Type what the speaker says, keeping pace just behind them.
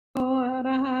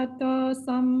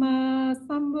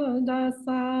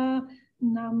Buddhassa.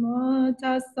 Namo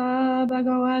tassa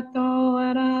bhagavato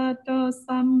arahato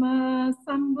samma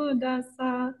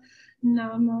sambuddhassa.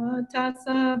 Namo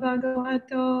tassa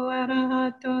bhagavato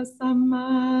arahato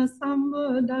samma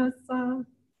sambuddhassa.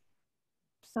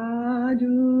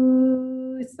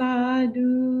 Sadhu,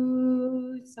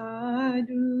 sadhu,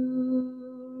 sadhu.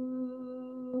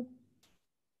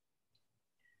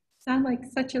 Sound like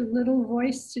such a little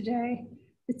voice today.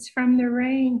 It's from the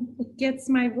rain. It gets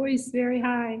my voice very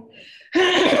high.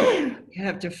 You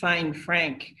have to find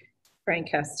Frank. Frank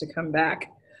has to come back.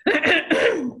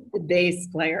 The bass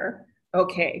player.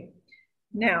 Okay.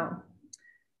 Now,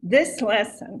 this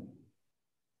lesson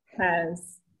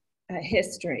has a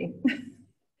history.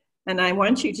 And I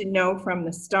want you to know from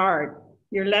the start,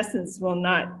 your lessons will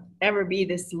not ever be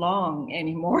this long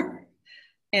anymore.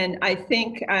 And I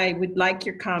think I would like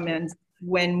your comments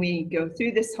when we go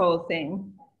through this whole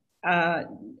thing.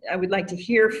 I would like to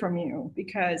hear from you,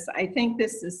 because I think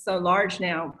this is so large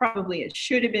now, probably it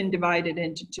should have been divided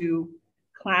into 2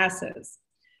 classes.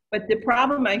 But the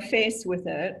problem I face with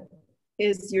it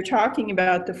is you're talking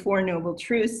about the 4 Noble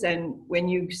Truths, and when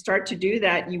you start to do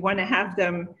that, you want to have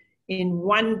them in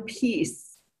one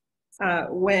piece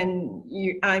when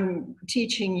I'm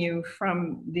teaching you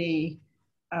from the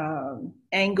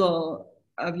angle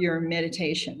of your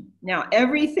meditation. Now,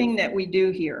 everything that we do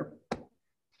here,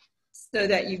 so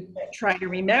that you try to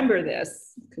remember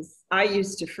this, because I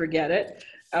used to forget it,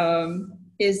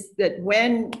 is that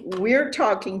when we're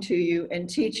talking to you and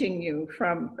teaching you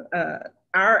from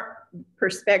our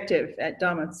perspective at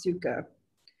Dhamma Sutta,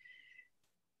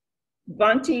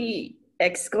 Bhante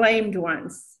exclaimed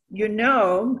once, you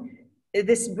know,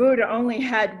 this Buddha only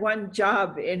had one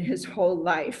job in his whole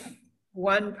life,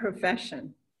 one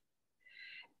profession.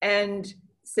 And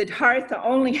Siddhartha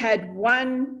only had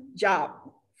one job.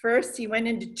 First, he went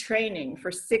into training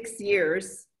for 6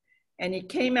 years, and he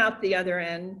came out the other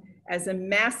end as a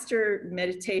master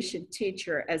meditation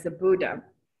teacher, as a Buddha.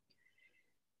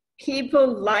 People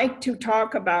like to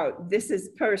talk about this is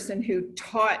person who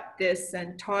taught this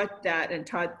and taught that and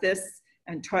taught this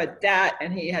and taught that,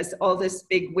 and he has all this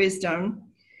big wisdom.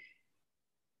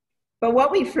 But what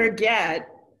we forget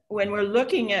when we're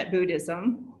looking at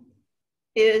Buddhism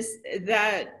is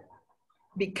that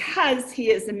because he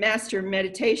is a master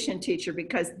meditation teacher,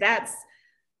 because that's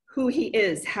who he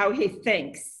is, how he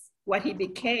thinks, what he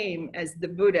became as the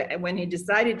Buddha, and when he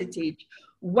decided to teach,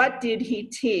 what did he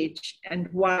teach and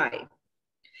why?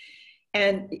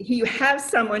 And you have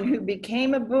someone who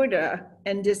became a Buddha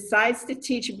and decides to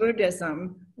teach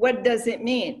Buddhism. What does it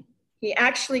mean? He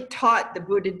actually taught the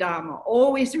Buddha Dhamma.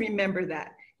 Always remember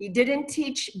that. He didn't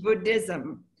teach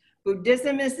Buddhism.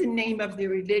 Buddhism is the name of the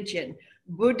religion.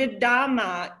 Buddha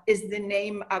Dhamma is the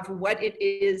name of what it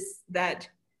is that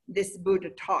this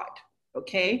Buddha taught,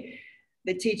 okay?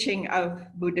 The teaching of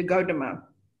Buddha Gautama.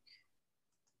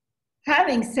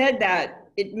 Having said that,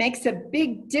 it makes a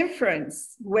big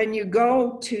difference when you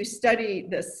go to study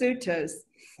the suttas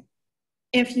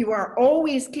if you are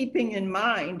always keeping in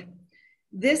mind,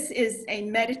 this is a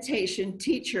meditation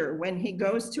teacher. When he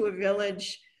goes to a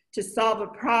village to solve a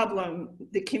problem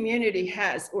the community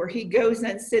has, or he goes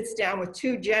and sits down with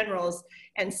 2 generals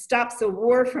and stops a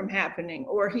war from happening,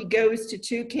 or he goes to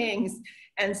 2 kings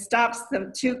and stops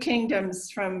the 2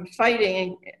 kingdoms from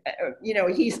fighting, you know,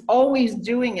 he's always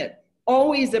doing it,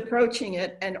 always approaching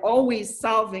it, and always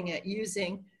solving it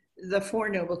using the 4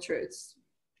 Noble Truths.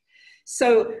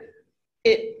 So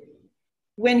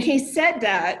when he said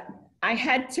that, I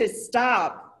had to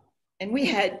stop, and we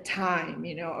had time,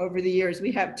 you know, over the years,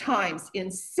 we have times in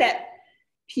set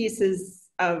pieces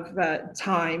of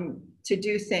time to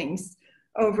do things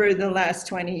over the last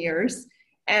 20 years.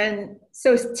 And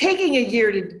so taking a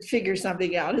year to figure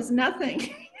something out is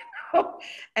nothing.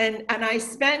 And I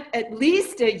spent at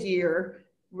least a year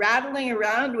rattling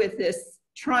around with this,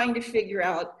 trying to figure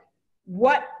out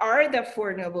what are the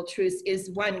 4 Noble Truths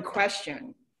is one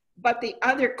question. But the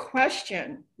other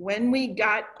question, when we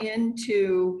got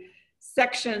into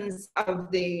sections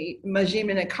of the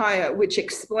Majjhima Nikaya, which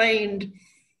explained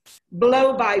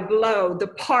blow by blow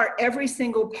every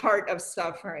single part of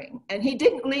suffering, and he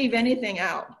didn't leave anything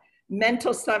out,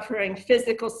 mental suffering,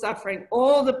 physical suffering,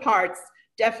 all the parts,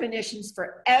 definitions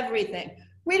for everything.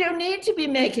 We don't need to be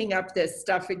making up this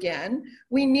stuff again.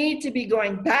 We need to be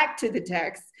going back to the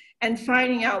text and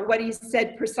finding out what he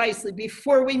said precisely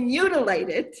before we mutilate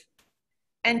it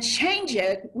and change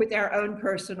it with our own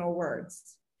personal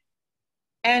words.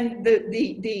 And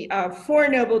the 4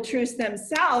 Noble Truths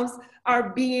themselves are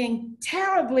being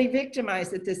terribly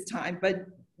victimized at this time, but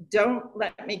don't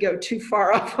let me go too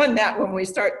far off on that when we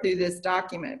start through this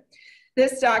document.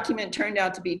 This document turned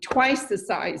out to be twice the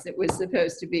size it was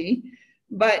supposed to be.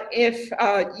 But if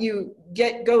you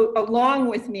go along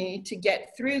with me to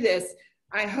get through this,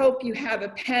 I hope you have a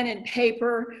pen and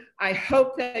paper. I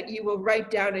hope that you will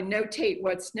write down and notate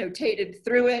what's notated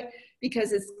through it,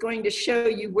 because it's going to show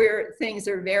you where things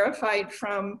are verified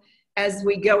from as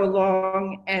we go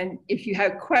along. And if you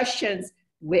have questions,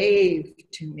 wave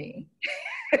to me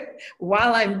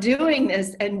while I'm doing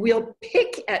this, and we'll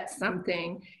pick at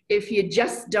something if you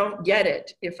just don't get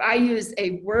it. If I use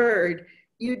a word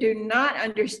you do not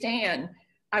understand,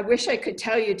 I wish I could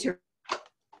tell you to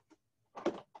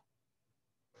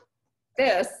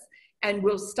this, and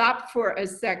we'll stop for a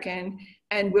second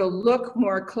and we'll look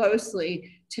more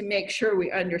closely to make sure we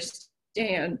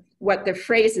understand what the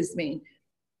phrases mean.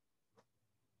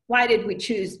 Why did we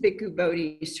choose Bhikkhu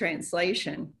Bodhi's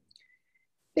translation?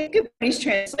 Bhikkhu Bodhi's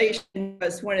translation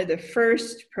was one of the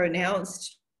first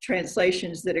pronounced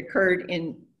translations that occurred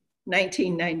in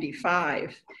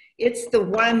 1995. It's the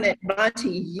one that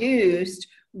Bhante used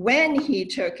when he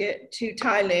took it to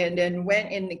Thailand and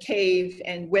went in the cave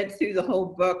and went through the whole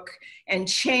book and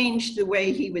changed the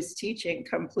way he was teaching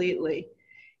completely.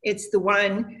 It's the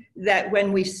one that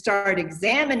when we start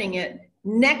examining it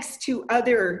next to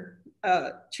other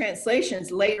translations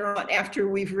later on, after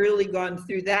we've really gone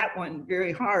through that one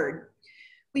very hard,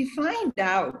 we find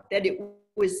out that it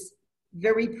was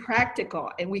very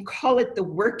practical, and we call it the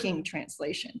working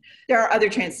translation. There are other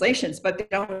translations, but they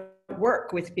don't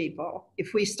work with people.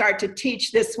 If we start to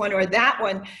teach this one or that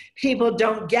one, people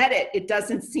don't get it. It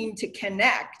doesn't seem to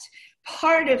connect.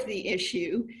 Part of the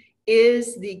issue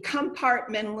is the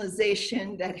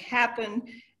compartmentalization that happened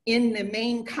in the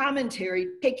main commentary,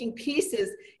 taking pieces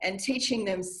and teaching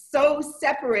them so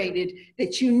separated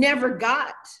that you never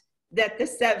got that the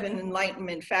 7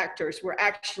 enlightenment factors were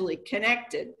actually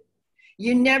connected.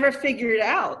 You never figured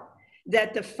out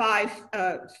that the 5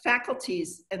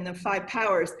 faculties and the 5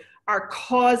 powers are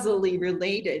causally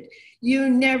related. You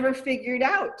never figured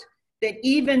out that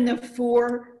even the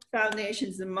 4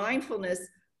 foundations of mindfulness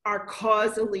are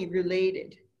causally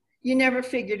related. You never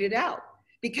figured it out,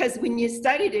 because when you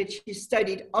studied it, you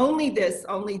studied only this,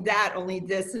 only that, only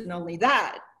this, and only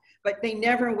that, but they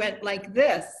never went like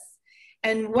this.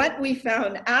 And what we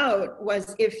found out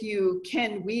was if you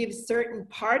can weave certain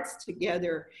parts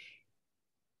together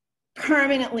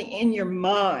permanently in your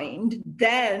mind,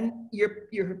 then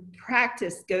your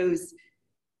practice goes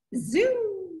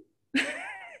zoom,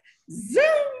 zoom,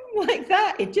 like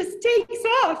that. It just takes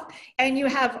off. And you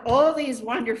have all these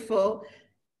wonderful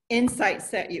insights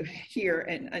that you hear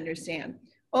and understand.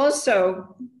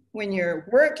 Also, when you're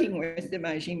working with the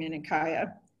Majjhima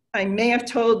Nikaya, I may have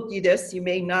told you this, you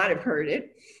may not have heard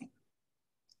it.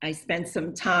 I spent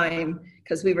some time,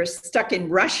 because we were stuck in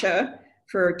Russia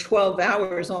for 12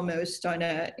 hours almost on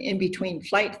a in-between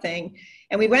flight thing.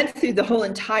 And we went through the whole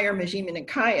entire Majjhima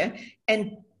Nikaya,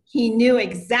 and he knew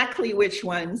exactly which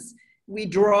ones we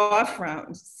draw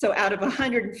from. So out of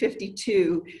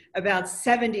 152, about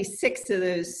 76 of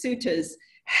those suttas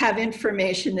have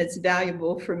information that's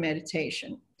valuable for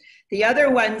meditation. The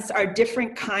other ones are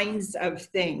different kinds of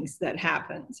things that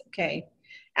happens, okay?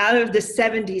 Out of the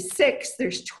 76,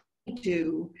 there's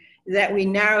 22 that we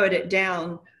narrowed it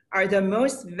down are the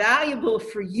most valuable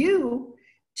for you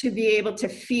to be able to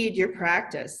feed your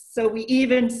practice. So we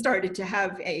even started to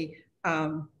have a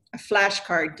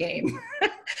flashcard game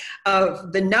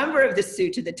of the number of the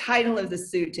sutta, the title of the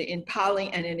sutta in Pali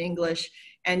and in English,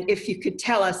 and if you could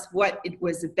tell us what it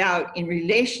was about in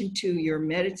relation to your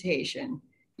meditation,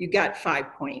 you got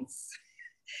 5 points.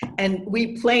 And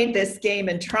we played this game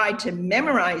and tried to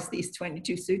memorize these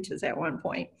 22 suttas at one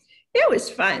point. It was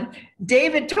fun.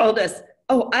 David told us,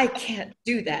 oh, I can't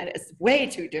do that. It's way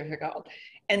too difficult.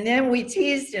 And then we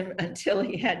teased him until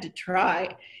he had to try.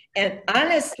 And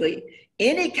honestly,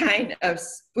 any kind of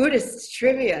Buddhist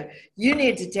trivia, you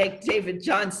need to take David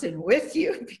Johnson with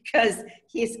you, because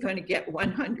he's going to get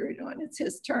 100 on it's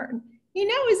his turn. He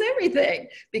knows everything,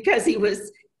 because he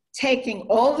was taking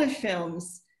all the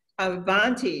films of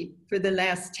Bhante for the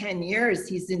last 10 years.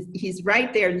 He's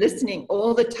right there listening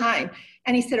all the time.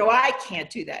 And he said, oh, I can't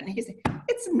do that. And he said,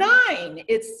 it's 9.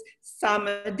 It's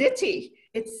samadhi.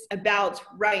 It's about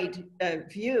right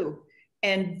view.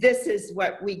 And this is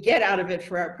what we get out of it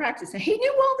for our practice. And he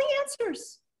knew all the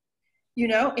answers. You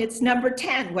know, it's number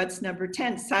 10. What's number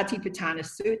 10? Satipatthana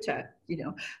Sutta, you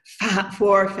know,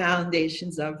 4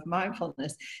 foundations of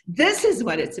mindfulness. This is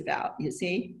what it's about, you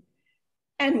see.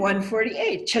 And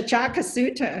 148, Chachaka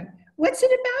Sutta. What's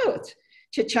it about?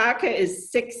 Chachaka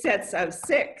is 6 sets of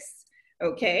 6,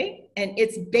 okay? And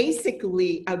it's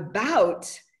basically about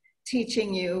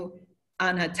teaching you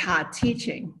anatta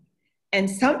teaching. And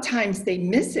sometimes they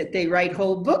miss it. They write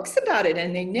whole books about it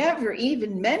and they never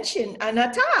even mention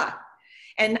anatta.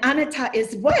 And anatta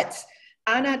is what?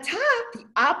 Anatta, the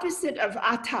opposite of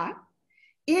atta,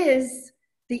 is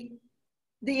the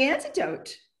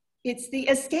antidote. It's the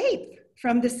escape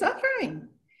from the suffering.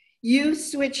 You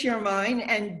switch your mind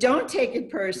and don't take it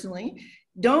personally,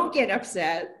 don't get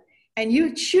upset, and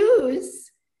you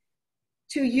choose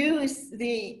to use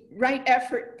the right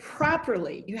effort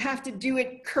properly. You have to do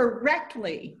it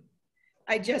correctly.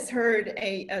 I just heard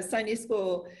a Sunday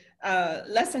school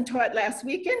lesson taught last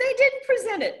week, and they didn't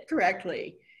present it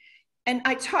correctly. And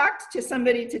I talked to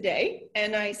somebody today,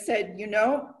 and I said, you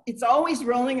know, it's always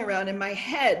rolling around in my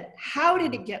head. How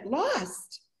did it get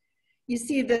lost? You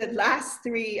see, the last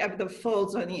 3 of the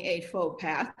folds on the Eightfold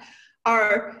Path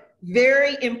are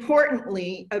very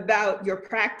importantly about your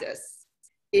practice.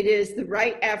 It is the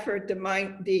right effort, the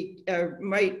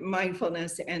right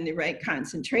mindfulness, and the right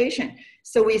concentration.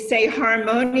 So we say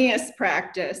harmonious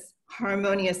practice,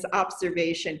 harmonious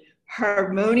observation,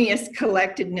 harmonious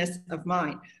collectedness of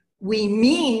mind. We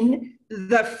mean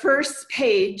the first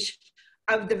page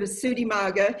of the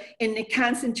Visuddhimagga in the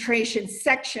concentration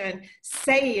section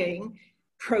saying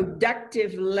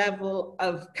productive level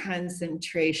of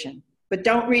concentration. But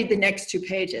don't read the next 2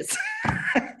 pages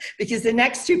because the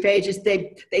next 2 pages,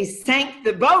 they sank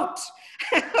the boat,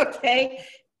 okay?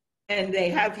 And they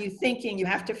have you thinking you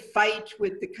have to fight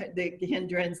with the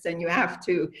hindrance, and you have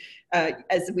to,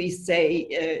 as we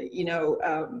say,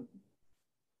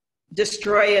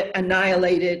 destroy it,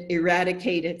 annihilate it,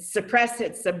 eradicate it, suppress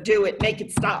it, subdue it, make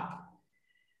it stop.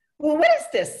 Well, what is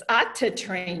this atta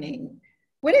training?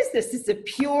 What is this? It's a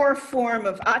pure form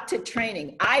of atta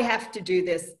training. I have to do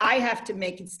this. I have to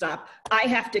make it stop. I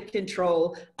have to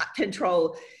control.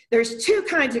 There's 2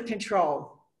 kinds of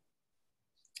control.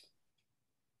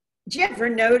 Do you ever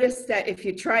notice that if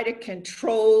you try to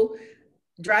control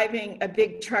driving a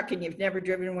big truck and you've never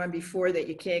driven one before, that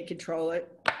you can't control it?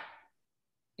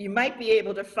 You might be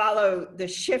able to follow the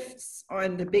shifts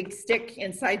on the big stick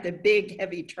inside the big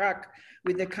heavy truck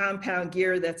with the compound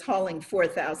gear that's hauling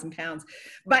 4,000 pounds.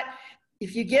 But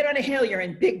if you get on a hill, you're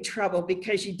in big trouble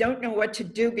because you don't know what to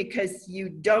do because you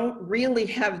don't really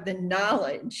have the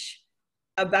knowledge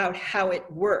about how it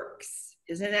works.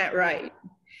 Isn't that right?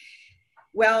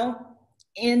 Well,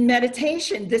 in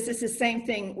meditation, this is the same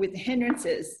thing with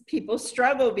hindrances. People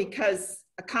struggle because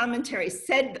a commentary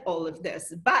said all of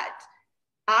this, but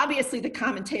obviously the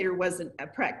commentator wasn't a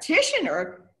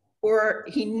practitioner, or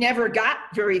he never got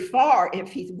very far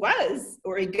if he was,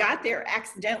 or he got there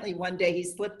accidentally one day, he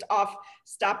slipped off,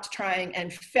 stopped trying,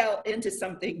 and fell into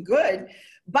something good.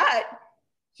 But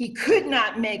he could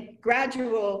not make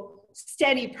gradual,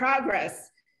 steady progress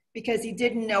because he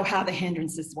didn't know how the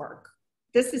hindrances work.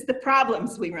 This is the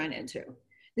problems we run into.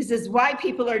 This is why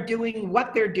people are doing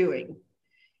what they're doing.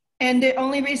 And the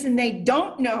only reason they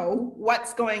don't know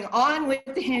what's going on with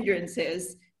the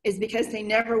hindrances is because they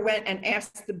never went and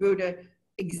asked the Buddha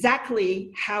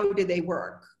exactly how do they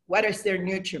work? What is their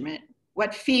nutriment?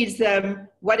 What feeds them?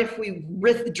 What if we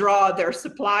withdraw their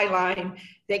supply line?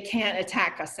 They can't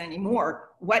attack us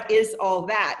anymore. What is all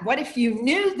that? What if you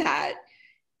knew that,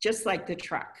 just like the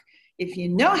truck? If you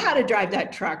know how to drive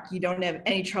that truck, you don't have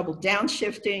any trouble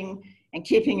downshifting and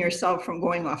keeping yourself from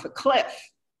going off a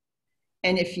cliff.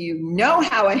 And if you know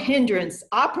how a hindrance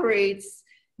operates,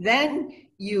 then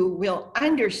you will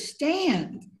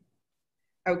understand,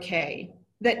 okay,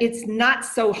 that it's not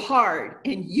so hard,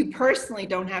 and you personally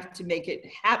don't have to make it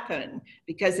happen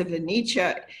because of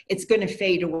anicca. It's going to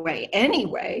fade away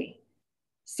anyway.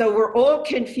 So we're all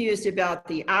confused about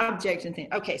the object and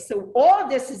think, okay, so all of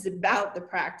this is about the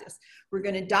practice. We're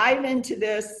going to dive into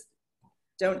this.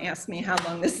 Don't ask me how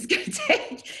long this is going to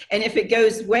take. And if it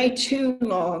goes way too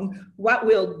long, what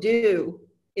we'll do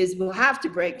is we'll have to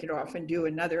break it off and do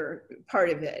another part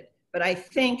of it. But I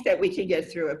think that we can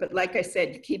get through it. But like I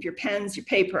said, you keep your pens, your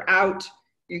paper out.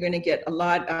 You're going to get a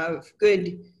lot of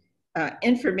good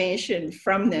information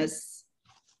from this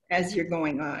as you're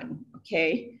going on,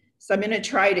 okay? So I'm going to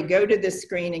try to go to the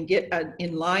screen and get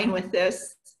in line with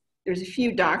this. There's a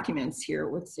few documents here.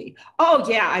 Let's see. Oh,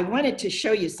 yeah, I wanted to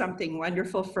show you something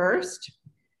wonderful first.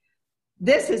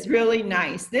 This is really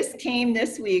nice. This came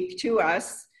this week to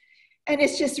us. And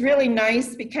it's just really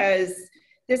nice because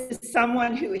this is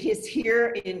someone who is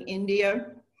here in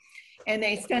India. And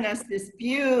they sent us this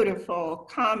beautiful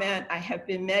comment. I have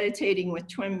been meditating with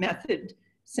TWIM method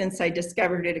since I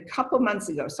discovered it a couple months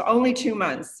ago. So only 2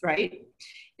 months, right?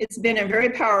 It's been a very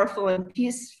powerful and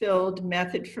peace-filled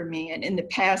method for me. And in the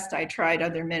past, I tried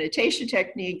other meditation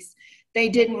techniques They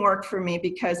didn't work for me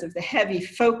because of the heavy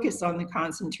focus on the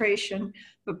concentration,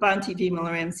 but Bhante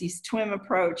Vimalaramsi's TWIM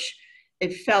approach,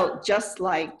 it felt just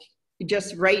right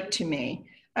to me.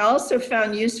 I also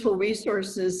found useful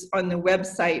resources on the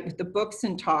website with the books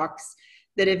and talks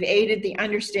that have aided the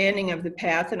understanding of the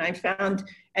path, and I found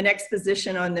an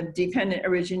exposition on the dependent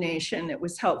origination that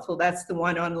was helpful. That's the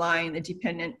one online, the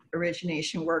dependent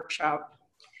origination workshop.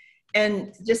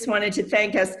 And just wanted to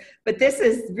thank us, but this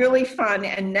is really fun.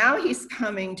 And now he's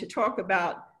coming to talk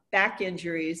about back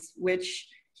injuries, which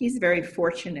he's very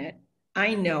fortunate.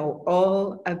 I know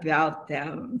all about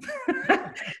them.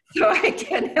 So I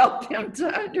can help him to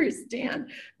understand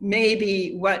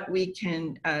maybe what we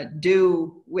can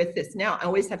do with this. Now, I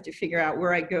always have to figure out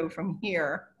where I go from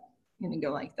here. I'm gonna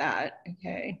go like that,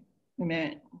 okay? A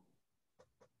minute.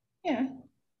 Yeah.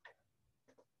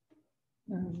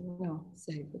 No,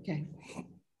 save, okay.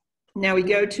 Now we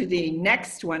go to the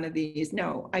next one of these.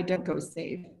 No, I don't go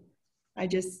save. I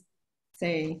just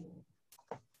say,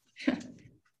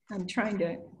 I'm trying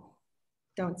to,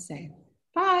 don't save.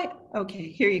 Bye. Okay,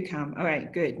 here you come. All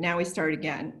right, good. Now we start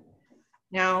again.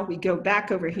 Now we go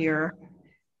back over here.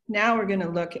 Now we're gonna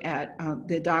look at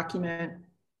the document.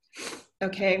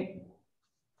 Okay.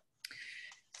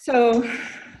 So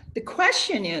the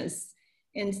question is,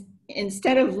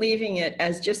 instead of leaving it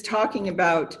as just talking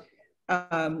about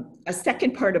a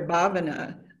second part of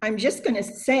Bhavana, I'm just going to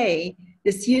say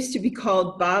this used to be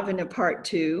called Bhavana Part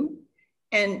 2.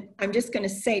 And I'm just going to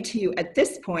say to you at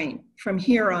this point, from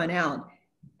here on out,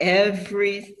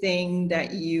 everything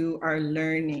that you are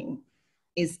learning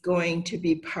is going to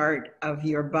be part of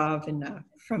your Bhavana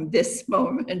from this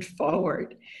moment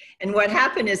forward. And what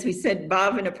happened is we said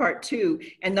Bhavana Part 2,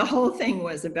 and the whole thing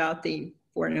was about the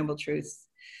Four Noble Truths.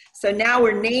 So now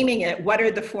we're naming it, what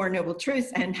are the Four Noble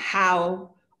Truths and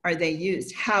how are they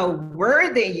used? How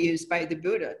were they used by the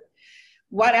Buddha?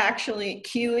 What actually,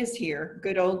 Q is here,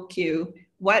 good old Q.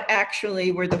 What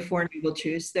actually were the Four Noble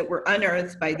Truths that were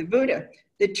unearthed by the Buddha?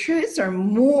 The truths are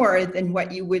more than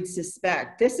what you would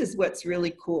suspect. This is what's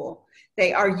really cool.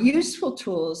 They are useful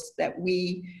tools that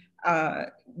we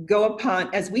go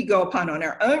upon, as we go upon on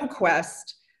our own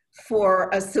quest for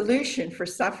a solution for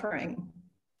suffering.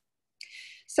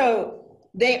 So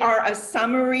they are a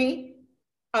summary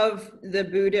of the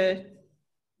Buddha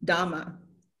Dhamma.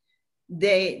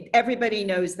 Everybody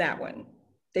knows that one.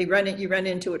 You run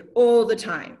into it all the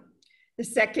time. The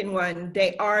second one,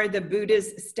 they are the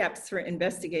Buddha's steps for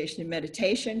investigation and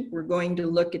meditation. We're going to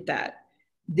look at that.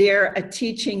 They're a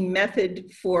teaching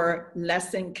method for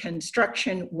lesson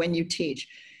construction when you teach.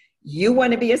 You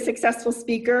want to be a successful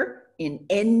speaker in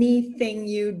anything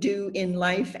you do in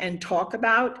life and talk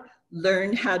about,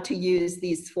 learn how to use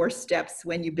these 4 steps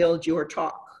when you build your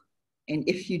talk. And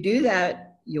if you do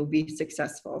that, you'll be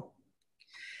successful.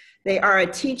 They are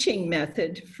a teaching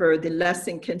method for the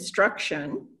lesson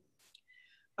construction.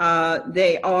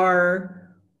 They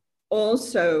are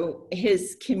also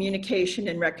his communication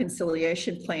and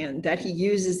reconciliation plan that he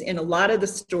uses in a lot of the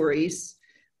stories,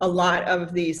 a lot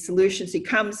of the solutions he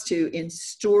comes to in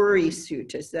story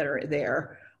suttas that are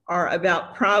there are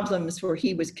about problems where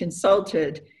he was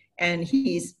consulted and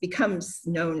he becomes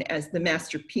known as the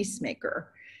master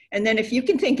peacemaker. And then if you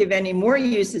can think of any more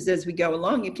uses as we go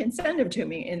along, you can send them to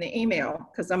me in the email,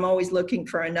 because I'm always looking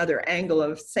for another angle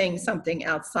of saying something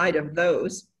outside of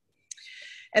those.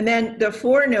 And then the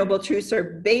Four Noble Truths are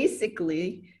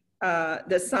basically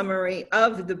the summary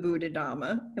of the Buddha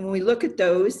Dhamma. And when we look at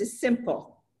those, it's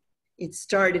simple. It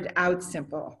started out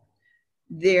simple.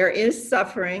 There is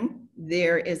suffering.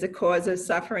 There is a cause of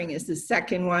suffering is the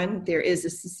second one. There is a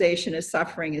cessation of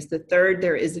suffering is the third.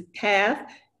 There is a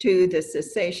path to the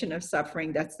cessation of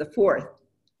suffering. That's the fourth.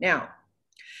 Now,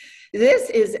 this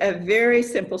is a very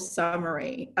simple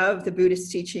summary of the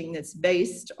Buddhist teaching that's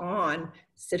based on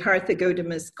Siddhartha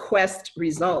Gautama's quest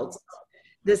results.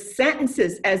 The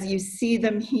sentences, as you see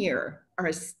them here,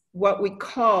 are what we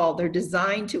call, they're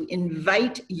designed to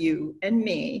invite you and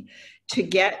me to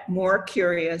get more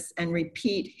curious and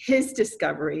repeat his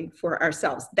discovery for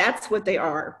ourselves. That's what they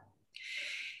are.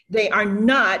 They are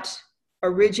not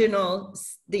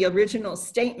the original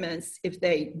statements if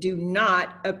they do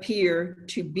not appear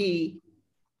to be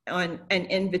on an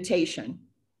invitation.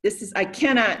 I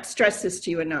cannot stress this to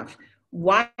you enough.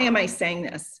 Why am I saying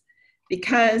this?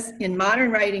 Because in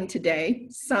modern writing today,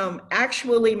 some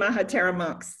actually Mahatera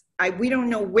monks, we don't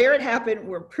know where it happened.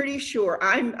 We're pretty sure,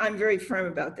 I'm very firm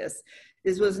about this.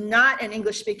 This was not an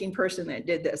English-speaking person that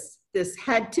did this. This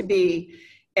had to be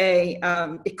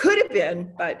it could have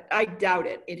been, but I doubt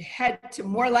it. It had to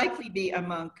more likely be a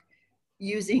monk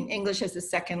using English as a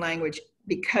second language.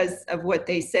 because of what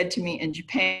they said to me in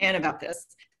Japan about this.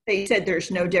 They said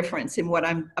there's no difference in what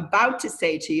I'm about to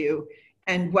say to you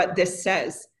and what this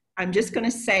says. I'm just going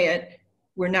to say it.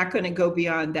 We're not going to go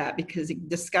beyond that because the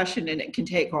discussion in it can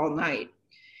take all night.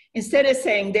 Instead of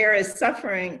saying there is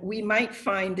suffering, we might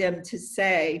find them to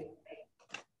say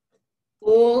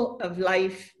all of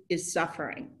life is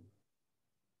suffering.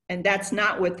 And that's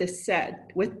not what this said.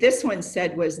 What this one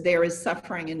said was there is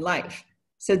suffering in life.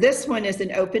 So this one is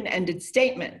an open-ended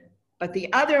statement, but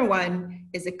the other one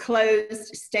is a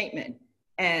closed statement.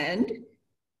 And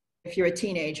if you're a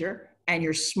teenager and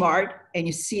you're smart and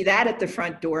you see that at the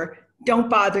front door, don't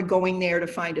bother going there to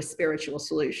find a spiritual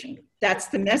solution. That's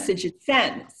the message it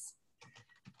sends.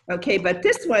 Okay, but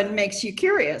this one makes you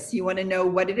curious. You want to know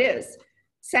what it is.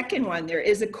 Second one, there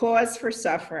is a cause for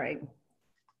suffering.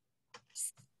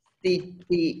 The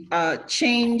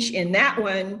change in that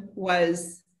one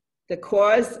was the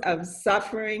cause of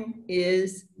suffering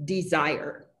is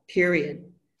desire, period.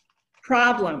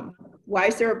 Problem. Why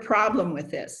is there a problem with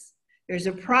this? There's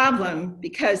a problem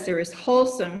because there is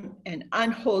wholesome and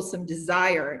unwholesome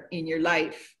desire in your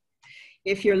life.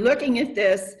 If you're looking at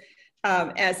this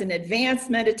as an advanced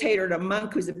meditator and a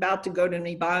monk who's about to go to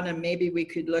Nibbana, maybe we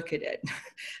could look at it.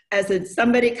 As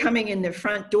somebody coming in the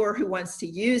front door who wants to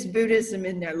use Buddhism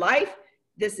in their life,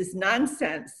 this is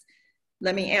nonsense.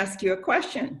 Let me ask you a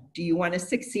question. Do you want to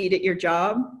succeed at your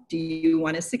job? Do you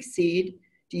want to succeed?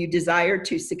 Do you desire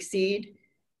to succeed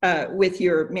with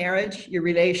your marriage, your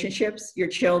relationships, your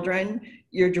children,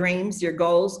 your dreams, your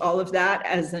goals, all of that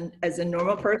as a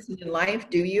normal person in life?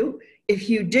 Do you? If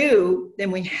you do,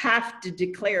 then we have to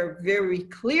declare very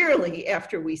clearly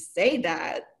after we say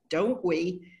that, don't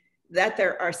we, that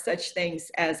there are such things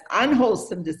as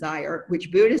unwholesome desire,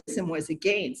 which Buddhism was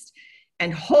against,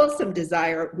 and wholesome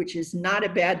desire, which is not a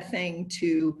bad thing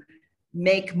to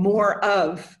make more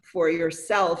of for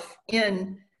yourself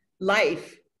in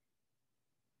life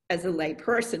as a lay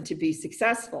person to be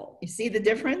successful. You see the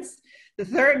difference? The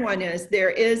third one is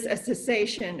there is a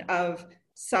cessation of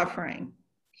suffering.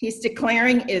 He's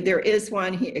declaring there is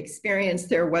one, he experienced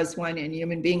there was one in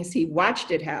human beings, he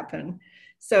watched it happen.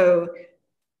 So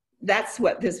that's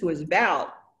what this was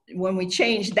about. When we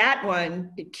changed that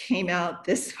one, it came out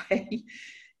this way.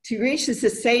 To reach the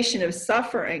cessation of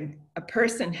suffering, a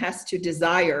person has to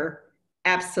desire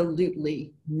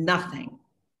absolutely nothing.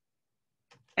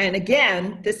 And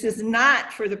again, this is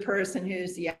not for the person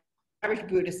who's the average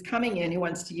Buddhist coming in who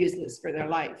wants to use this for their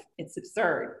life. It's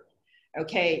absurd.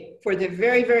 Okay, for the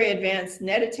very, very advanced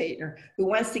meditator who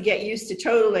wants to get used to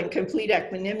total and complete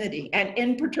equanimity and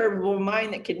imperturbable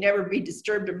mind that can never be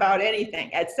disturbed about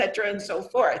anything, etc. and so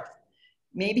forth,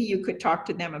 maybe you could talk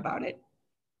to them about it.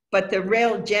 But the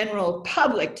real general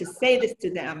public, to say this to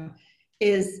them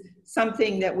is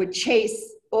something that would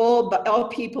chase all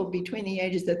people between the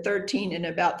ages of 13 and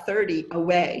about 30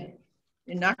 away.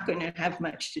 They're not going to have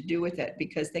much to do with it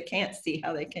because they can't see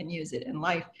how they can use it in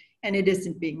life. And it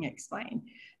isn't being explained.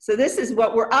 So this is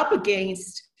what we're up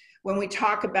against when we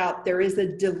talk about there is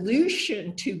a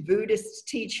dilution to Buddhist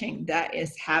teaching that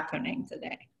is happening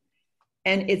today.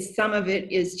 And some of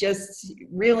it is just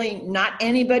really not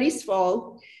anybody's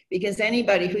fault, because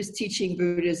anybody who's teaching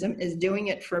Buddhism is doing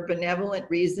it for benevolent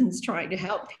reasons, trying to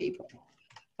help people.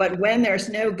 But when there's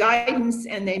no guidance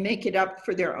and they make it up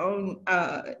for their own,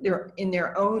 in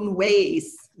their own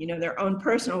ways, you know, their own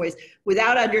personal ways,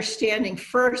 without understanding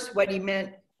first what he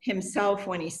meant himself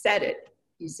when he said it,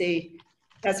 you see,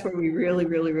 that's where we really,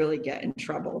 really, really get in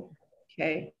trouble,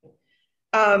 okay?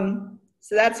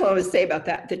 So that's all I would say about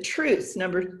that. The truths,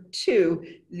 number two,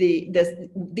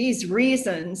 these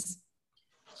reasons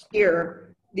here,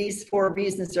 these four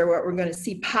reasons are what we're going to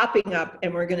see popping up,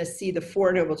 and we're going to see the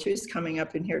Four Noble Truths coming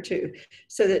up in here too.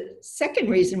 So the second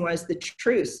reason was the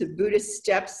truths, the Buddhist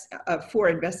steps for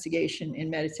investigation in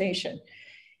meditation.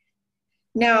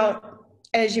 Now,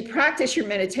 as you practice your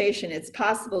meditation, it's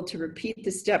possible to repeat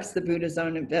the steps of the Buddha's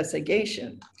own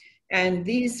investigation. And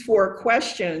these four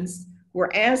questions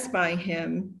were asked by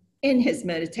him in his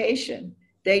meditation.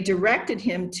 They directed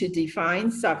him to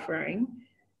define suffering,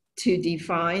 to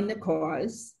define the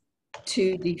cause,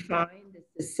 to define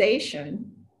the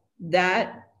cessation,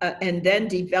 and then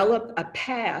develop a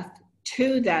path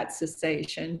to that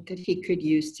cessation that he could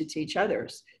use to teach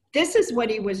others. This is what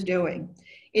he was doing.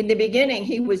 In the beginning,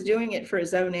 he was doing it for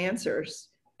his own answers.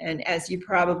 And as you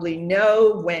probably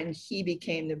know, when he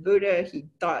became the Buddha, he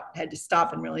had to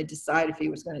stop and really decide if he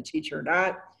was going to teach or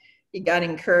not. He got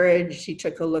encouraged. He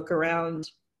took a look around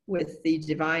with the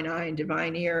divine eye and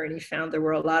divine ear, and he found there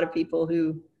were a lot of people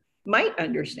who might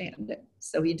understand it.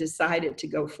 So he decided to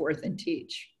go forth and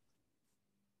teach.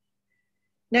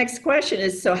 Next question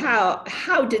is, so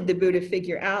how did the Buddha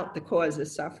figure out the cause of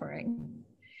suffering?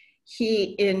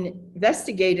 He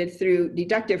investigated through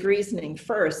deductive reasoning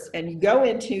first, and you go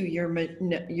into your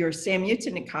Samyutta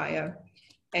Nikaya,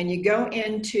 and you go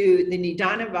into the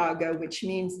Nidana Vaga, which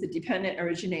means the dependent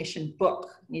origination book.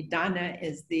 Nidana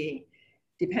is the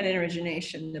dependent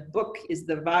origination. The book is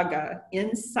the Vaga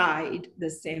inside the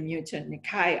Samyutta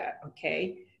Nikaya,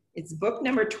 okay? It's book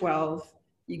number 12.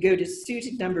 You go to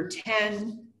sutta number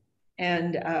 10,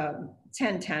 and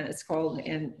 1010 it's called,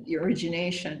 in the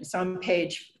origination. It's on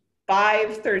page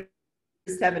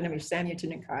 537 of your Samyutta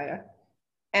Nikaya.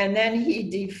 And then he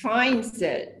defines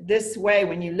it this way.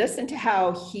 When you listen to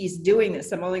how he's doing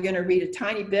this, I'm only going to read a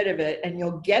tiny bit of it, and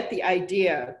you'll get the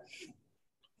idea.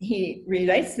 He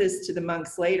relates this to the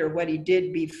monks later, what he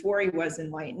did before he was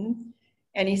enlightened.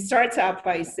 And he starts out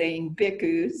by saying,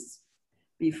 bhikkhus,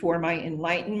 before my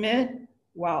enlightenment,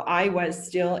 while I was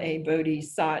still a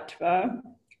bodhisattva,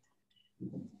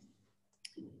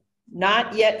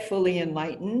 not yet fully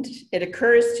enlightened, it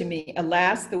occurs to me,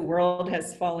 alas, the world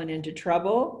has fallen into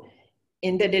trouble,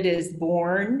 in that it is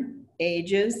born,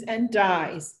 ages, and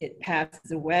dies. It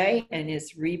passes away and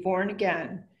is reborn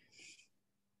again.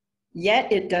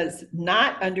 Yet it does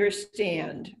not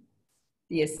understand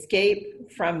the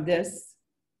escape from this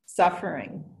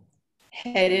suffering,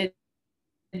 headed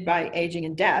by aging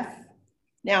and death.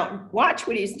 Now, watch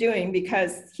what he's doing,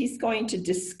 because he's going to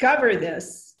discover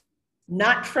this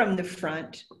not from the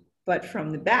front, but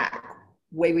from the back,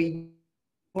 the way we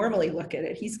normally look at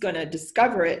it. He's going to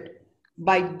discover it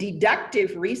by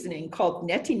deductive reasoning, called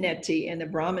neti in the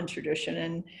Brahmin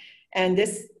tradition. And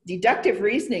this deductive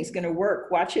reasoning is going to work.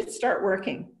 Watch it start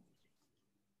working.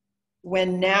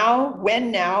 When now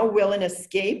will an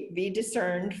escape be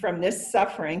discerned from this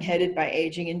suffering headed by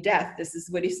aging and death? This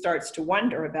is what he starts to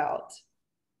wonder about.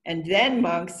 And then,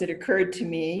 monks, it occurred to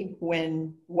me,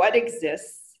 when what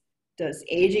exists does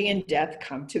aging and death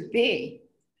come to be?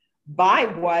 By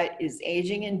what is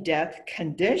aging and death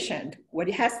conditioned? What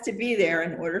has to be there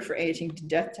in order for aging and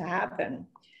death to happen?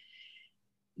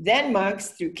 Then, monks,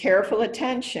 through careful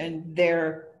attention,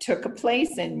 there took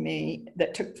place in me,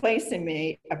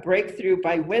 a breakthrough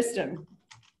by wisdom.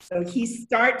 So he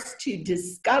starts to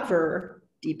discover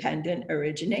dependent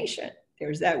origination.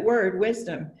 There's that word,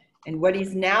 wisdom. And what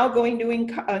he's now going to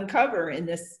uncover in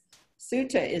this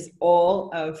sutta is all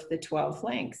of the 12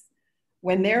 links.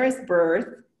 When there is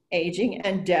birth, aging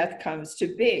and death comes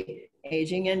to be.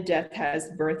 Aging and death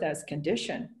has birth as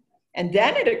condition. And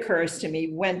then it occurs to me,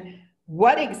 when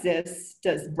what exists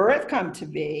does birth come to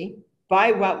be?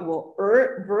 By what will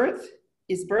birth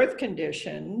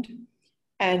conditioned?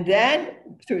 And then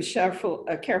through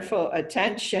careful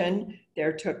attention,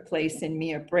 there took place in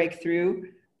me a breakthrough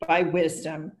by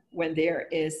wisdom, when there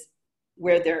is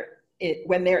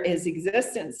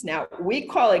existence. Now, we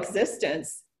call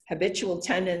existence habitual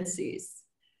tendencies.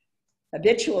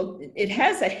 It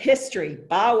has a history.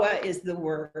 Bhava is the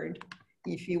word.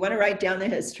 If you want to write down the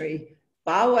history,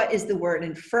 bhava is the word.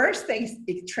 And first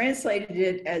they translated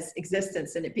it as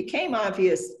existence, and it became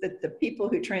obvious that the people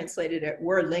who translated it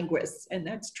were linguists, and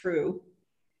that's true.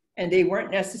 And they weren't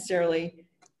necessarily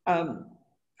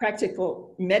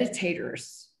practical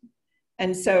meditators.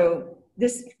 And so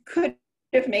this could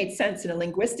have made sense in a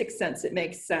linguistic sense. It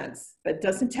makes sense, but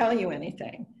doesn't tell you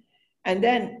anything. And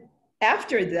then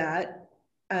after that,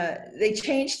 they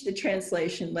changed the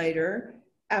translation later,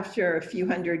 after a few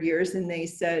hundred years, and they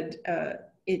said,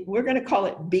 we're going to call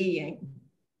it being.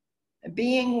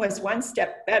 Being was one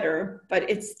step better, but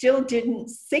it still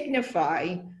didn't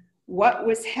signify what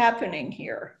was happening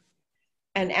here.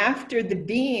 And after the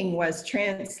being was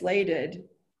translated,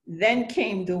 then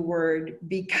came the word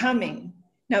becoming.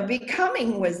 Now,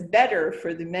 becoming was better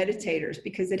for the meditators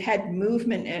because it had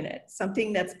movement in it.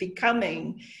 Something that's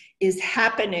becoming is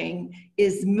happening,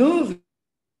 is moving,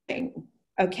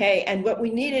 okay? And what we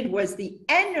needed was the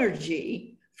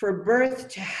energy for birth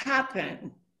to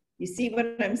happen. You see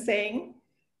what I'm saying?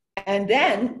 And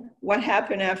then what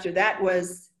happened after that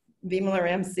was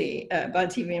Vimalaremsi,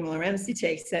 Bhante Vimalaremsi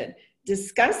takes it,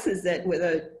 discusses it with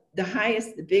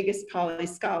the biggest Pali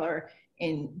scholar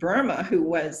in Burma, who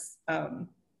was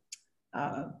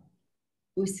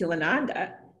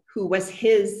Usilananda, who was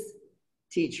his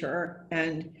teacher,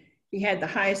 and he had the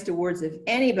highest awards of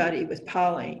anybody with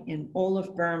Pali in all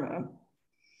of Burma.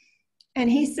 And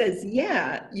he says,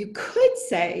 yeah, you could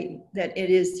say that it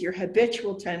is your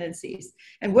habitual tendencies.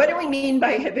 And what do we mean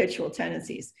by habitual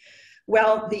tendencies?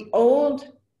 Well, the old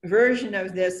version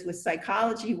of this with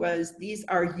psychology was, these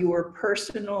are your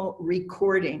personal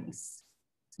recordings.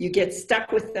 You get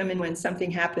stuck with them, and when something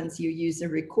happens, you use a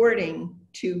recording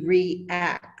to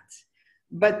react.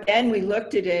 But then we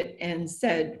looked at it and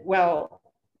said, well,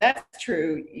 that's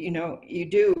true, you know, you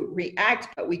do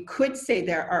react, but we could say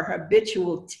there are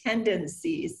habitual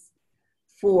tendencies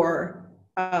for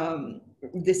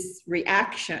this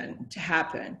reaction to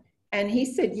happen. And he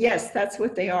said, yes, that's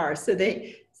what they are. So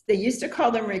they used to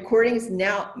call them recordings.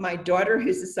 Now my daughter,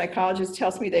 who's a psychologist,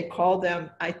 tells me they call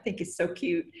them, I think it's so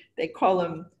cute, they call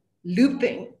them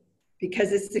looping,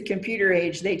 because it's the computer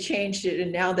age. They changed it,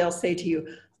 and now they'll say to you,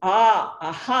 ah,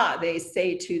 aha, they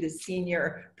say to the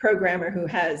senior programmer who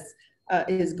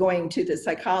is going to the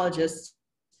psychologist,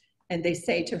 and they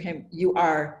say to him, you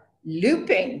are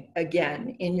looping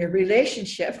again in your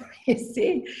relationship, you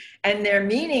see? And they're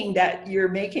meaning that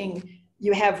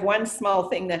you have one small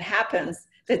thing that happens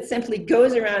that simply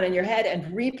goes around in your head and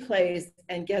replays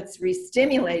and gets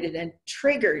re-stimulated and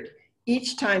triggered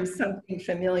each time something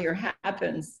familiar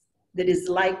happens that is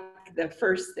like the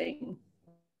first thing,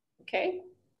 okay?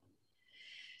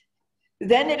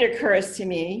 Then it occurs to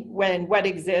me, when what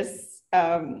exists,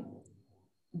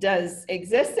 does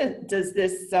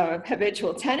this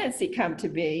habitual tendency come to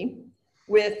be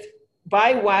with,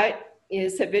 by what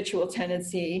is habitual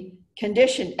tendency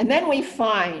conditioned? And then we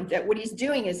find that what he's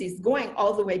doing is he's going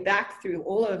all the way back through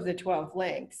all of the 12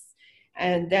 links.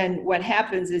 And then what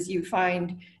happens is you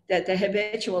find that the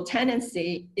habitual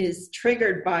tendency is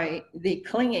triggered by the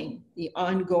clinging, the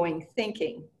ongoing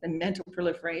thinking, the mental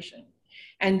proliferation.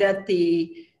 And that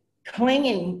the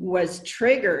clinging was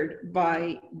triggered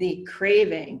by the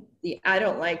craving, the I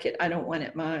don't like it, I don't want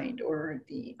it mind, or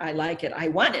the I like it, I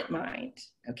want it mind,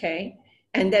 okay?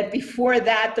 And that before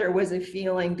that there was a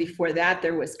feeling, before that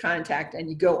there was contact, and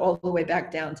you go all the way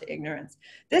back down to ignorance.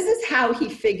 This is how he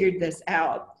figured this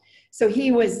out. So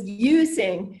he was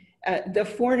using the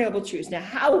Four Noble Truths. Now,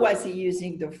 how was he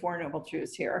using the Four Noble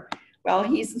Truths here? Well,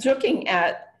 he's looking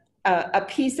at a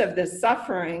piece of the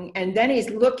suffering, and then he's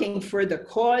looking for the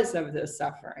cause of the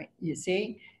suffering, you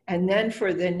see? And then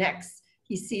for the next,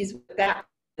 he sees what that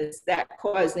is, that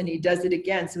cause, and he does it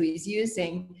again. So he's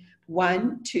using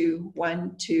 1, 2,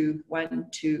 1, 2, 1,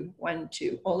 2, 1,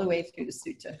 2, all the way through the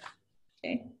sutta,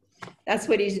 okay? That's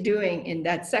what he's doing in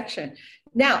that section.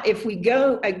 Now, if we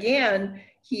go again,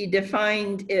 he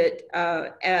defined it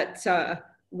at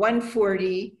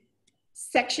 140,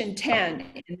 section 10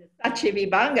 in the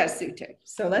Satyavibhanga Sutta.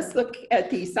 So let's look at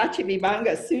the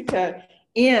Satyavibhanga Sutta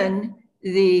in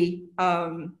the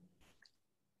Majjhima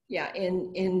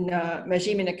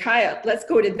Nikaya. Let's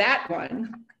go to that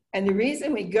one. And the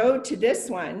reason we go to this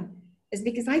one is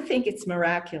because I think it's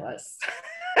miraculous.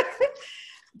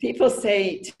 People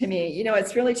say to me, you know,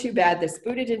 it's really too bad this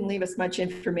Buddha didn't leave us much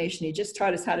information. He just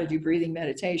taught us how to do breathing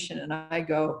meditation. And I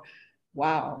go,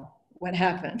 wow, what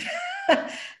happened?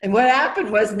 And what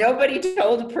happened was nobody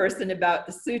told a person about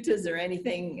the suttas or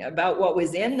anything about what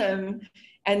was in them.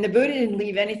 And the Buddha didn't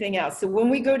leave anything else. So when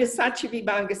we go to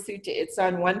Satyavibhanga Sutta, it's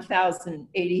on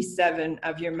 1087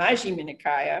 of your Majjhima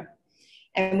Nikaya.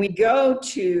 And we go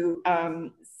to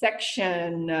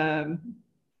section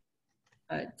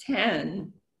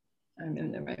 10.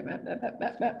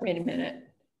 Wait a minute.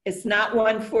 It's not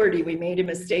 140. We made a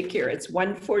mistake here. It's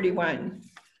 141.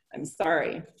 I'm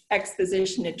sorry.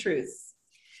 Exposition of Truths.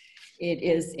 It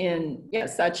is in,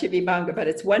 Satyavibhanga, but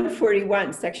it's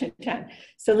 141, section 10.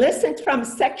 So listen from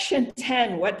section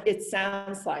 10 what it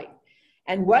sounds like.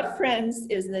 And what, friends,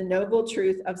 is the noble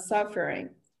truth of suffering?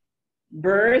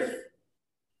 Birth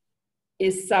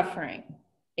is suffering.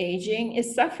 Aging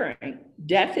is suffering.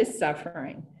 Death is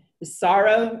suffering. The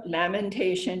sorrow,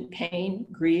 lamentation, pain,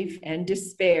 grief, and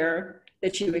despair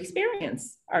that you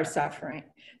experience are suffering.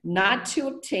 Not to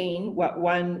obtain what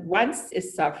one wants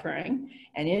is suffering.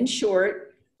 And in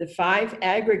short, the 5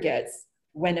 aggregates,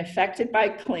 when affected by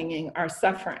clinging, are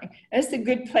suffering. And it's a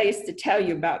good place to tell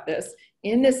you about this.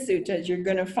 In the suttas, you're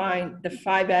going to find the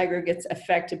 5 aggregates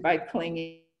affected by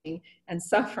clinging and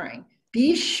suffering.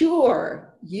 Be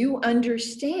sure you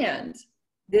understand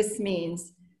this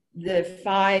means the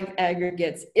 5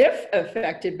 aggregates if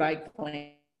affected by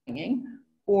clinging,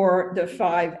 or the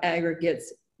 5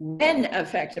 aggregates when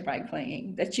affected by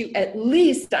clinging, that you at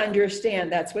least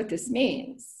understand that's what this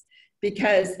means.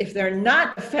 Because if they're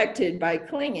not affected by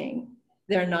clinging,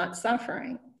 they're not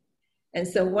suffering. And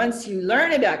so once you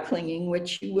learn about clinging,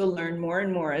 which you will learn more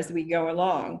and more as we go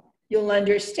along, you'll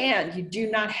understand you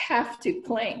do not have to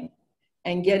cling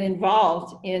and get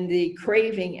involved in the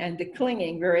craving and the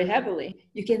clinging very heavily.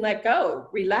 You can let go,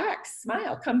 relax,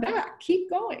 smile, come back, keep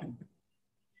going.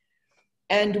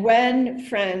 And when,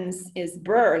 friends, is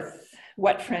birth,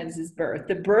 What, friends, is birth?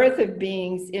 The birth of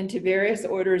beings into various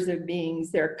orders of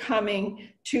beings. They're coming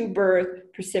to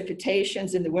birth,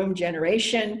 precipitations in the womb,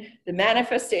 generation, the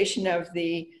manifestation of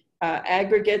the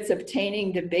aggregates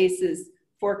obtaining the basis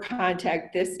for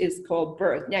contact. This is called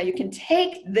birth. Now, you can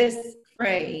take this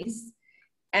phrase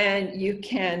and you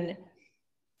can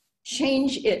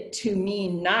change it to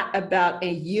mean not about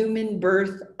a human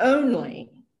birth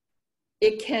only.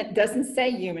 It doesn't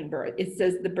say human birth. It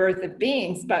says the birth of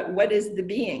beings, but what is the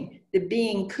being? The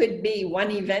being could be one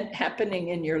event happening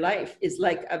in your life is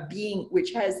like a being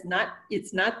which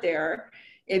it's not there.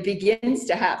 It begins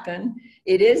to happen.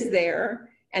 It is there,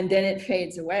 and then it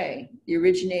fades away. The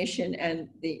origination and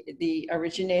the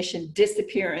origination,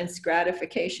 disappearance,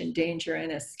 gratification, danger,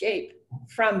 and escape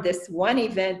from this one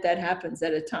event that happens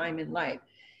at a time in life.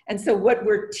 And so what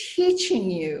we're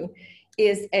teaching you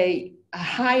is a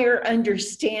higher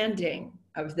understanding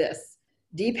of this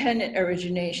dependent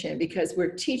origination, because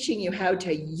we're teaching you how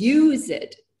to use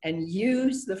it and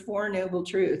use the Four Noble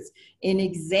Truths in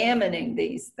examining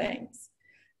these things.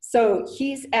 So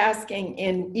he's asking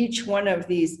in each one of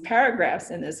these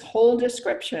paragraphs in this whole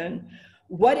description,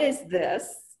 what is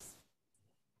this?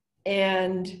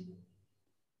 And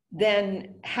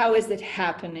then how is it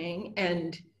happening?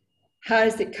 And how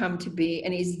does it come to be?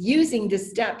 And he's using the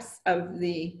steps of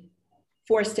the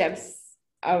 4 steps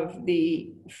of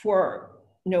the Four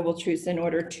Noble Truths in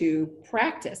order to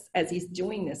practice as he's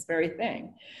doing this very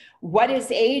thing. What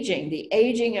is aging? The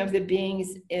aging of the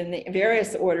beings in the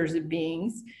various orders of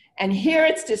beings. And here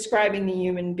it's describing the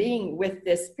human being with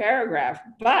this paragraph,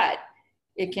 but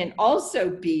it can also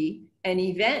be an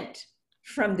event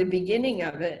from the beginning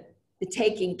of it, the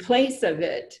taking place of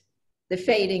it, the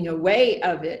fading away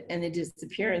of it, and the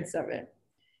disappearance of it.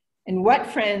 And what,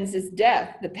 friends, is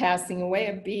death? The passing away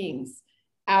of beings.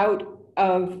 Out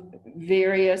of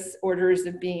various orders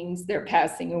of beings, they're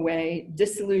passing away.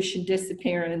 Dissolution,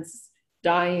 disappearance,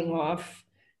 dying off,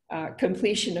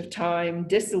 completion of time,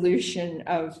 dissolution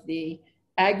of the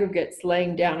aggregates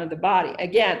laying down of the body.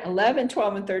 Again, 11,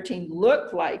 12, and 13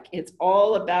 look like it's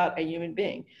all about a human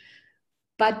being.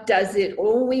 But does it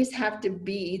always have to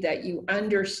be that you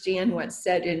understand what's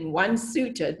said in one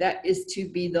sutta? That is to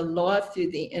be the law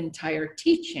through the entire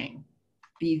teaching.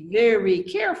 Be very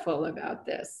careful about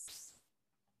this.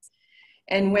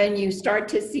 And when you start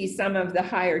to see some of the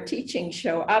higher teachings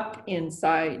show up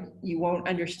inside, you won't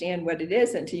understand what it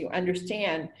is until you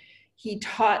understand he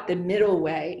taught the middle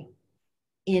way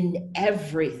in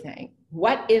everything.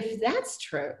 What if that's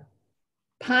true?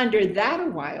 Ponder that a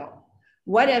while.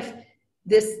 What if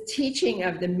this teaching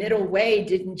of the middle way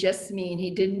didn't just mean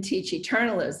he didn't teach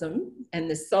eternalism and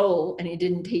the soul, and he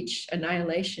didn't teach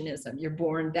annihilationism. You're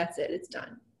born, that's it, it's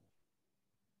done.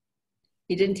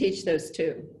 He didn't teach those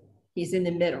two. He's in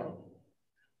the middle.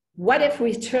 What if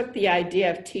we took the idea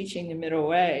of teaching the middle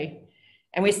way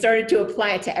and we started to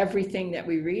apply it to everything that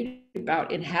we read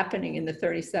about it happening in the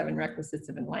 37 requisites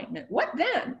of enlightenment? What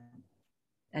then?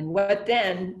 And what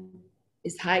then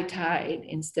is high tide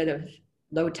instead of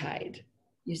low tide?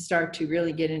 You start to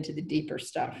really get into the deeper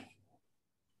stuff.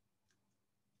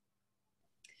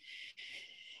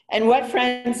 And what,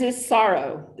 friends, is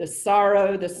sorrow? The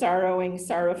sorrow, the sorrowing,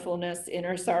 sorrowfulness,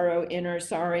 inner sorrow, inner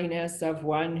sorriness of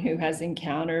one who has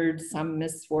encountered some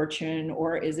misfortune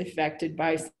or is affected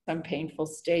by some painful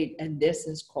state. And this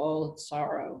is called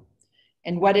sorrow.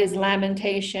 And what is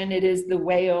lamentation? It is the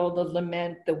wail, the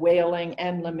lament, the wailing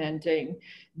and lamenting,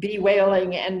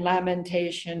 bewailing and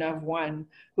lamentation of one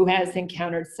who has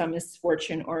encountered some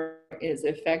misfortune or is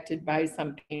affected by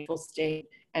some painful state.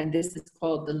 And this is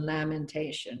called the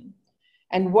lamentation.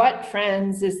 And what,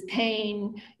 friends, is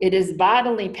pain? It is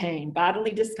bodily pain,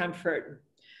 bodily discomfort,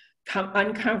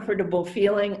 uncomfortable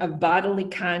feeling of bodily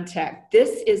contact.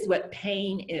 This is what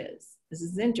pain is. This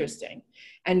is interesting.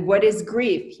 And what is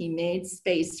grief? He made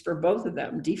space for both of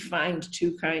them, defined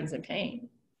 2 kinds of pain.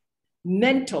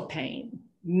 Mental pain,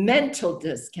 mental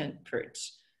discomfort,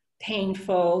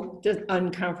 painful,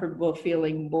 uncomfortable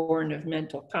feeling born of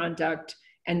mental conduct.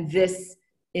 And this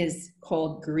is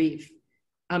called grief.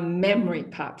 A memory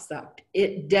pops up.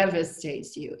 It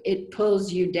devastates you. It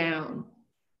pulls you down.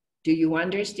 Do you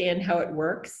understand how it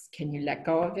works? Can you let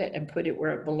go of it and put it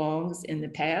where it belongs in the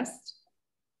past?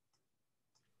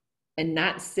 And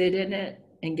not sit in it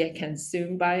and get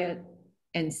consumed by it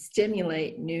and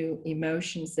stimulate new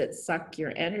emotions that suck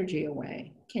your energy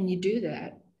away. Can you do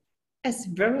that? That's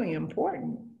very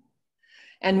important.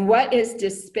 And what is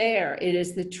despair? It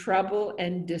is the trouble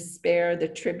and despair, the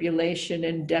tribulation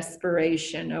and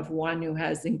desperation of one who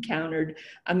has encountered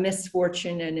a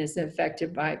misfortune and is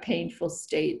affected by painful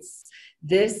states.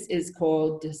 This is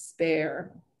called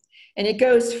despair. And it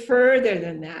goes further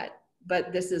than that,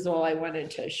 but this is all I wanted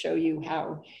to show you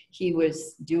how he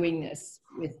was doing this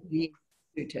with the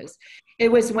suttas.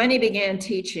 It was when he began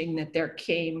teaching that there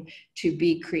came to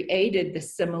be created the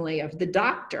simile of the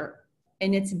doctor,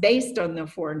 and it's based on the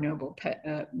Four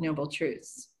Noble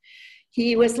Truths.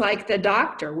 He was like the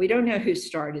doctor. We don't know who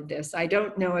started this. I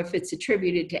don't know if it's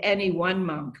attributed to any one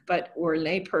monk, or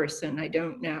layperson. I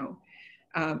don't know.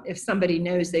 If somebody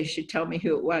knows, they should tell me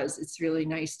who it was. It's really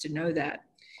nice to know that.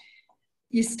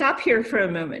 You stop here for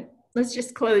a moment. Let's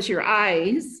just close your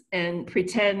eyes and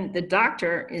pretend the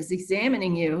doctor is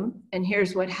examining you, and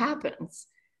here's what happens.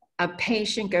 A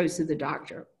patient goes to the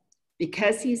doctor.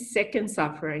 Because he's sick and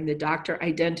suffering, the doctor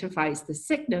identifies the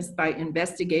sickness by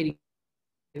investigating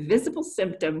the visible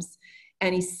symptoms,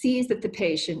 and he sees that the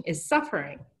patient is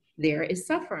suffering. There is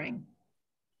suffering.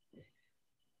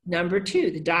 Number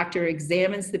two, the doctor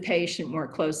examines the patient more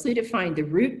closely to find the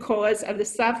root cause of the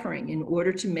suffering in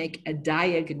order to make a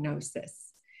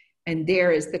diagnosis. And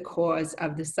there is the cause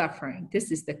of the suffering. This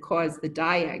is the cause, the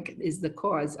diag is the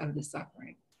cause of the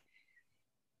suffering.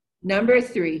 Number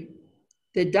three,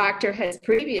 the doctor has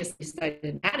previously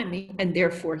studied anatomy, and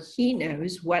therefore he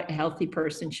knows what a healthy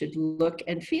person should look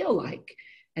and feel like.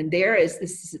 And there is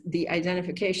this, the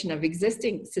identification of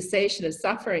existing cessation of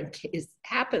suffering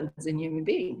happens in human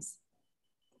beings.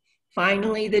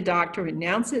 Finally, the doctor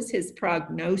announces his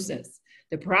prognosis.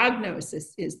 The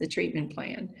prognosis is the treatment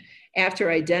plan. After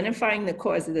identifying the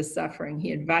cause of the suffering,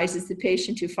 he advises the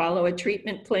patient to follow a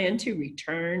treatment plan to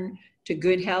return to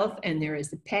good health, and there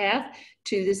is a path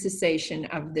to the cessation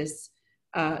of this,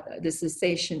 the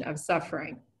cessation of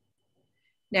suffering.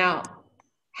 Now,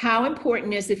 how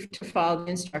important is it to follow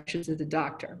the instructions of the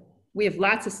doctor? We have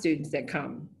lots of students that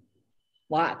come,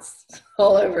 lots,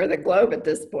 all over the globe at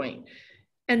this point.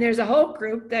 And there's a whole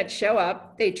group that show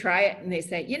up, they try it, and they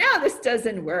say, you know, this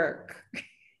doesn't work.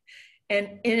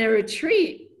 And in a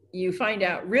retreat, you find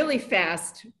out really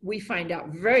fast, we find out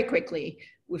very quickly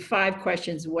with 5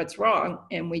 questions what's wrong,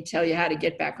 and we tell you how to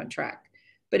get back on track.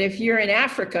 But if you're in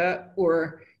Africa,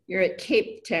 or you're at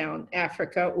Cape Town,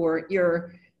 Africa, or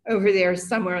you're over there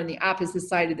somewhere on the opposite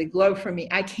side of the globe from me,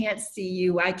 I can't see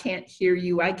you, I can't hear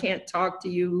you, I can't talk to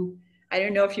you. I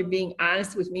don't know if you're being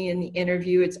honest with me in the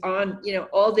interview. It's on, you know,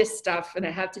 all this stuff, and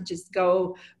I have to just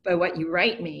go by what you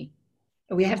write me.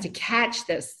 And we have to catch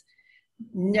this.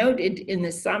 Noted in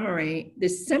the summary, the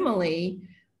simile,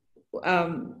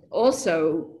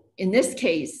 also in this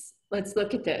case, let's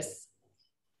look at this.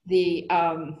 The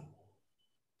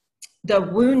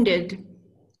wounded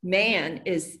man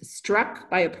is struck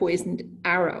by a poisoned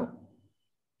arrow.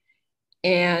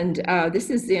 And this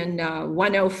is in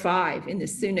 105 in the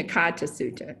Sunakata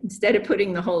Sutta. Instead of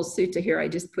putting the whole sutta here, I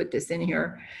just put this in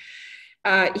here.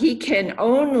 He can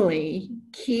only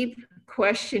keep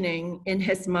questioning in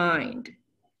his mind.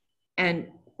 And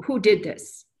who did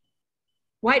this?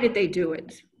 Why did they do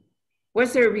it?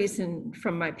 Was there a reason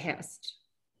from my past?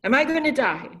 Am I going to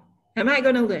die? Am I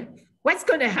going to live? What's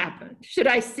going to happen? Should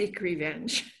I seek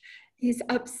revenge? He's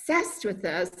obsessed with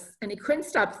this, and he couldn't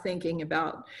stop thinking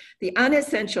about the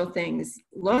unessential things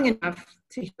long enough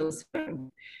to heal his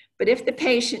wound. But if the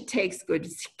patient takes good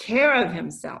care of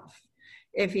himself,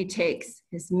 if he takes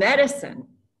his medicine,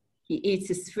 he eats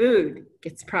his food,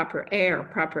 gets proper air,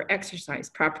 proper exercise,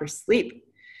 proper sleep,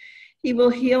 he will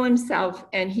heal himself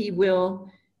and he will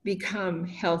become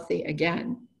healthy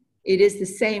again. It is the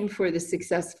same for the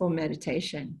successful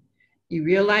meditation. You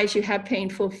realize you have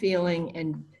painful feeling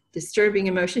and disturbing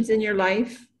emotions in your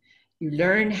life. You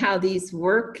learn how these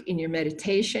work in your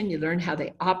meditation. You learn how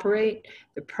they operate.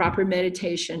 The proper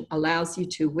meditation allows you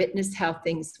to witness how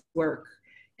things work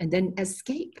and then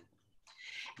escape.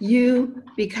 You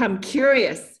become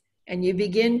curious and you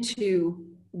begin to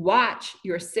watch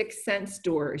your 6 sense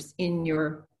doors in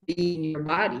your being, your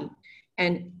body,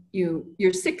 and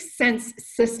your 6 sense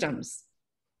systems,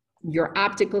 your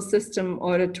optical system,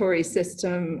 auditory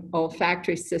system,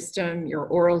 olfactory system, your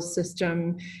oral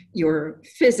system, your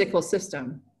physical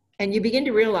system. And you begin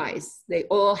to realize they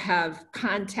all have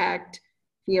contact,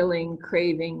 feeling,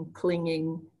 craving,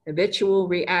 clinging, habitual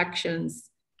reactions.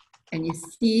 And you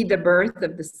see the birth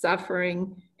of the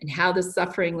suffering and how the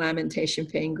suffering, lamentation,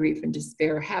 pain, grief, and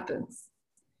despair happens.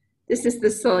 This is the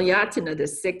Salayatana, the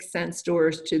 6 sense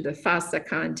doors to the phasa,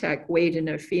 contact,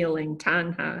 vedana, feeling,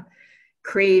 tanha,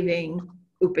 craving,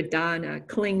 upadana,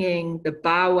 clinging, the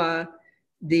bhava,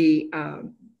 the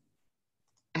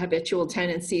habitual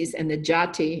tendencies, and the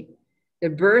jati, the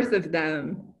birth of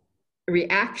them,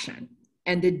 reaction,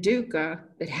 and the dukkha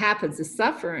that happens, the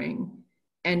suffering,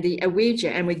 and the avijja,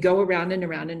 and we go around and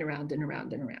around and around and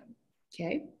around and around,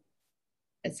 okay?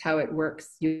 That's how it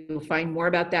works. You'll find more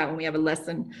about that when we have a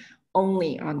lesson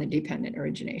only on the dependent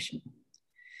origination.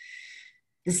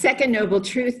 The second noble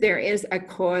truth, there is a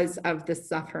cause of the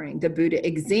suffering. The Buddha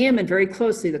examined very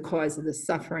closely the cause of the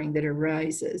suffering that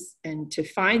arises, and to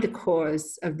find the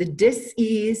cause of the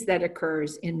dis-ease that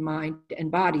occurs in mind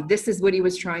and body. This is what he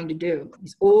was trying to do.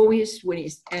 He's always, when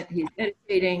he's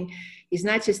meditating, he's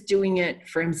not just doing it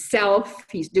for himself,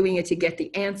 he's doing it to get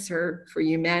the answer for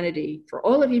humanity, for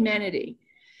all of humanity.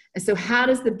 And so how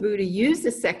does the Buddha use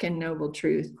the second noble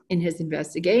truth in his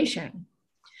investigation?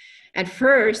 At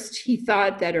first, he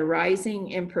thought that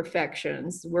arising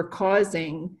imperfections were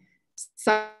causing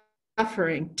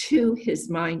suffering to his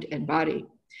mind and body.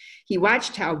 He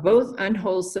watched how both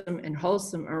unwholesome and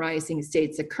wholesome arising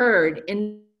states occurred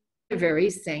in the very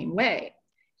same way.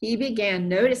 He began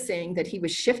noticing that he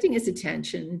was shifting his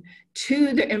attention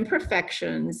to the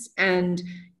imperfections, and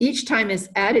each time his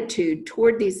attitude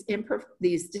toward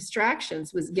these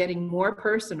distractions was getting more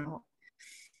personal.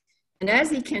 And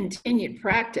as he continued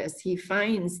practice, he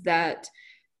finds that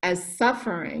as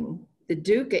suffering, the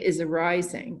dukkha is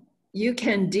arising. You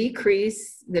can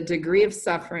decrease the degree of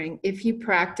suffering if you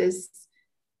practice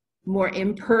more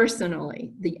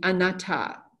impersonally, the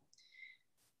anatta.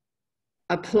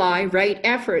 Apply right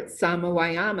effort,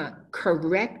 samavayama,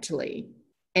 correctly.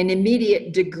 An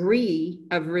immediate degree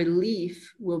of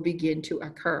relief will begin to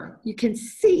occur. You can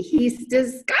see he's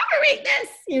discovering this,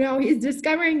 he's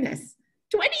discovering this.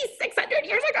 2,600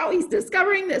 years ago, he's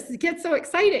discovering this. It gets so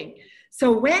exciting.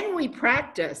 So when we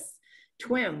practice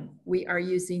TWIM, we are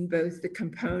using both the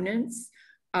components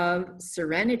of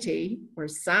serenity or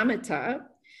samatha,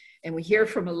 and we hear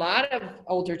from a lot of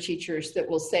older teachers that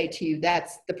will say to you,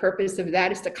 that's the purpose of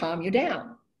that is to calm you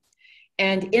down.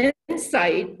 And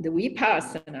insight, the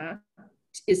vipassana,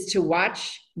 is to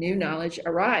watch new knowledge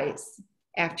arise.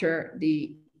 After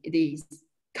the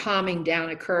calming down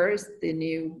occurs, the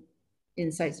new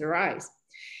insights arise.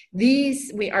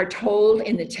 These, we are told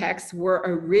in the text, were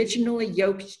originally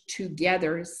yoked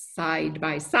together side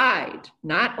by side,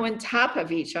 not on top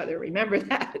of each other. Remember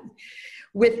that.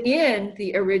 Within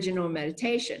the original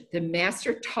meditation, the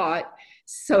master taught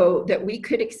so that we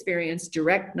could experience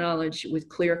direct knowledge with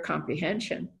clear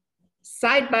comprehension.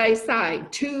 Side by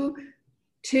side, two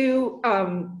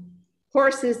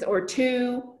horses or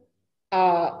two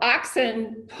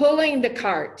oxen pulling the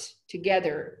cart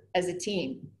together as a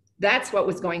team. That's what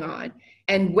was going on.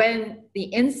 And when the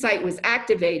insight was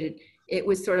activated, it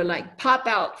was sort of like pop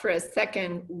out for a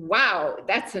second, wow,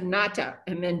 that's anatta,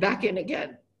 and then back in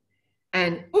again.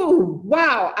 And, oh,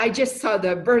 wow, I just saw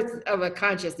the birth of a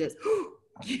consciousness.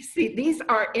 You see, these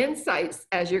are insights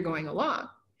as you're going along,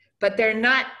 but they're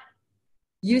not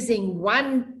using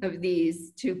one of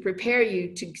these to prepare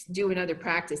you to do another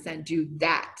practice and do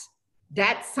that.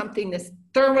 That's something that's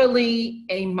thoroughly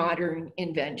a modern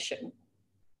invention.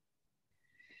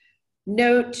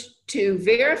 Note, to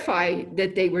verify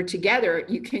that they were together,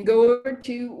 you can go over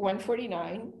to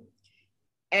 149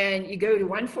 and you go to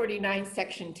 149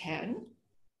 section 10.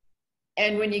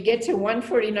 And when you get to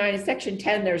 149 section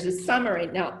 10, there's a summary.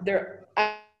 Now,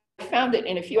 I found it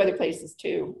in a few other places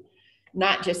too,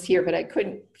 not just here, but I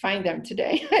couldn't find them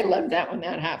today. I love that when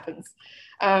that happens.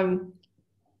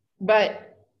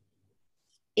 But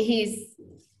he's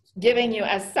giving you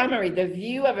a summary, the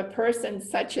view of a person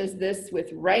such as this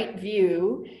with right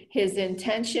view, his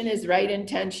intention is right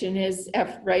intention, his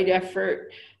right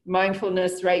effort,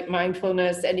 mindfulness, right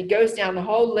mindfulness, and he goes down the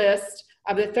whole list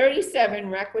of the 37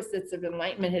 requisites of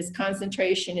enlightenment. His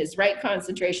concentration is right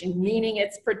concentration, meaning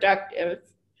it's productive,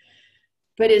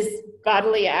 but his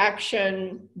bodily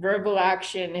action, verbal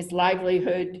action, his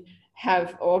livelihood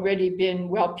have already been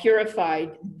well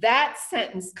purified. That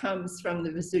sentence comes from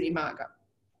the Visuddhimagga.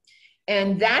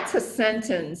 And that's a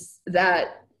sentence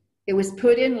that it was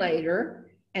put in later,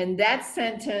 and that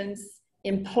sentence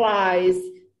implies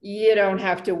you don't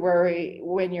have to worry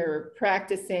when you're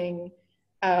practicing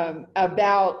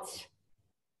about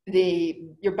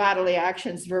your bodily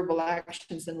actions, verbal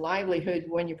actions, and livelihood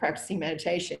when you're practicing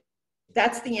meditation.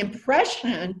 That's the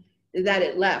impression that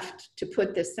it left to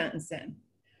put this sentence in.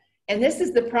 And this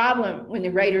is the problem when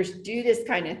the writers do this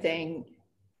kind of thing.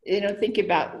 They don't think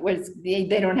about they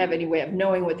don't have any way of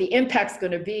knowing what the impact's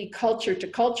going to be culture to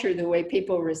culture, the way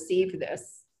people receive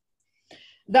this.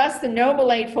 Thus, the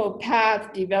Noble Eightfold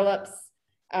Path develops,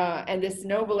 and this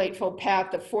Noble Eightfold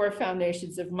Path, the four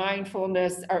foundations of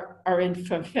mindfulness are in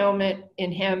fulfillment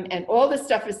in him, and all the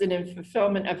stuff is in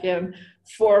fulfillment of him.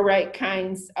 Four right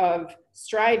kinds of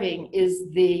striving is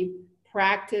the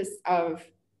practice of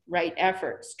right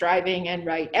effort. Striving and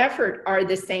right effort are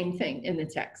the same thing in the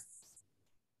text.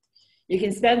 You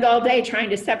can spend all day trying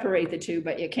to separate the two,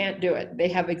 but you can't do it. They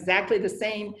have exactly the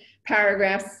same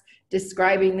paragraphs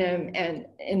describing them, and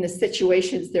in the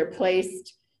situations they're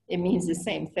placed, it means the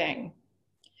same thing.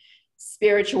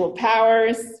 Spiritual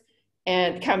powers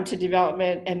and come to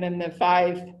development, and then the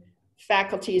 5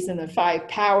 faculties and the 5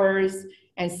 powers,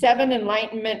 and 7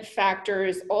 enlightenment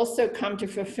factors also come to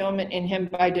fulfillment in him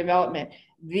by development.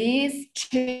 These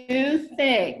 2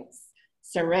 things,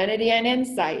 serenity and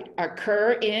insight,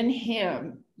 occur in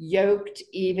him, yoked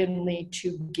evenly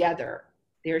together.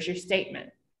 There's your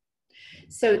statement.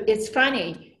 So it's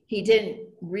funny, he didn't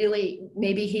really,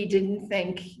 maybe he didn't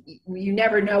think, you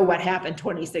never know what happened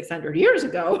 2,600 years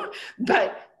ago,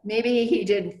 but maybe he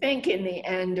didn't think in the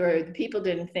end, or the people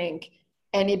didn't think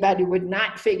anybody would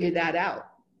not figure that out.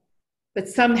 But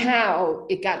somehow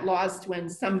it got lost when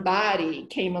somebody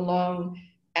came along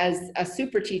as a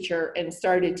super teacher and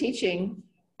started teaching,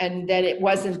 and then it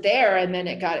wasn't there, and then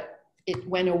it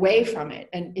went away from it.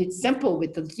 And it's simple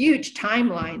with the huge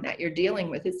timeline that you're dealing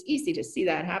with. It's easy to see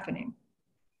that happening.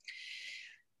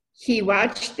 He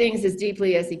watched things as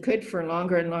deeply as he could for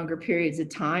longer and longer periods of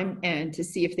time, and to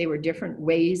see if they were different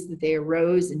ways that they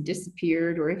arose and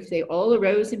disappeared, or if they all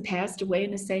arose and passed away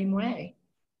in the same way.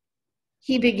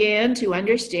 He began to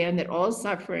understand that all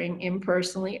suffering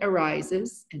impersonally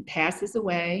arises and passes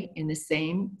away in the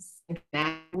same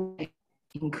way.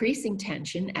 Increasing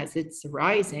tension as it's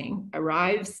arrives,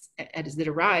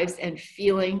 and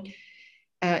feeling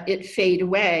it fade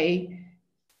away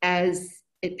as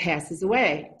it passes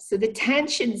away. So the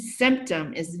tension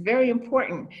symptom is very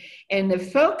important. And the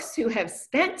folks who have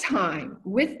spent time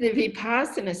with the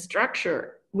Vipassana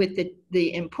structure, with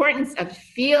the importance of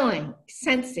feeling,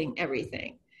 sensing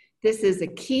everything, this is a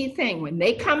key thing. When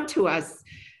they come to us,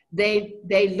 they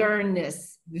learn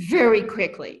this very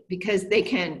quickly, because they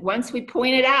can, once we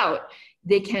point it out,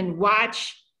 they can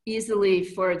watch easily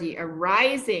for the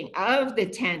arising of the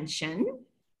tension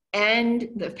and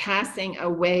the passing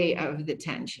away of the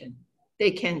tension.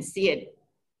 They can see it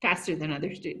faster than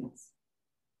other students.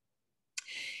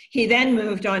 He then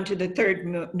moved on to the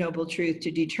 3rd noble truth,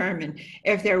 to determine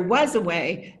if there was a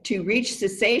way to reach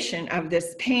cessation of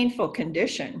this painful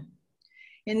condition.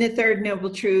 In the 3rd noble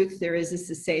truth, there is a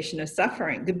cessation of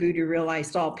suffering. The Buddha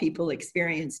realized all people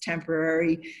experience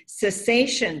temporary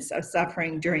cessations of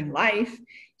suffering during life.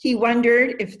 He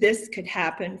wondered if this could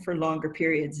happen for longer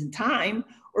periods in time,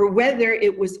 or whether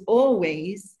it was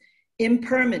always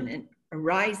impermanent,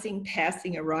 arising,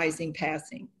 passing,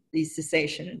 the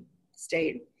cessation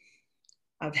state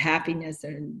of happiness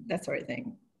and that sort of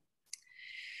thing.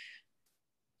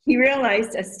 He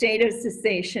realized a state of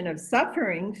cessation of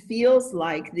suffering feels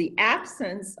like the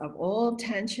absence of all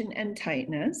tension and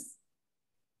tightness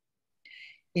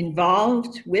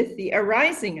involved with the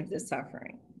arising of the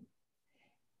suffering.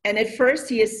 And at first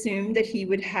he assumed that he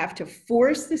would have to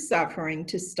force the suffering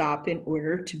to stop in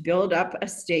order to build up a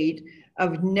state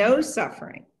of no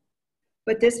suffering.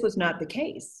 But this was not the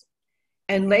case.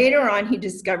 And later on, he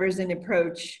discovers an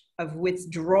approach of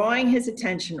withdrawing his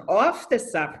attention off the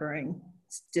suffering,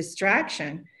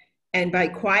 distraction, and by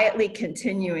quietly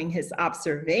continuing his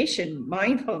observation,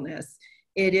 mindfulness,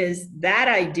 it is that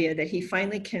idea that he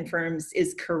finally confirms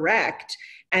is correct,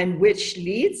 and which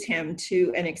leads him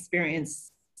to an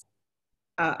experience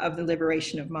of the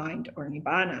liberation of mind, or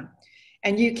nibbana.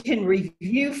 And you can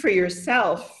review for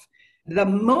yourself the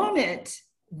moment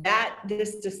that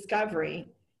this discovery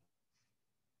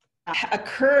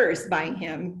occurs by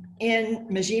him in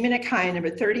Majjhima Nikaya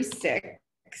number 36.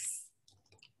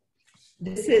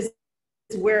 This is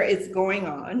where it's going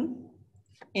on.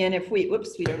 And if we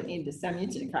don't need the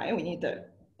Samyutta Nikaya, we need the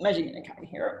Majjhima Nikaya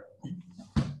here.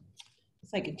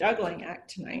 It's like a juggling act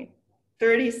tonight.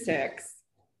 36.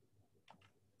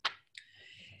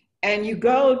 And you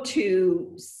go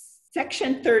to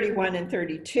section 31 and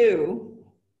 32,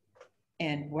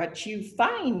 and what you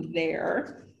find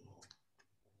there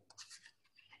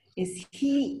is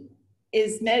he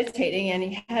is meditating, and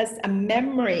he has a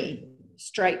memory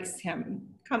strikes him,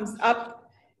 comes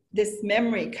up, this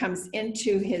memory comes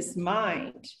into his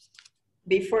mind.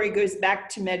 Before he goes back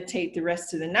to meditate the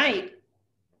rest of the night,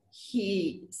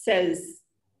 he says,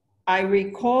 I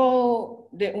recall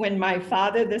that when my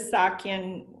father, the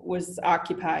Sakyan, was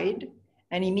occupied,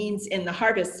 and he means in the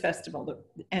harvest festival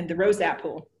and the rose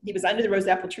apple. He was under the rose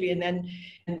apple tree, and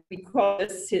we call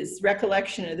this his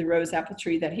recollection of the rose apple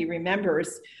tree that he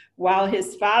remembers. While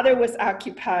his father was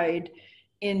occupied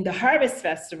in the harvest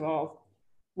festival,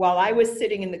 while I was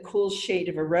sitting in the cool shade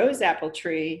of a rose apple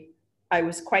tree, I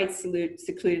was quite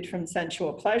secluded from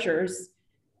sensual pleasures,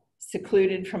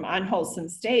 secluded from unwholesome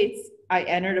states. I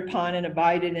entered upon and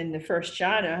abided in the first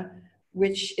jhana,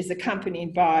 which is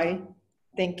accompanied by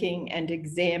thinking and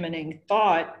examining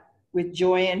thought with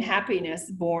joy and happiness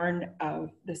born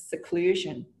of the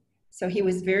seclusion. So he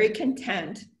was very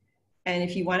content. And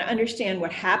if you want to understand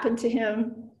what happened to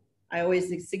him, I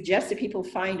always suggest that people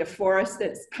find a forest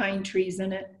that's pine trees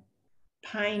in it.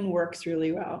 Pine works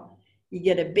really well. You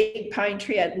get a big pine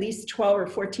tree at least 12 or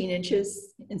 14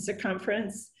 inches in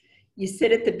circumference. You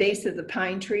sit at the base of the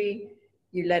pine tree,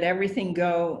 you let everything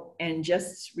go and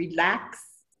just relax.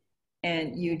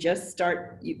 And you just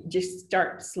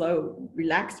start slow,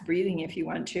 relaxed breathing if you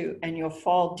want to, and you'll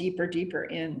fall deeper, deeper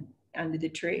in under the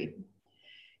tree.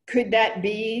 Could that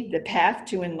be the path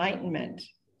to enlightenment?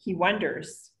 He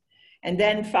wonders. And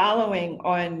then following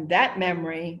on that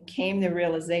memory came the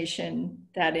realization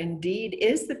that indeed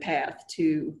is the path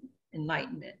to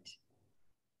enlightenment.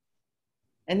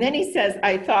 And then he says,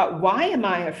 I thought, why am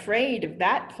I afraid of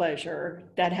that pleasure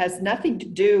that has nothing to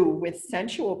do with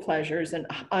sensual pleasures and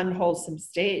unwholesome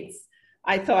states?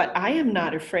 I thought, I am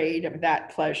not afraid of that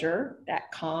pleasure,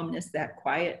 that calmness, that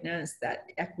quietness, that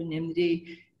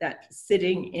equanimity, that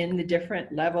sitting in the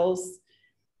different levels.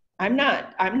 I'm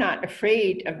not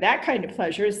afraid of that kind of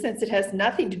pleasure, since it has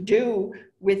nothing to do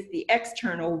with the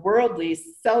external worldly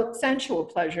sensual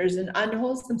pleasures and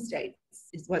unwholesome states,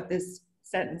 is what this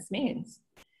sentence means.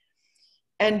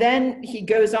 And then he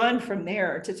goes on from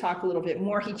there to talk a little bit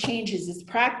more. He changes his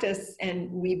practice,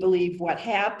 and we believe what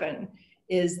happened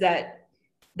is that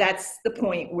that's the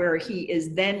point where he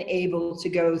is then able to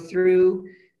go through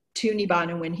to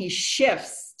Nibbana, when he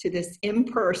shifts to this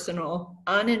impersonal,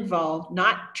 uninvolved,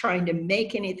 not trying to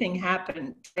make anything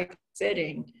happen, like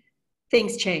sitting,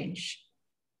 things change.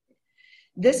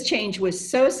 This change was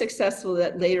so successful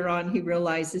that later on he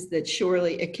realizes that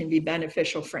surely it can be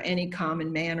beneficial for any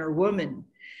common man or woman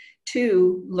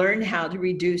to learn how to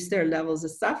reduce their levels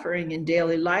of suffering in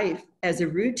daily life as a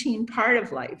routine part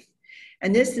of life.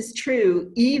 And this is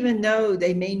true even though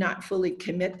they may not fully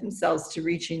commit themselves to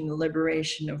reaching the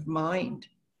liberation of mind,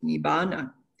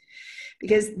 Nibbana.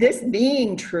 Because this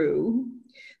being true,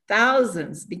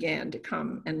 thousands began to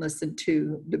come and listen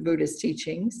to the Buddha's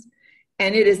teachings.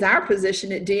 And it is our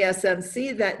position at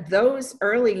DSMC that those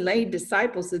early lay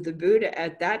disciples of the Buddha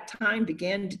at that time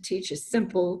began to teach a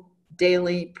simple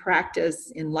daily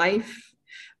practice in life,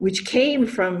 which came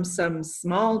from some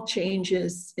small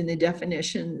changes in the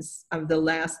definitions of the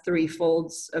last three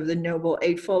folds of the Noble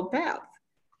Eightfold Path.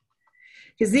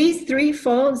 Because these three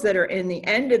folds that are in the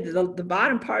end of the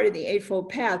bottom part of the Eightfold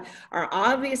Path are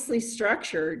obviously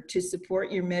structured to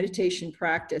support your meditation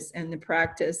practice, and the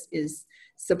practice is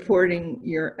supporting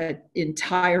your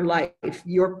entire life,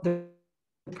 the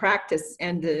practice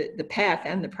and the path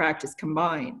and the practice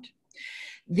combined.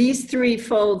 These three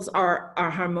folds are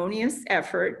our harmonious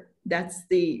effort, that's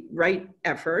the right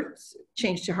effort,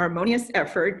 change to harmonious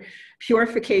effort,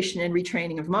 purification and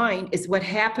retraining of mind is what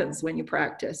happens when you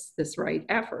practice this right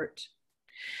effort.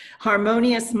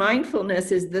 Harmonious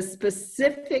mindfulness is the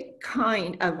specific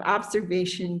kind of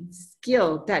observation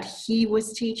skill that he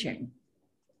was teaching.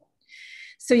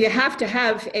 So you have to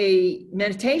have a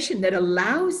meditation that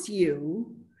allows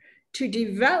you to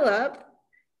develop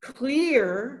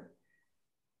clear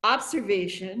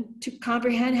observation to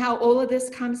comprehend how all of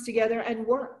this comes together and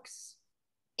works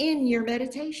in your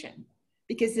meditation.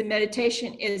 Because the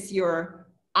meditation is your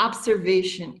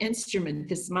observation instrument.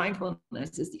 This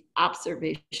mindfulness is the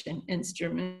observation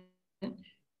instrument.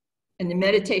 And the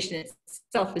meditation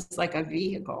itself is like a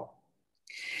vehicle.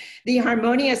 The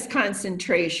harmonious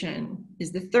concentration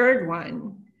is the third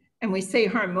one. And we say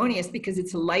harmonious because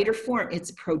it's a lighter form. It's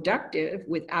productive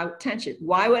without tension.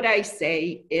 Why would I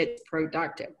say it's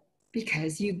productive?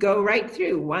 Because you go right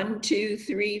through 1, 2,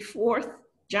 3, 4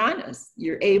 jhanas.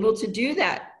 You're able to do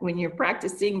that when you're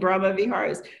practicing Brahma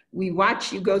Viharas. We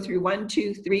watch you go through 1,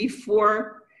 2, 3,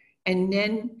 4, and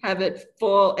then have it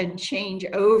fall and change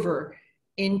over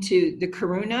into the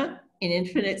Karuna in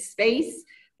infinite space,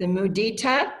 the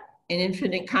Mudita in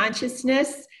infinite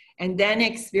consciousness, and then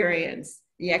experience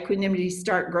the equanimity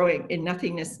start growing in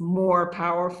nothingness more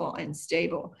powerful and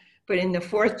stable. But in the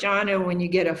fourth jhana, when you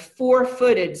get a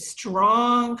four-footed,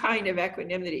 strong kind of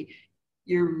equanimity,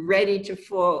 you're ready to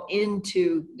fall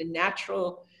into the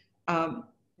natural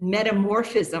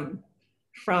metamorphism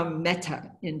from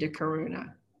metta into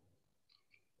karuna.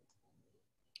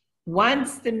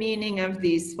 Once the meaning of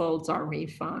these folds are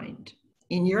refined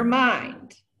in your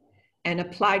mind and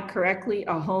applied correctly,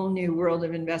 a whole new world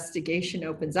of investigation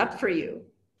opens up for you.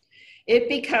 It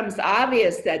becomes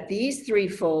obvious that these three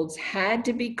folds had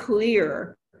to be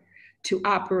clear to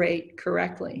operate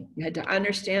correctly. You had to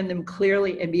understand them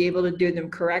clearly and be able to do them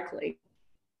correctly.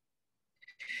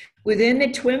 Within the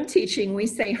TWIM teaching, we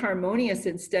say harmonious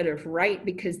instead of right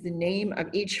because the name of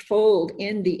each fold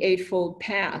in the Eightfold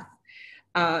Path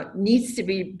needs to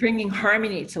be bringing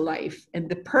harmony to life. And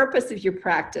the purpose of your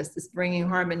practice is bringing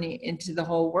harmony into the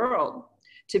whole world.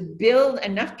 To build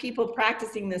enough people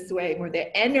practicing this way where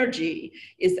their energy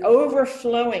is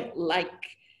overflowing like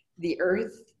the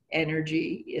earth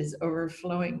energy is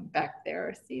overflowing back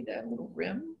there. See that little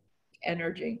rim?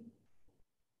 Energy.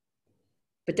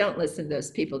 But don't listen to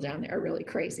those people down there, really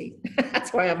crazy.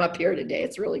 That's why I'm up here today.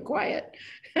 It's really quiet.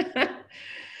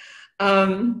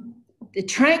 The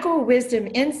tranquil wisdom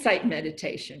insight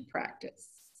meditation practice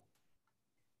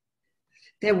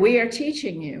that we are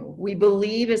teaching you, we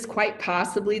believe is quite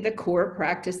possibly the core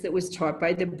practice that was taught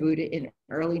by the Buddha in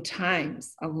early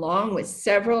times, along with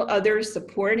several other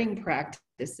supporting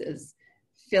practices,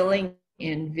 filling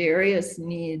in various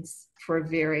needs for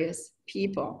various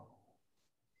people.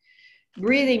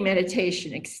 Breathing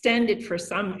meditation extended for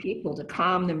some people to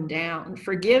calm them down.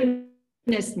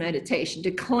 Forgiveness meditation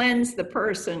to cleanse the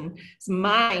person's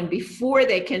mind before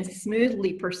they can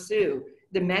smoothly pursue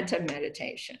the metta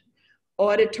meditation.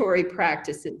 Auditory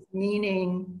practices,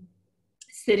 meaning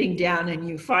sitting down and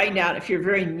you find out if you're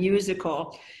very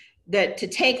musical, that to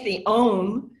take the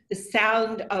Om, the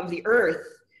sound of the earth,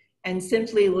 and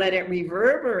simply let it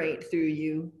reverberate through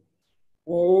you.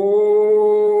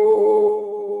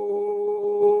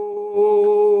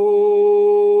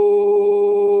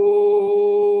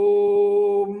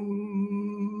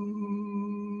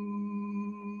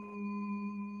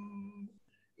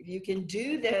 If you can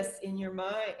do this in your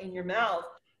mind, in your mouth,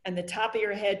 and the top of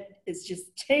your head is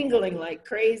just tingling like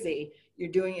crazy,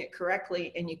 you're doing it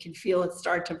correctly, and you can feel it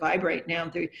start to vibrate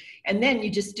down through. And then you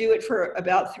just do it for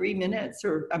about 3 minutes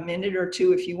or a minute or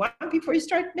two if you want before you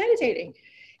start meditating.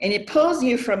 And it pulls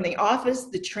you from the office,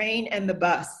 the train, and the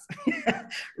bus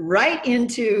right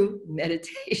into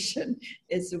meditation.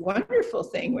 It's a wonderful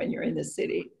thing when you're in the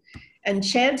city. And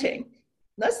chanting.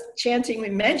 Less chanting, we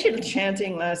mentioned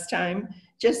chanting last time.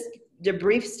 Just the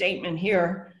brief statement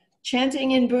here.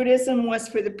 Chanting in Buddhism was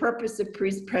for the purpose of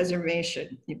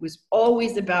preservation. It was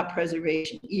always about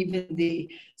preservation. Even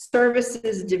the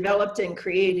services developed and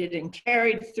created and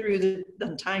carried through the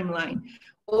timeline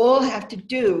all have to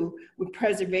do with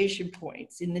preservation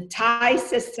points. In the Thai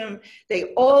system,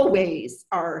 they always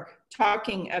are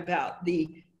talking about the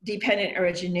dependent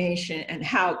origination and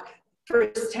how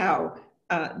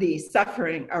the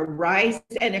suffering arises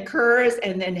and occurs,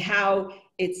 and then how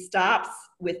it stops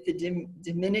with the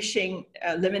diminishing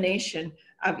elimination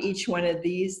of each one of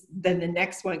these. Then the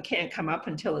next one can't come up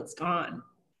until it's gone.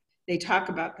 They talk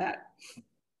about that.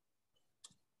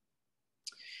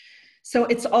 So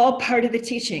it's all part of the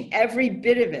teaching, every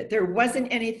bit of it. There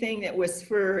wasn't anything that was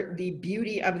for the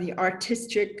beauty of the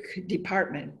artistic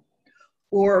department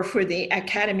or for the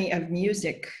Academy of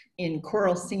Music in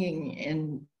choral singing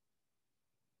and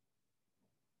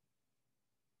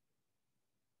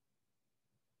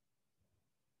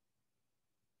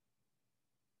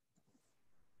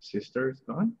Sister is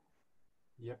gone?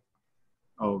 Yep.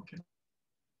 Oh, okay.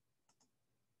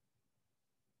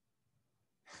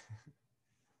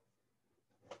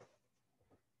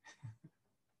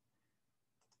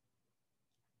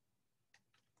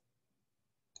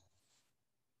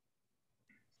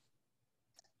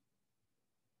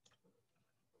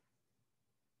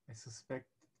 I suspect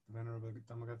the Venerable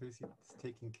Dhamma is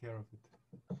taking care of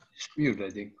it. It's mute, I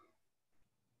think.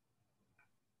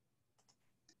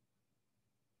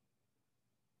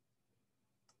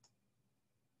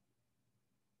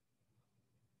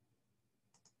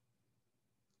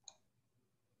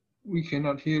 We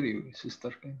cannot hear you, Sister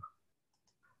Khema.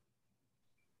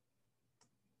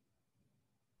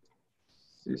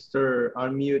 Sister,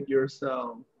 unmute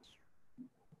yourself.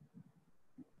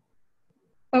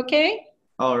 okay?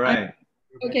 All right.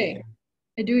 Okay,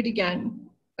 I do it again.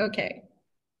 Okay.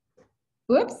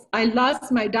 Whoops, I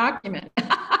lost my document.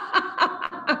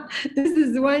 This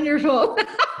is wonderful.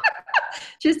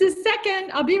 Just a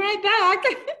second, I'll be right back.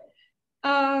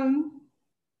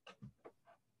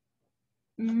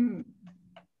 Mm.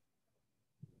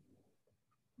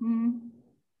 Mm.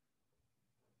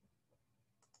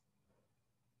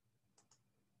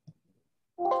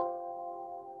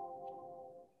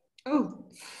 Oh,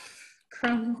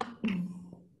 crumb.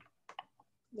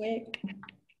 Wait.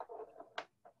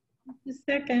 Just a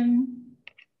second.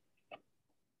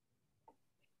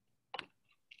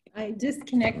 I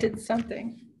disconnected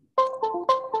something.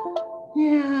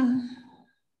 Yeah.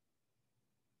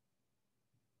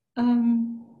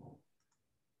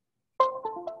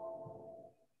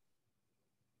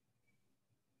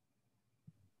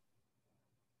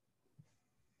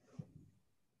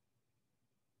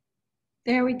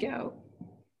 There we go.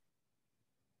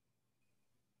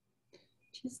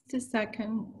 Just a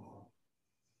second.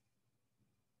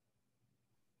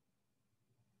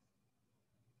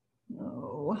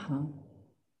 Oh.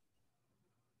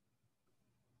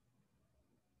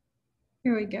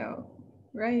 Here we go,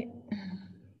 right?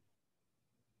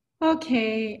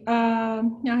 Okay,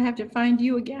 now I have to find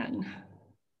you again.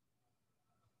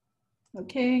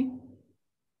 Okay.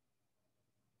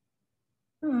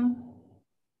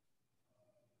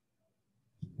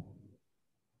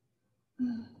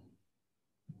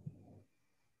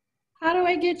 How do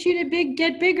I get you to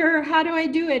get bigger? How do I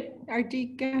do it,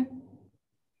 Ardika?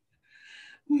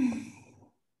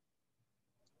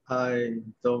 I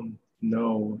don't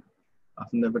know.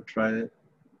 I've never tried it.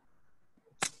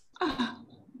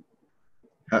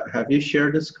 Have you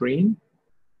shared the screen?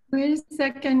 Wait a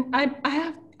second.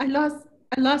 I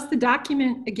lost the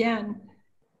document again.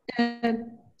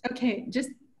 Okay, just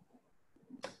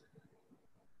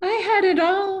I had it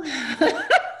all.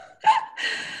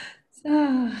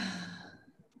 So,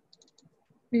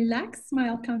 relax,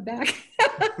 smile, come back.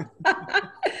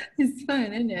 It's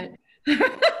fun, isn't it?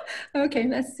 Okay,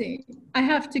 let's see. I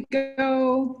have to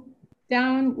go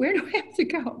down. Where do I have to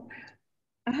go?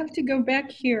 I have to go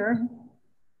back here.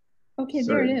 Okay,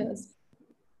 Sorry. there it is.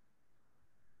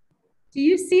 Do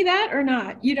you see that or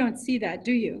not? You don't see that,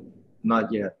 do you?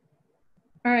 Not yet.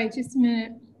 All right, just a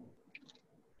minute.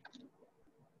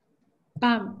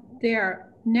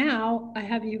 There. Now I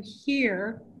have you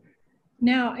here.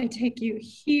 Now I take you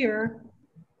here.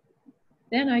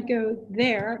 Then I go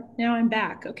there. Now I'm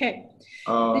back. Okay.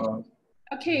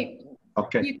 Okay.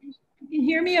 Okay. You can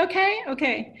hear me okay?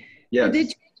 Okay. Yes.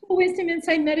 The wisdom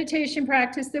insight meditation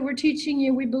practice that we're teaching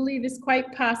you, we believe, is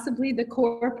quite possibly the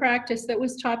core practice that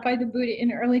was taught by the Buddha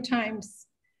in early times.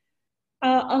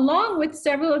 Along with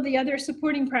several of the other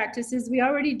supporting practices, we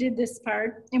already did this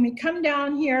part, and we come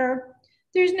down here.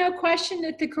 There's no question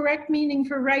that the correct meaning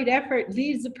for right effort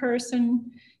leads a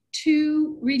person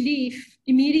to relief,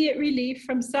 immediate relief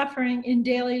from suffering in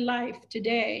daily life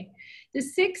today. The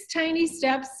 6 tiny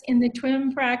steps in the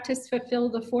TWIM practice fulfill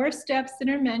the 4 steps that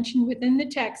are mentioned within the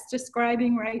text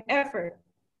describing right effort.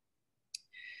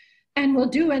 And we'll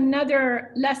do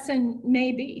another lesson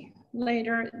maybe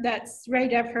later that's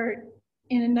right effort.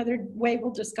 In another way,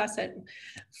 we'll discuss it.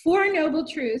 4 noble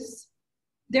truths.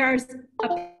 There's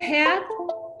a path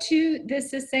to the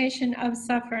cessation of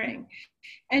suffering.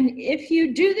 And if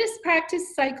you do this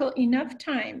practice cycle enough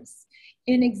times,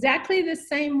 in exactly the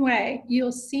same way,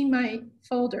 you'll see my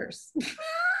folders.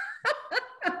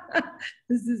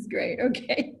 This is great,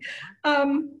 okay.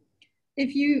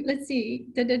 If you, let's see,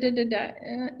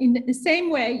 in the same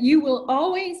way, you will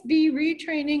always be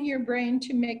retraining your brain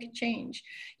to make a change.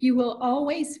 You will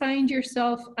always find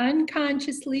yourself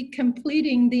unconsciously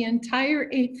completing the entire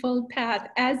Eightfold Path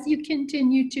as you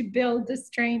continue to build the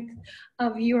strength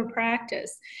of your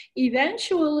practice.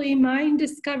 Eventually, mind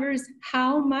discovers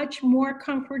how much more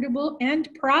comfortable and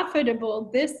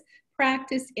profitable this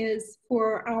practice is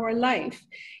for our life.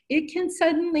 It can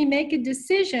suddenly make a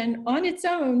decision on its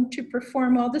own to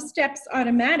perform all the steps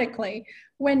automatically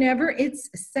whenever it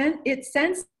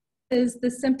senses the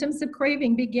symptoms of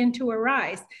craving begin to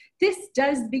arise. This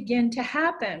does begin to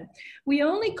happen. We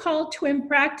only call TWIM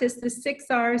practice the 6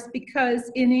 R's because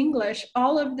in English,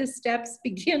 all of the steps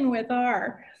begin with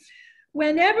R.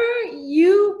 Whenever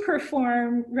you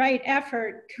perform right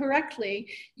effort correctly,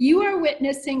 you are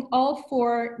witnessing all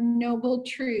 4 noble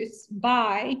truths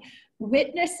by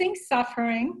witnessing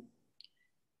suffering,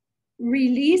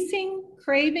 releasing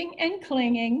craving and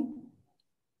clinging,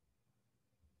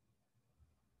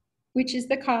 which is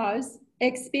the cause,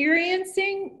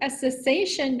 experiencing a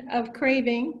cessation of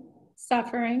craving,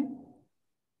 suffering,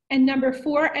 and number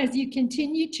 4, as you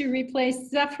continue to replace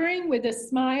suffering with a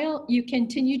smile, you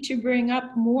continue to bring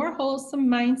up more wholesome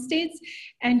mind states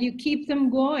and you keep them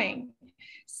going.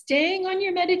 Staying on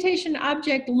your meditation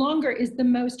object longer is the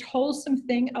most wholesome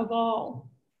thing of all.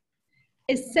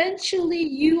 Essentially,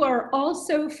 you are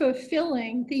also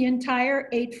fulfilling the entire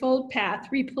Eightfold Path,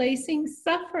 replacing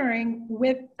suffering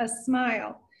with a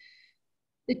smile.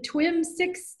 The TWIM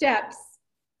 6 steps,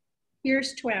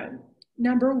 here's TWIM.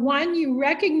 Number 1, you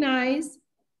recognize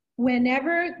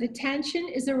whenever the tension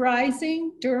is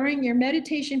arising during your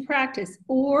meditation practice,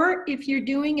 or if you're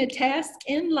doing a task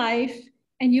in life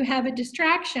and you have a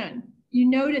distraction, you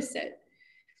notice it.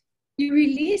 You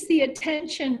release the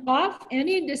attention off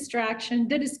any distraction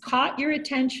that has caught your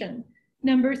attention.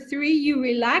 Number 3, you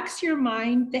relax your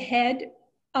mind, the head,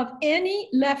 of any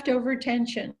leftover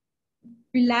tension.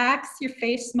 Relax your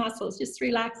face muscles, just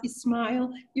relax, you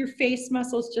smile, your face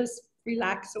muscles just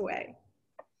relax away.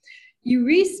 You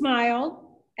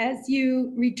re-smile as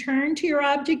you return to your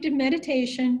object of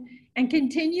meditation and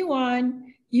continue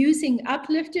on using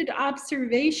uplifted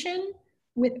observation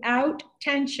without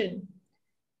tension.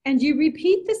 And you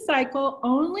repeat the cycle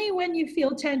only when you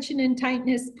feel tension and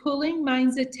tightness pulling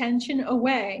mind's attention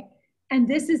away. And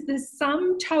this is the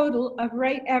sum total of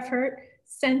right effort,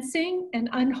 sensing an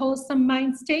unwholesome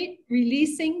mind state,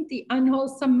 releasing the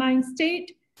unwholesome mind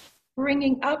state,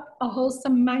 bringing up a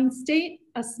wholesome mind state,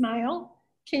 a smile,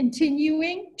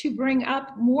 continuing to bring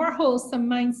up more wholesome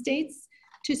mind states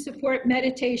to support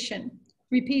meditation.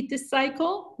 Repeat the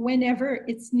cycle whenever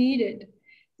it's needed.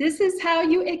 This is how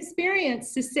you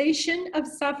experience cessation of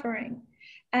suffering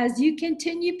as you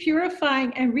continue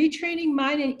purifying and retraining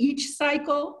mind in each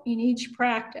cycle, in each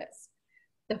practice.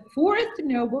 The fourth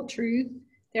noble truth,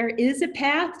 there is a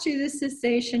path to the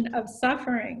cessation of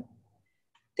suffering.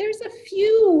 There's a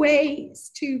few ways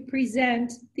to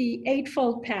present the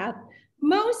Eightfold Path.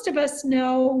 Most of us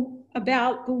know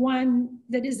about the one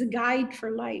that is a guide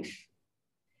for life.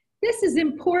 This is it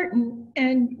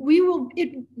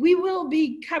will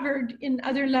be covered in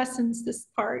other lessons, this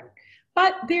part.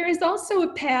 But there is also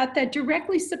a path that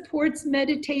directly supports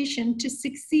meditation to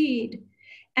succeed.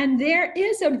 And there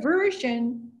is a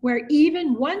version where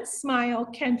even one smile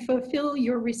can fulfill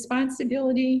your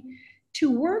responsibility to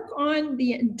work on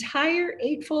the entire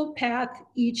Eightfold Path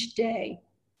each day.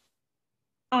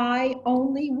 I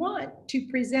only want to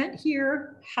present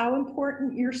here how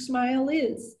important your smile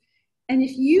is. And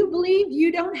if you believe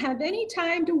you don't have any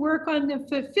time to work on the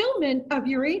fulfillment of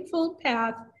your Eightfold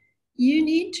Path, you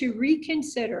need to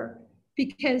reconsider,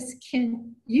 because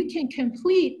you can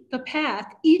complete the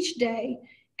path each day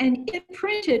and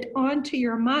imprint it onto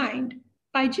your mind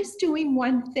by just doing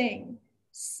one thing: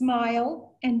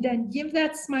 smile, and then give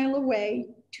that smile away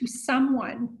to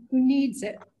someone who needs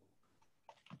it.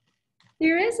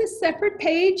 There is a separate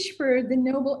page for the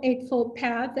Noble Eightfold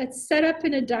Path that's set up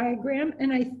in a diagram,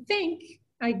 and I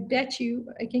bet you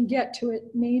I can get to it,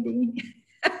 maybe.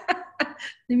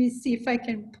 Let me see if I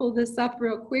can pull this up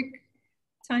real quick.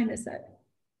 What time is it?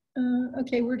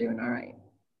 Okay, we're doing all right.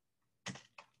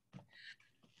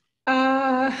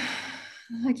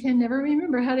 I can never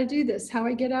remember how to do this, how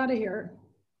I get out of here.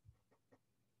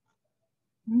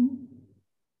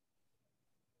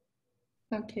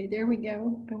 Okay, there we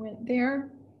go. I went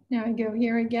there. Now I go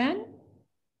here again.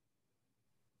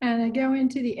 And I go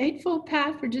into the Eightfold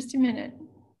Path for just a minute.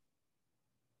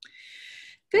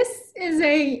 This is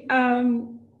a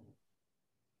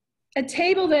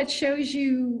table that shows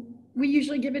you, we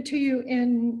usually give it to you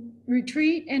in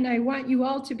retreat, and I want you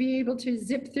all to be able to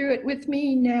zip through it with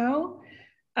me now.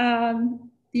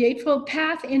 The Eightfold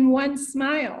Path in one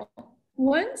smile.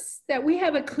 Once that we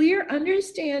have a clear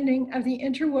understanding of the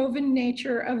interwoven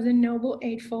nature of the Noble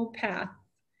Eightfold Path,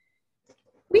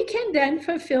 we can then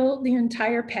fulfill the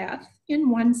entire path in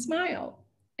one smile.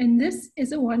 And this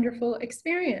is a wonderful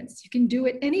experience. You can do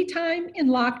it anytime, in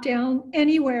lockdown,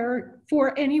 anywhere,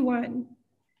 for anyone,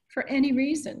 for any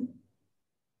reason.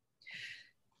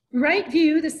 Right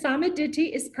view, the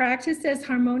Samadhi, is practiced as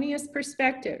harmonious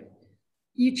perspective.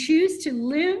 You choose to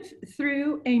live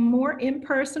through a more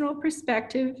impersonal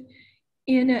perspective.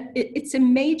 It's a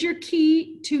major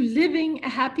key to living a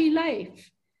happy life.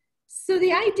 So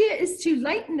the idea is to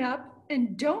lighten up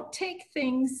and don't take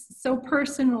things so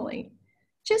personally.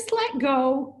 Just let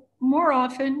go more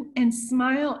often and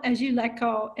smile as you let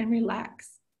go and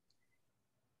relax.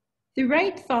 The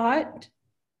right thought,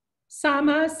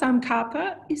 Samma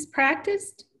Sankappa, is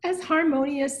practiced as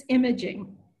harmonious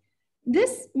imaging.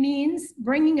 This means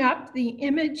bringing up the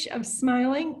image of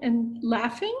smiling and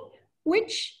laughing,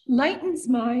 which lightens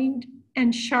mind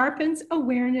and sharpens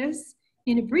awareness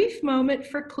in a brief moment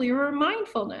for clearer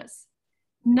mindfulness,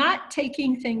 not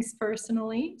taking things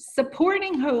personally,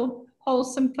 supporting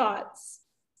wholesome thoughts.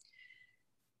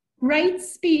 Right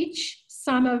speech,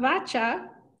 Samavacha,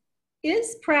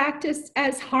 is practiced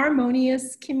as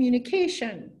harmonious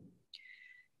communication.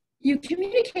 You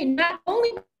communicate not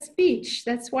only by speech,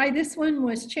 that's why this one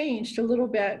was changed a little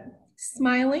bit.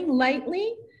 Smiling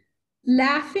lightly,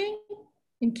 laughing,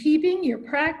 and keeping your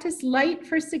practice light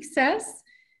for success.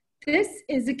 This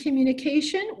is a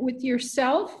communication with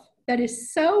yourself that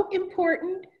is so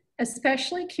important,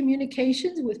 especially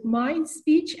communications with mind,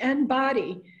 speech, and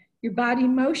body. Your body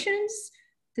motions,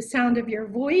 the sound of your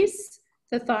voice,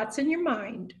 the thoughts in your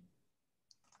mind.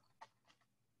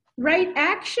 Right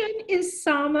action is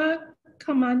Samma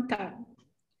Kamanta,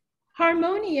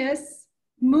 harmonious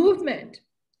movement.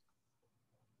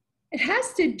 It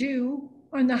has to do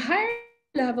on the higher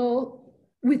level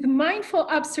with mindful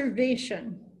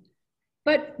observation.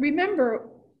 But remember,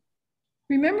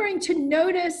 remembering to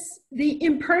notice the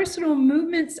impersonal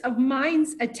movements of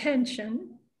mind's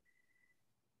attention,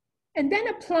 and then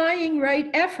applying right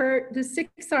effort, the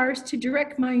 6 R's, to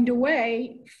direct mind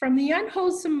away from the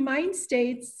unwholesome mind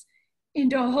states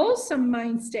into wholesome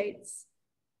mind states.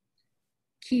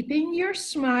 Keeping your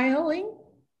smiling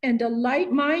and a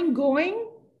light mind going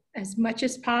as much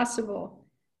as possible.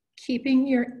 Keeping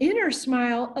your inner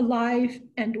smile alive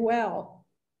and well.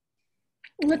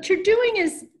 What you're doing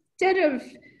is, instead of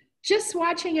just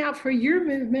watching out for your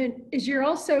movement, is you're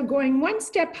also going one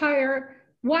step higher,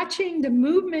 watching the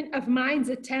movement of mind's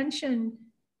attention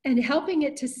and helping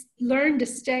it to learn to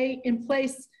stay in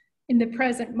place in the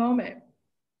present moment.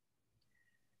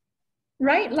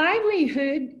 Right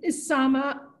livelihood is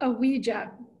Sama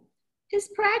Awija, is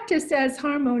practiced as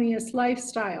harmonious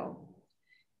lifestyle.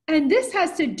 And this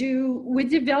has to do with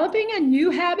developing a new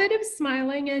habit of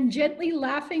smiling and gently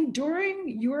laughing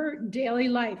during your daily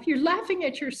life. You're laughing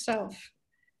at yourself.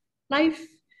 Life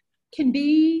can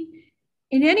be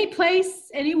in any place,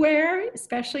 anywhere,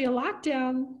 especially a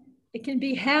lockdown. It can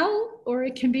be hell or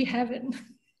it can be heaven.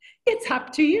 It's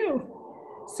up to you.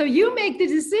 So you make the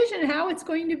decision how it's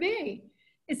going to be.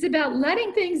 It's about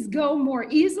letting things go more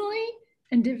easily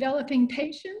and developing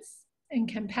patience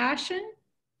and compassion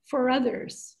for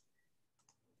others.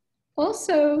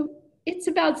 Also, it's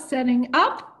about setting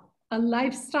up a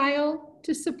lifestyle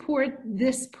to support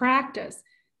this practice.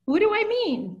 What do I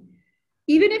mean?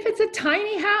 Even if it's a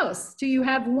tiny house, do you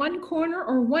have one corner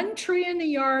or one tree in the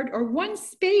yard or one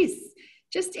space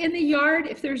just in the yard,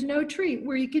 if there's no tree,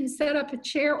 where you can set up a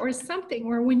chair or something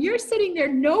where when you're sitting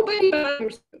there, nobody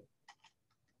bothers you,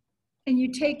 and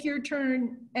you take your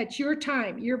turn at your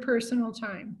time, your personal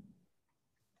time.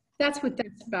 That's what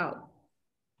that's about.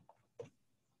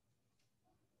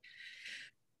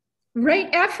 Right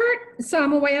effort,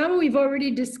 Samawayama, we've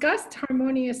already discussed.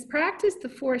 Harmonious practice, the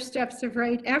 4 steps of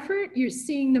right effort. You're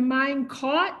seeing the mind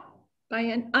caught by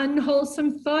an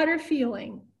unwholesome thought or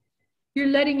feeling. You're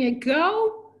letting it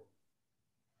go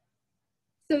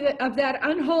of that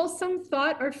unwholesome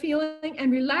thought or feeling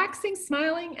and relaxing,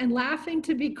 smiling, and laughing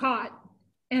to be caught,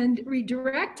 and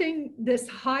redirecting this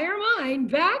higher mind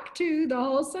back to the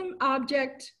wholesome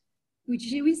object, which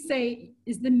we say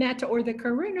is the metta or the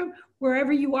karuna,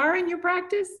 wherever you are in your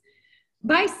practice,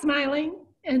 by smiling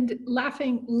and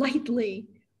laughing lightly.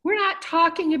 We're not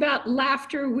talking about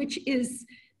laughter, which is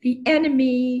the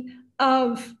enemy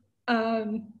of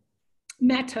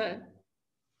metta.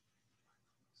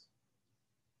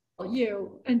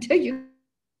 You until you,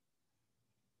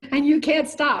 and you can't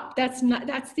stop. That's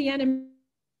the enemy.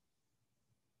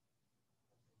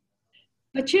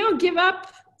 But you don't give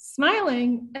up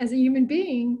smiling as a human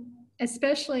being,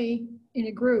 especially in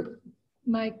a group.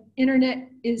 My internet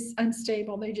is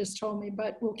unstable, they just told me,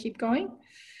 but we'll keep going.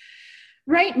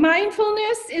 Right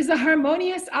mindfulness is a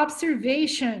harmonious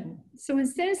observation. So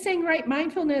instead of saying right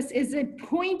mindfulness is a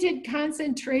pointed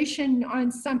concentration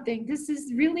on something, this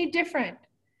is really different.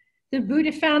 The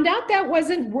Buddha found out that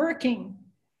wasn't working.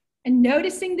 And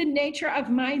noticing the nature of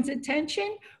mind's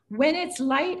attention when it's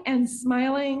light and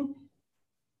smiling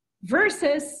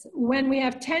versus when we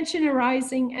have tension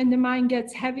arising and the mind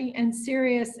gets heavy and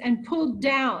serious and pulled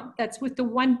down. That's with the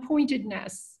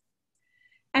one-pointedness.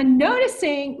 And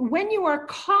noticing when you are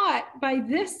caught by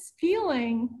this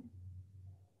feeling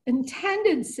and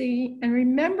tendency and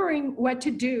remembering what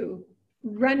to do,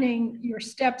 running your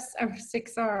steps of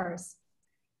 6 R's.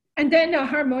 And then a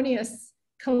harmonious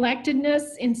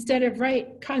collectedness instead of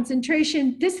right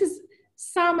concentration. This is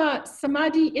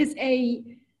samadhi is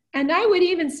and I would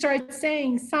even start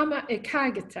saying sama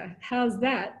ekagata. How's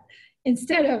that?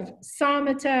 Instead of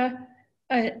samatha,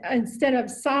 instead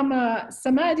of sama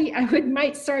samadhi, I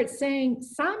might start saying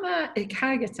sama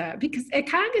ekagata, because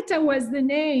ekagata was the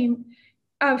name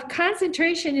of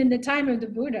concentration in the time of the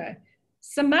Buddha.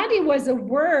 Samadhi was a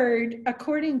word,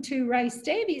 according to Rice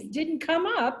Davies, didn't come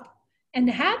up and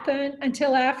happen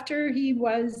until after he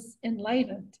was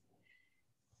enlightened.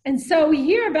 And so we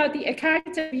hear about the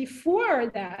ekagata before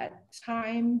that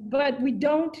time, but we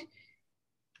don't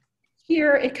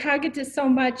hear ekagata so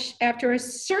much after a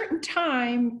certain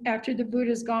time after the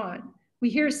Buddha's gone. We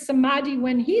hear samadhi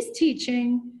when he's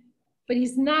teaching, but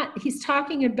he's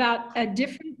talking about a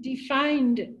different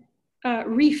defined,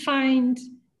 refined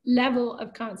level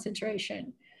of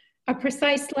concentration, a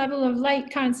precise level of light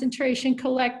concentration,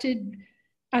 collected,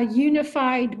 a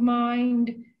unified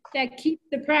mind that keeps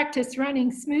the practice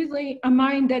running smoothly, a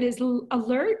mind that is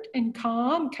alert and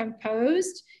calm,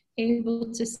 composed, able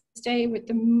to stay with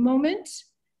the moment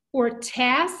or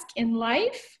task in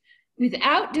life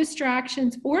without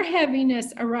distractions or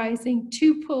heaviness arising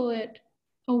to pull it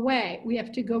away. We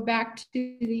have to go back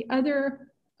to the other,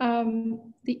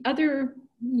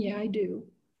 yeah, I do.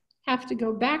 Have to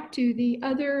go back to the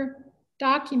other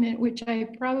document, which I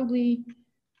probably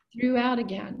threw out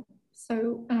again.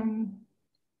 So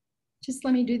just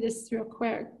let me do this real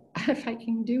quick, if I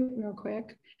can do it real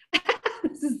quick.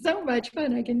 This is so much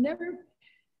fun.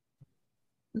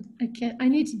 I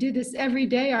need to do this every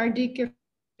day, Ardika,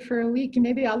 for a week, and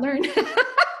maybe I'll learn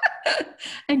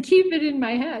and keep it in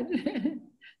my head.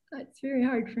 It's very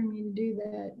hard for me to do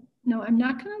that. No, I'm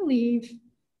not going to leave.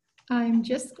 I'm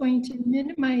just going to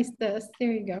minimize this.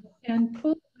 There you go. And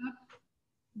pull up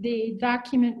the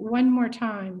document one more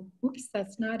time. Oops,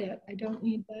 that's not it. I don't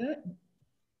need that.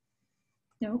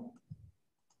 Nope.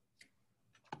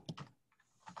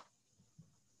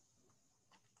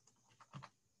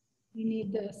 You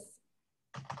need this.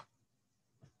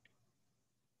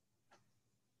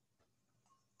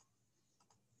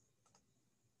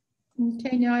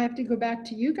 Okay, now I have to go back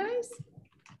to you guys.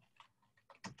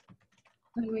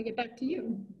 How do I get back to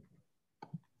you?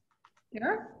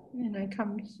 There, and I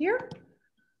come here,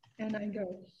 and I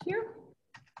go here,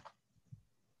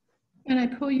 and I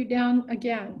pull you down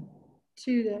again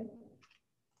to the,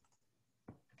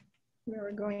 where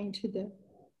we're going to the,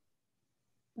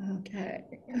 okay.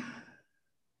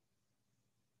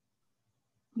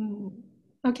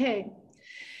 Okay.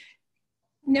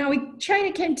 Now we try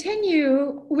to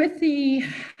continue with the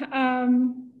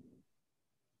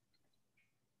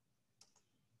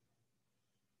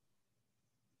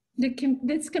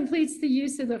this completes the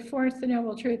use of the Fourth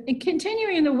Noble Truth. And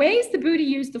continuing in the ways the Buddha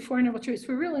used the Four Noble Truths,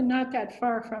 we're really not that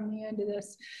far from the end of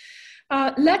this.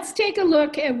 Let's take a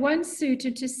look at one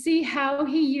sutta to see how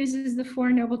he uses the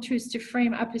Four Noble Truths to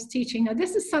frame up his teaching. Now,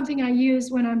 this is something I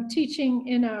use when I'm teaching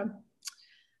in a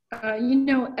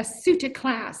sutta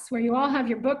class where you all have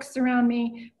your books around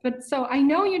me, but so I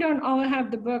know you don't all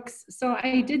have the books, so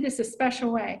I did this a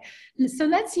special way. So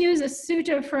let's use a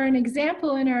sutta for an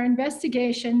example in our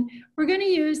investigation. We're going to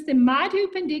use the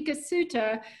Madhupandika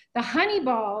Sutta, the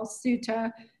Honeyball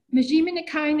Sutta, Majjhima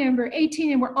Nikaya number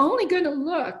 18, and we're only going to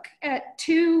look at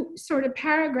two sort of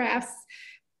paragraphs,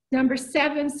 number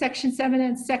 7, section 7,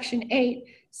 and section 8.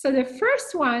 So the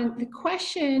first one, the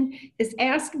question is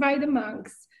asked by the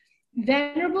monks,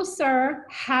 Venerable Sir,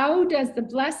 how does the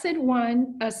Blessed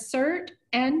One assert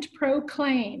and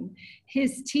proclaim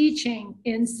his teaching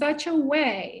in such a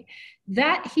way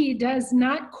that he does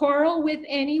not quarrel with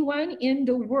anyone in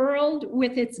the world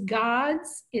with its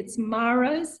gods, its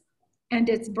maras, and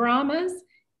its brahmas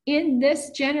in this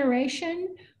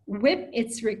generation, with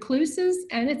its recluses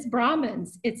and its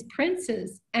brahmins, its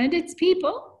princes and its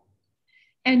people?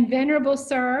 And Venerable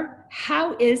Sir,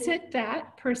 how is it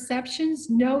that perceptions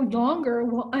no longer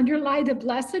will underlie the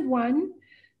Blessed One,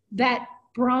 that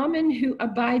Brahman who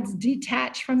abides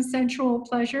detached from sensual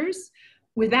pleasures,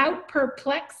 without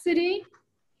perplexity,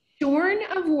 shorn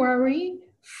of worry,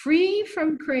 free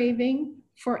from craving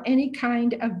for any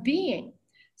kind of being?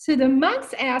 So the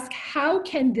monks ask, how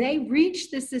can they reach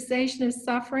the cessation of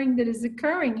suffering that is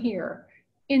occurring here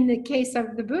in the case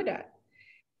of the Buddha?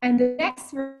 And the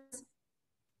next verse,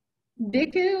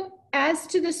 Bhikkhu, as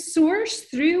to the source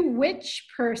through which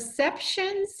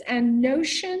perceptions and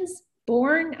notions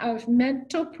born of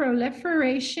mental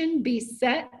proliferation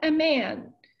beset a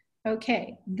man.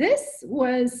 Okay, this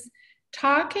was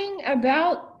talking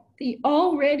about the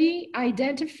already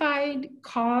identified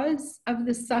cause of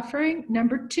the suffering.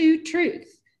 Number 2,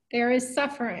 truth. There is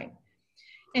suffering.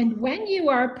 And when you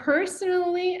are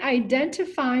personally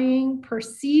identifying,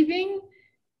 perceiving,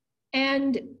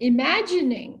 and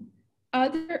imagining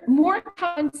other more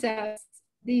concepts,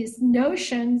 these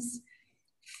notions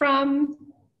from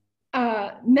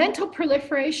mental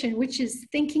proliferation, which is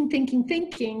thinking,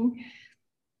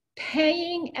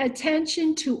 paying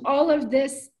attention to all of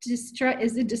this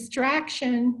is a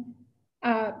distraction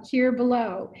here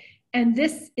below. And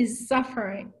this is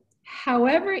suffering.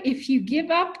 However, if you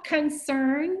give up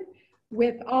concern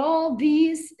with all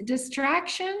these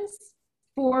distractions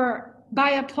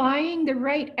by applying the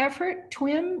right effort,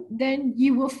 TWIM, then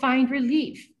you will find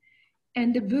relief.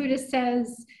 And the Buddha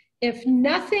says, if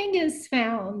nothing is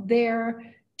found there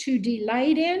to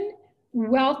delight in,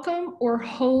 welcome, or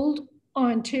hold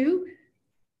onto,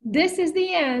 this is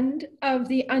the end of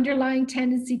the underlying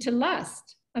tendency to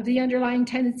lust, of the underlying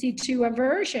tendency to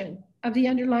aversion, of the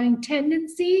underlying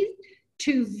tendency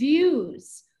to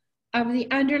views, of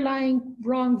the underlying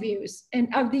wrong views,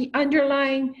 and of the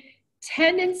underlying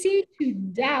tendency to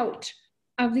doubt,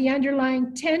 of the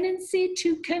underlying tendency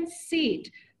to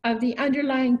conceit, of the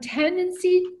underlying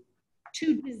tendency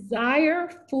to desire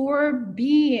for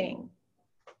being.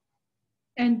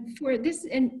 And for this,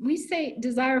 and we say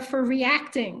desire for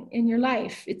reacting in your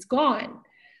life, it's gone.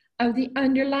 Of the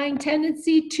underlying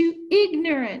tendency to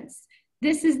ignorance.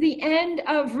 This is the end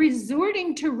of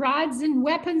resorting to rods and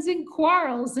weapons and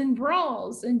quarrels and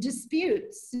brawls and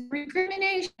disputes,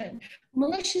 recrimination,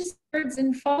 malicious words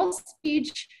and false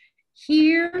speech.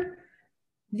 Here,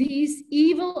 these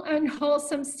evil,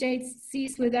 unwholesome states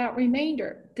cease without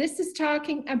remainder. This is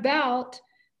talking about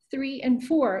 3 and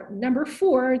 4. Number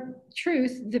 4,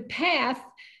 truth, the path,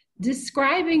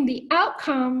 describing the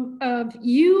outcome of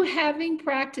you having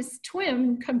practiced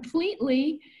TWIM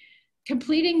completely,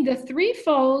 completing the 3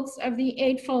 folds of the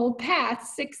 8-fold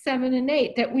path, 6, 7, and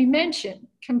 8 that we mentioned,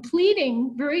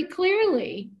 completing very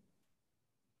clearly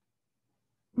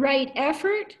right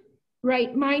effort,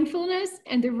 right mindfulness,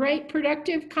 and the right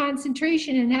productive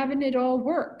concentration, and having it all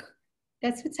work.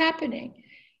 That's what's happening.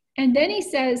 And then he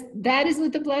says, that is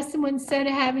what the Blessed One said.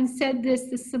 Having said this,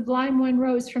 the Sublime One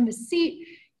rose from his seat.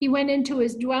 He went into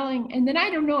his dwelling. And then I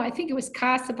don't know, I think it was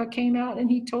Kassapa came out and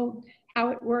he told how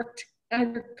it worked.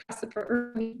 Either Kassapa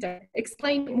or Rita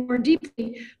explained it more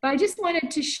deeply. But I just wanted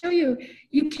to show you,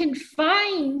 you can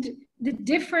find the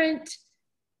different,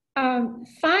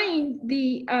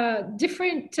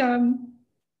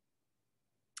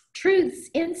 truths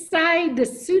inside the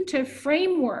sutta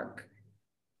framework.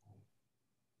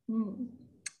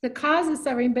 The cause of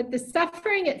suffering, but the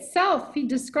suffering itself, he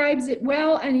describes it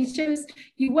well, and he shows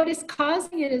you what is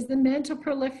causing it is the mental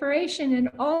proliferation and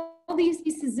all these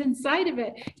pieces inside of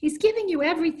it. He's giving you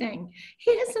everything.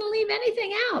 He doesn't leave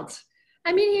anything out.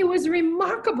 I mean, it was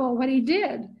remarkable what he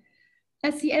did.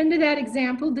 That's the end of that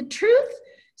example. The truth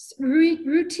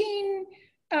routinely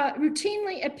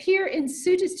appear in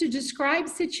suttas to describe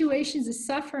situations of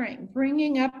suffering,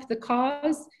 bringing up the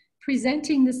cause,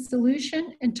 presenting the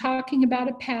solution, and talking about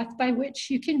a path by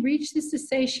which you can reach the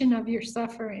cessation of your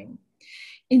suffering.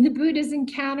 In the Buddha's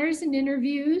encounters and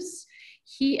interviews,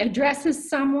 he addresses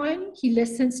someone, he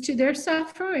listens to their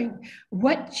suffering,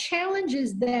 what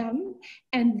challenges them,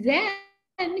 and then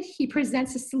he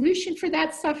presents a solution for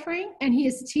that suffering, and he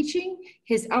is teaching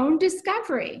his own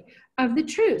discovery of the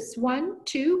truths, 1,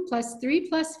 2, plus 3,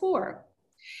 plus 4.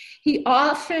 He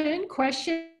often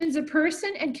questions a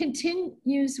person and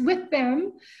continues with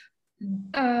them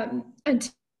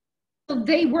until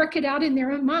they work it out in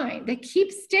their own mind. They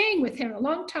keep staying with him a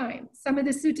long time. Some of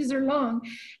the suttas are long.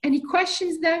 And he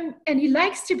questions them, and he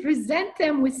likes to present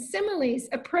them with similes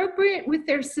appropriate with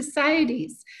their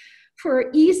societies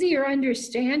for easier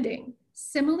understanding.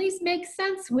 Similes make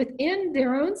sense within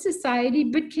their own society,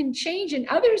 but can change in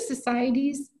other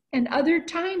societies and other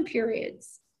time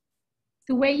periods.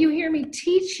 The way you hear me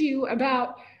teach you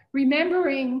about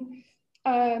remembering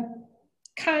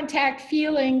contact,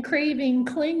 feeling, craving,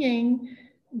 clinging,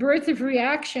 birth of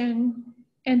reaction,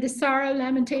 and the sorrow,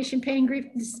 lamentation, pain, grief,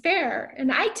 despair.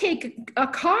 And I take a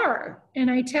car and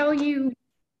I tell you,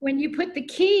 when you put the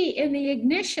key in the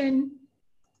ignition,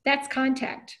 that's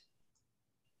contact.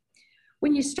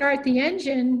 When you start the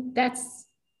engine, that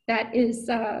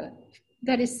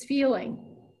is feeling.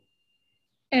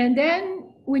 And then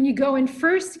when you go in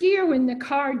first gear, when the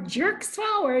car jerks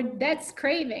forward, that's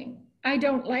craving. I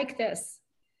don't like this.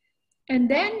 And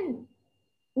then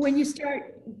when you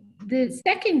start the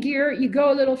second gear, you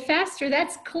go a little faster,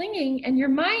 that's clinging, and your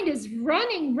mind is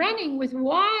running with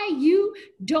why you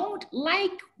don't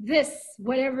like this,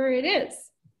 whatever it is.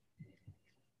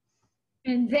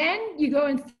 And then you go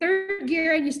in third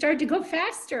gear and you start to go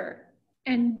faster.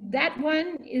 And that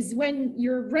one is when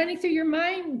you're running through your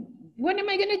mind, what am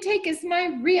I going to take as my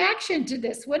reaction to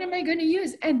this? What am I going to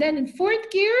use? And then in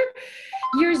fourth gear,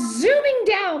 you're zooming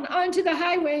down onto the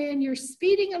highway and you're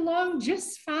speeding along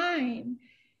just fine.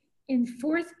 In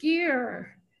fourth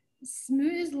gear,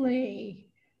 smoothly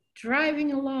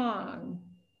driving along.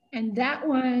 And that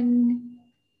one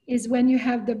is when you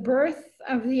have the birth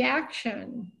of the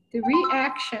action, the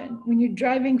reaction, when you're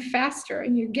driving faster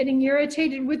and you're getting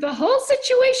irritated with the whole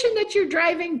situation that you're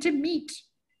driving to meet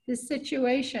this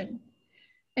situation.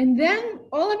 And then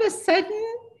all of a sudden,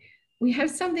 we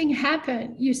have something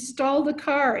happen. You stall the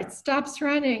car, it stops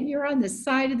running, you're on the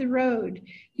side of the road.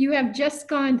 You have just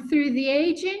gone through the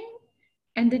aging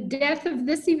and the death of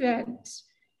this event.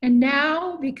 And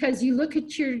now, because you look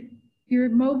at your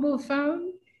mobile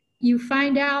phone, you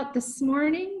find out this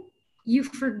morning you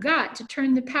forgot to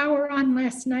turn the power on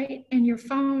last night and your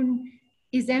phone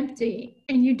is empty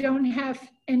and you don't have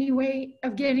any way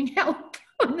of getting help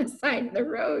on the side of the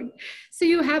road. So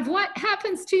you have what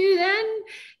happens to you then?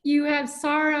 You have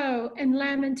sorrow and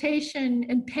lamentation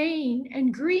and pain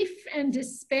and grief and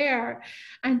despair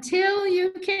until you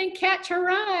can catch a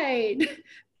ride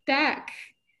back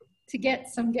to get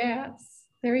some gas.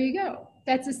 There you go.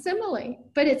 That's a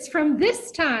simile, but it's from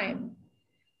this time.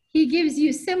 He gives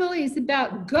you similes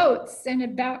about goats and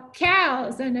about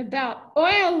cows and about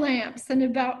oil lamps and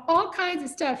about all kinds of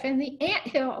stuff. And the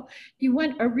anthill, if you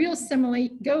want a real simile,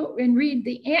 go and read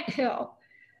the anthill.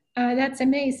 That's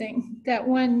amazing, that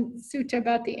one sutta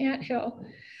about the anthill.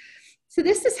 So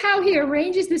this is how he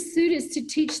arranges the suttas to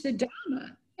teach the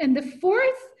Dhamma. And the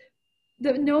fourth,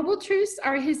 the noble truths,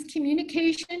 are his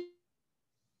communication.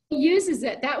 He uses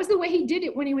it. That was the way he did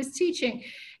it when he was teaching.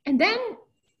 And then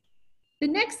the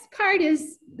next part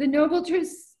is the noble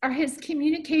truths are his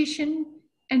communication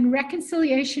and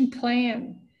reconciliation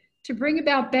plan to bring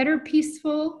about better,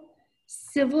 peaceful,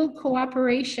 civil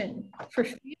cooperation for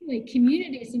family,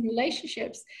 communities, and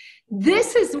relationships.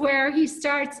 This is where he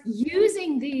starts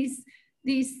using these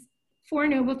Four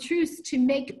Noble Truths to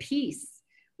make peace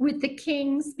with the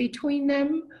kings between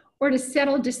them, or to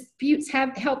settle disputes,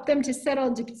 help them to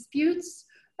settle disputes,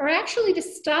 or actually to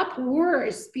stop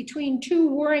wars between two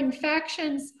warring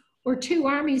factions or two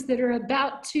armies that are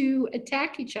about to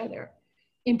attack each other.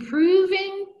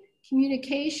 Improving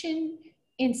communication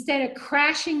instead of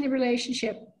crashing the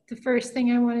relationship, the first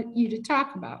thing I want you to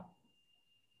talk about.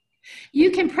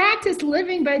 You can practice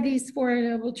living by these Four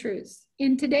Noble Truths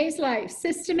in today's life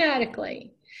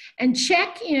systematically and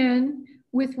check in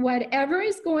with whatever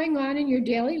is going on in your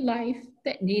daily life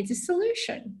that needs a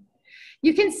solution.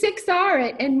 You can 6R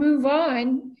it and move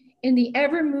on in the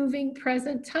ever-moving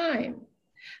present time.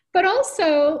 But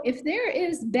also, if there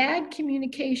is bad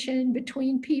communication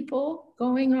between people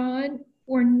going on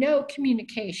or no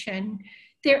communication,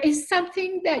 there is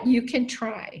something that you can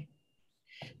try.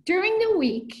 During the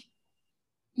week,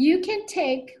 you can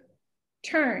take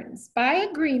turns, by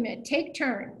agreement, take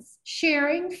turns,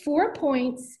 sharing 4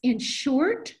 points in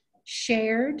short,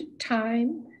 shared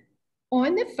time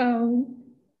on the phone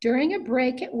during a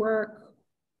break at work,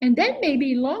 and then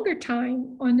maybe longer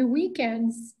time on the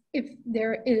weekends if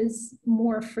there is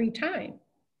more free time.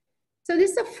 So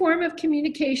this is a form of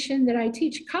communication that I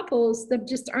teach couples that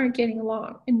just aren't getting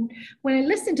along. And when I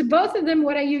listen to both of them,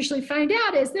 what I usually find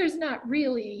out is there's not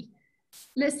really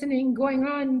listening going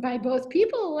on by both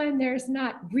people, and there's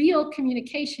not real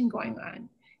communication going on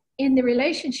in the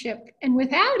relationship. And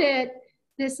without it,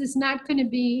 this is not going to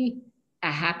be a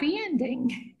happy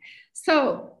ending.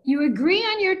 So you agree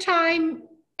on your time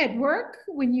at work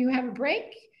when you have a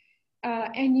break,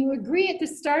 and you agree at the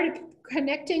start of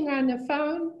connecting on the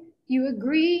phone, you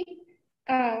agree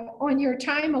on your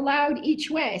time allowed each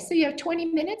way. So you have 20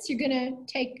 minutes, you're gonna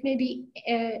take maybe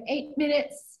 8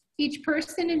 minutes each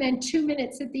person, and then 2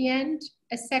 minutes at the end,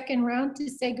 a second round to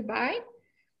say goodbye.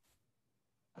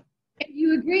 And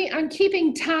you agree on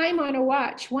keeping time on a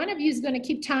watch. One of you is gonna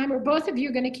keep time, or both of you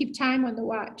are gonna keep time on the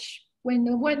watch. When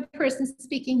the one person's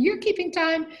speaking, you're keeping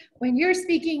time. When you're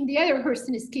speaking, the other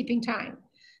person is keeping time.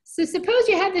 So suppose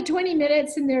you have the 20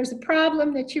 minutes and there's a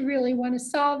problem that you really want to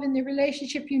solve in the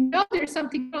relationship. You know there's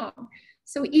something wrong.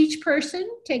 So each person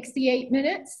takes the 8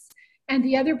 minutes and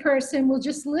the other person will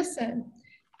just listen.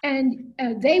 And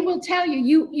they will tell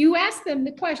you, you ask them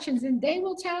the questions and they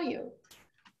will tell you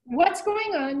what's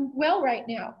going on well right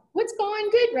now. What's going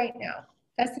good right now?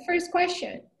 That's the first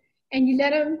question. And you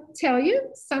let them tell you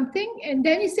something, and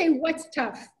then you say, what's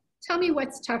tough? Tell me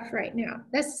what's tough right now.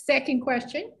 That's the second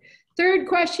question. Third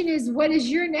question is, what is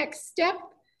your next step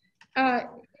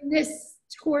in this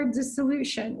towards a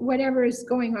solution, whatever is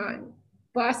going on?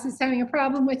 Boss is having a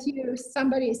problem with you,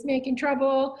 somebody is making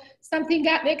trouble, something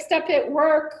got mixed up at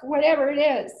work, whatever it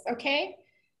is, okay?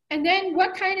 And then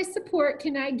what kind of support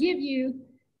can I give you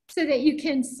so that you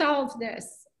can solve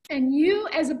this? And you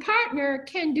as a partner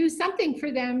can do something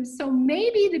for them. So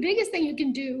maybe the biggest thing you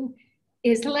can do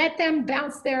is let them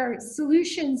bounce their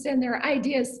solutions and their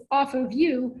ideas off of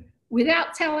you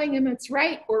without telling them it's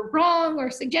right or wrong or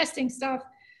suggesting stuff.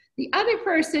 The other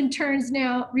person turns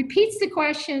now, repeats the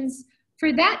questions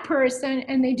for that person,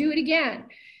 and they do it again.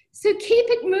 So keep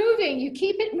it moving. You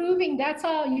keep it moving. That's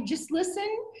all. You just listen.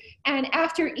 And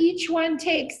after each one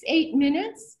takes 8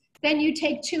 minutes, then you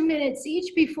take 2 minutes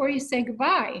each before you say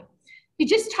goodbye. You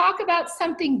just talk about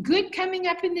something good coming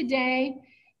up in the day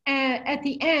at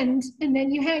the end, and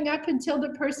then you hang up until the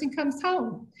person comes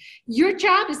home. Your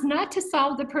job is not to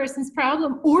solve the person's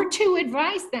problem or to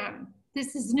advise them.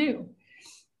 This is new.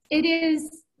 It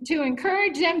is to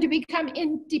encourage them to become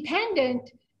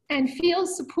independent and feel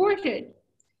supported.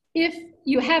 If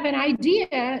you have an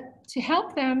idea to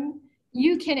help them,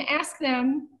 you can ask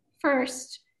them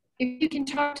first. If you can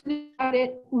talk to them about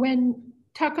it,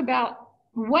 talk about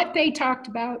what they talked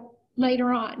about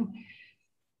later on.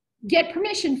 get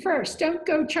permission first. Don't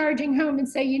go charging home and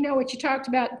say, you know what you talked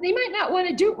about. They might not want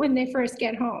to do it when they first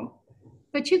get home,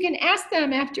 but you can ask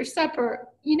them after supper,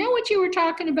 you know what you were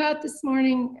talking about this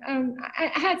morning?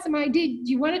 I had some idea.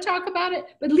 Do you want to talk about it?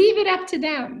 But leave it up to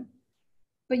them.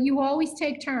 But you always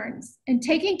take turns. And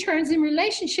taking turns in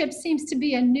relationships seems to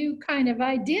be a new kind of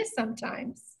idea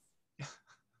sometimes.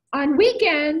 On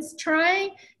weekends, try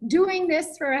doing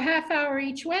this for a half hour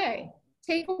each way.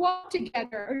 Take a walk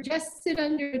together or just sit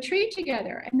under a tree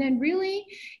together. And then really,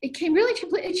 it can really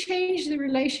completely change the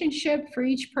relationship for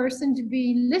each person to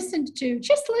be listened to,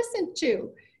 just listened to.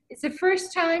 It's the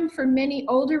first time for many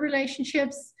older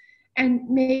relationships, and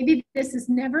maybe this has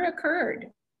never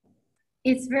occurred.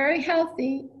 It's very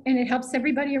healthy and it helps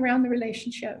everybody around the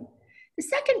relationship. The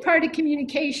second part of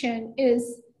communication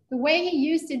is the way he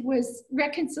used it was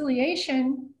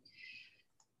reconciliation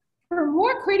for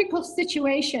more critical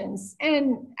situations.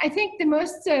 And I think the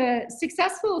most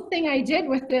successful thing I did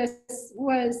with this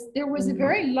was there was a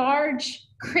very large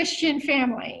Christian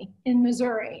family in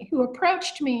Missouri who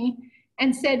approached me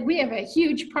and said, we have a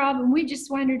huge problem. We just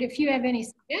wondered if you have any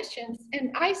suggestions.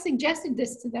 And I suggested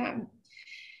this to them.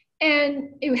 And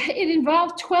it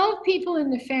involved 12 people in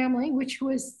the family, which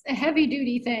was a heavy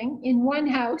duty thing in one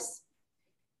house.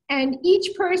 And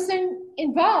each person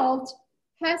involved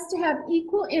has to have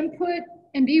equal input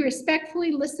and be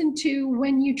respectfully listened to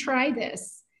when you try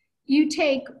this. You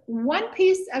take one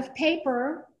piece of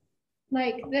paper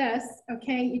like this,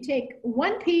 okay? You take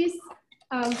one piece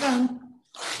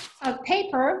of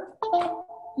paper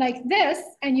like this,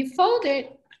 and you fold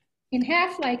it in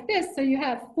half like this. So you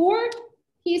have 4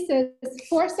 pieces,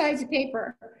 4 sides of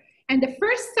paper. And the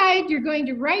first side you're going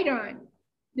to write on.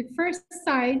 The first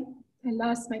side, I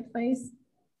lost my place.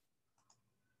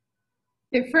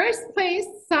 The first place,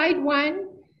 side 1,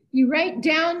 you write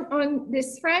down on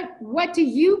this front, what do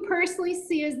you personally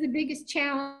see as the biggest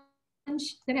challenge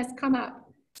that has come up?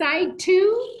 Side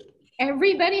 2,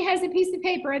 everybody has a piece of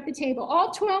paper at the table.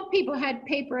 All 12 people had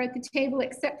paper at the table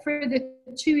except for the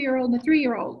 2-year-old and the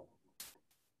 3-year-old.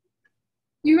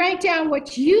 You write down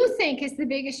what you think is the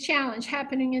biggest challenge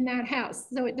happening in that house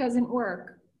so it doesn't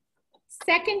work.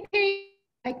 Second page,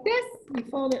 like this, you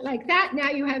fold it like that.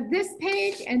 Now you have this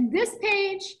page and this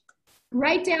page.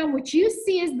 Write down what you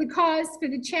see as the cause for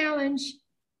the challenge,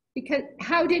 because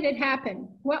how did it happen?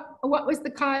 What was the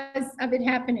cause of it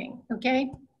happening, okay?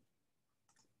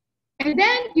 And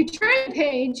then you turn the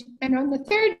page, and on the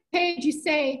 3rd page you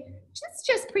say, let's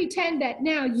just pretend that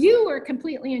now you are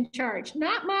completely in charge.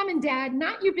 Not mom and dad,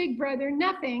 not your big brother,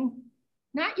 nothing,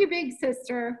 not your big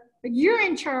sister, but you're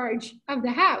in charge of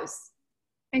the house.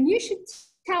 And you should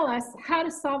tell us how to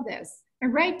solve this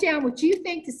and write down what you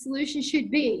think the solution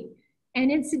should be.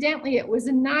 And incidentally, it was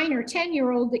a 9 or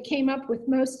 10-year-old that came up with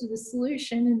most of the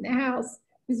solution in the house.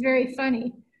 It was very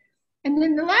funny. And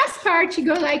then the last part, you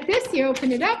go like this, you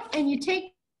open it up and you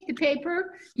take the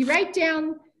paper, you write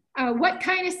down what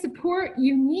kind of support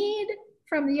you need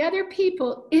from the other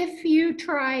people if you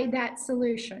try that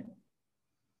solution.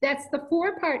 That's the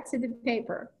 4 parts of the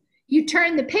paper. You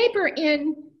turn the paper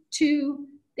in to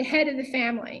the head of the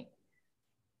family.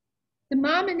 The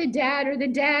mom and the dad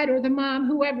or the mom,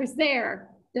 whoever's there,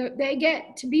 they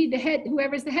get to be the head,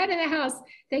 whoever's the head of the house,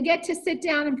 they get to sit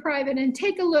down in private and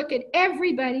take a look at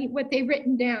everybody, what they've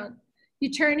written down. You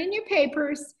turn in your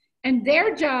papers, and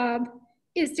their job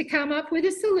is to come up with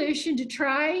a solution to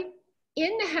try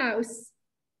in the house,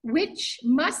 which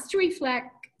must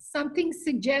reflect something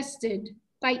suggested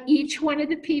by each one of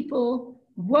the people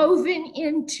woven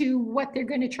into what they're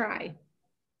going to try.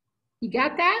 You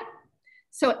got that?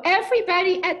 So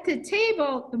everybody at the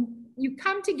table, you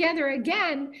come together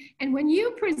again, and when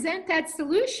you present that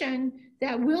solution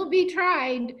that will be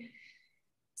tried,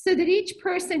 so that each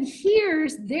person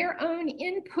hears their own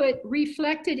input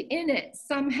reflected in it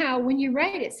somehow when you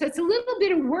write it. So it's a little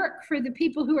bit of work for the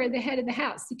people who are the head of the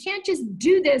house. You can't just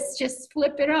do this, just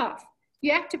flip it off.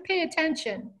 You have to pay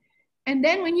attention. And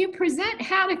then when you present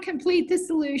how to complete the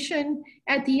solution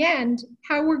at the end,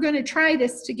 how we're going to try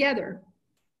this together.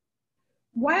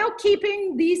 While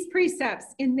keeping these precepts,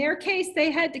 in their case,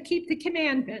 they had to keep the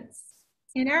commandments.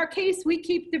 In our case, we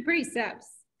keep the precepts.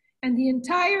 And the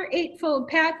entire Eightfold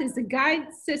Path is a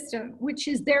guide system, which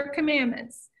is their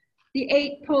commandments. The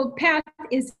Eightfold Path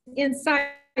is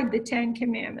inside the 10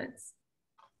 commandments.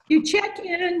 You check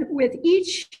in with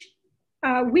each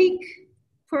week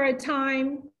for a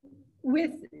time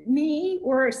with me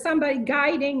or somebody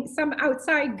guiding, some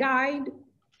outside guide,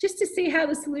 just to see how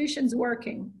the solution's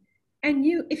working. And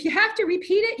if you have to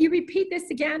repeat it, you repeat this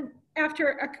again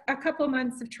after a couple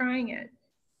months of trying it.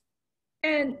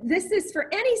 And this is for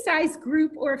any size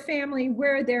group or family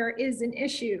where there is an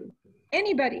issue.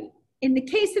 Anybody. In the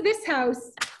case of this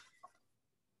house,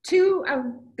 two of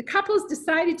the couples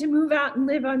decided to move out and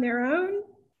live on their own.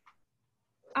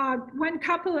 One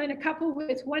couple and a couple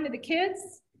with one of the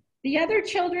kids. The other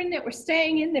children that were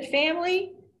staying in the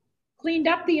family cleaned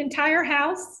up the entire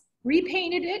house,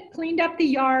 repainted it, cleaned up the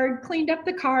yard, cleaned up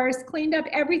the cars, cleaned up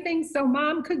everything so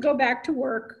mom could go back to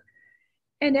work.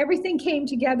 And everything came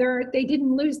together. They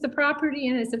didn't lose the property.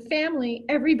 And as a family,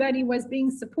 everybody was being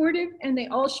supportive and they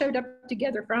all showed up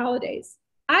together for holidays.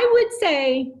 I would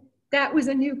say that was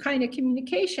a new kind of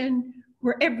communication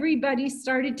where everybody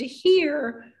started to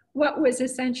hear what was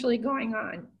essentially going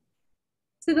on.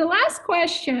 So the last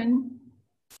question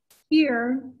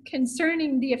here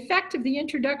concerning the effect of the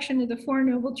introduction of the Four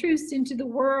Noble Truths into the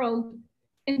world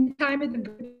in the time of the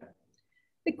Buddha.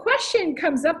 The question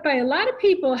comes up by a lot of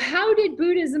people, how did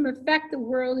Buddhism affect the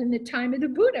world in the time of the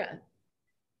Buddha?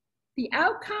 The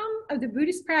outcome of the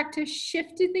Buddhist practice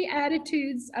shifted the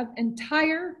attitudes of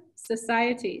entire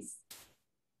societies.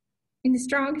 In the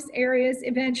strongest areas,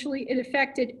 eventually it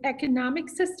affected economic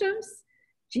systems.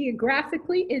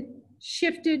 Geographically, it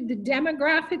shifted the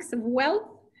demographics of wealth,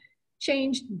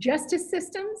 changed justice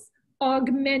systems,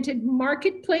 augmented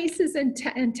marketplaces and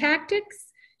tactics,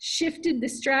 shifted the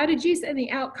strategies and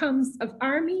the outcomes of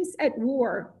armies at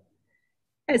war.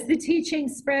 As the teaching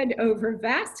spread over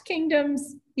vast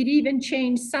kingdoms, it even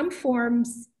changed some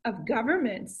forms of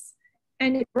governments,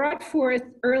 and it brought forth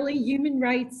early human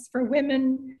rights for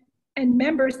women and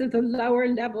members of the lower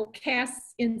level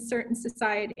castes in certain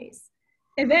societies.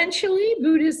 Eventually,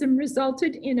 Buddhism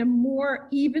resulted in a more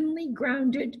evenly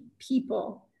grounded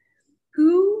people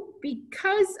who,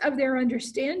 because of their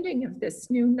understanding of this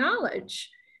new knowledge,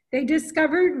 they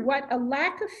discovered what a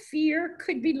lack of fear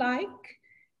could be like,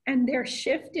 and their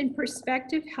shift in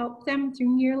perspective helped them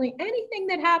through nearly anything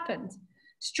that happened,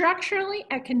 structurally,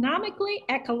 economically,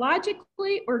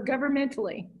 ecologically, or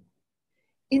governmentally.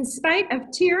 In spite of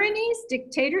tyrannies,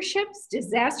 dictatorships,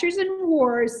 disasters, and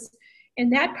wars, in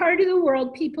that part of the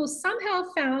world, people somehow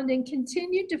found and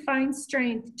continued to find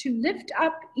strength to lift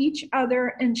up each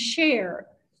other and share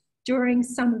during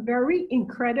some very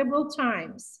incredible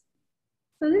times.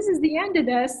 So this is the end of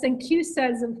this, and Q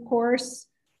says, of course,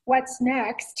 what's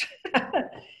next?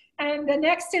 And the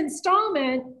next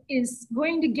installment is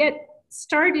going to get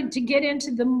started to get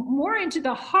into the more into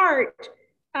the heart,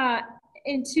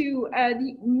 into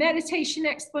the meditation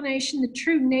explanation, the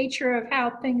true nature of how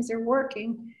things are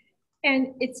working.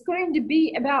 And it's going to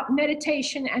be about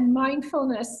meditation and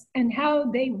mindfulness and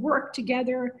how they work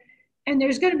together. And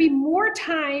there's going to be more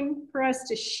time for us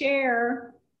to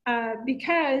share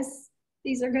because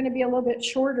these are going to be a little bit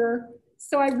shorter.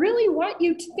 So I really want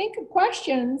you to think of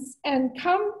questions and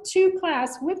come to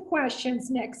class with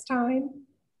questions next time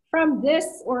from this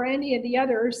or any of the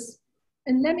others.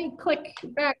 And let me click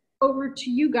back over to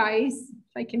you guys,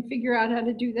 if I can figure out how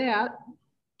to do that.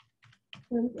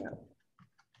 There we go.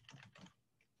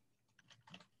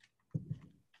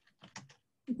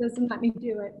 It doesn't let me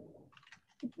do it.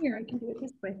 Here, I can do it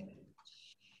this way.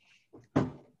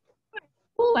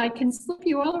 Oh, I can slip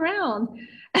you all around.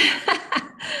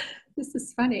 This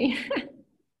is funny.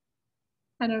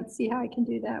 I don't see how I can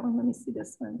do that one. Let me see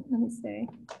this one. Let me see.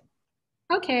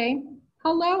 Okay.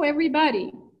 Hello,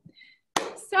 everybody.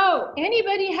 So,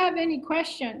 anybody have any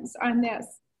questions on this?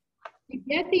 You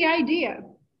get the idea?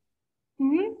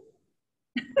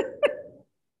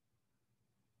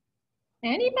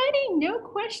 Anybody? No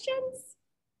questions?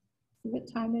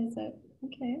 What time is it?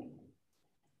 Okay.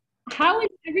 How is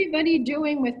everybody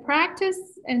doing with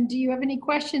practice? And do you have any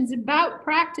questions about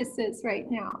practices right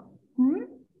now?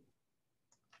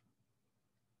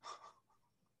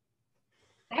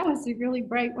 That was a really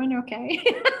bright one, okay.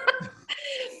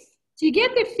 Do you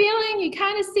get the feeling, you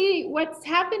kind of see what's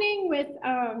happening with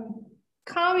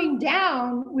calming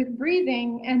down with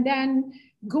breathing and then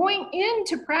going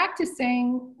into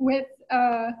practicing with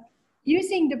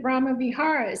using the Brahma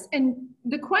Viharas? And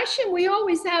the question we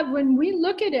always have when we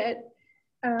look at it,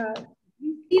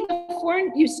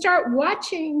 you start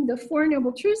watching the Four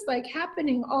Noble Truths like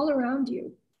happening all around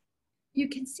you. You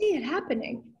can see it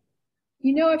happening.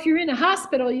 You know, if you're in a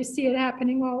hospital, you see it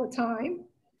happening all the time.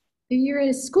 If you're in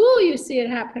a school, you see it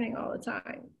happening all the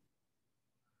time.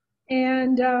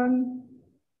 And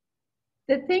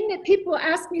the thing that people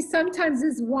ask me sometimes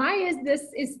is, why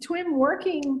is TWIM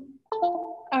working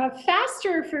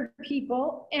faster for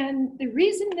people? And the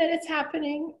reason that it's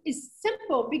happening is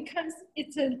simple, because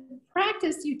it's a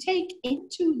practice you take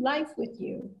into life with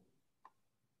you.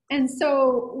 And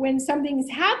so when something's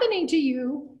happening to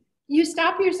you, you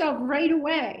stop yourself right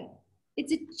away.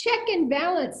 it's a check and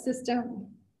balance system.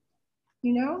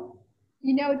 You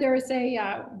know, there's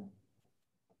a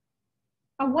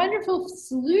wonderful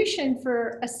solution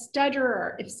for a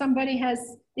stutterer. If somebody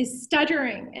is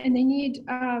stuttering and they need,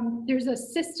 there's a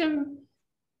system.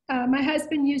 My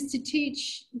husband used to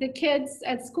teach the kids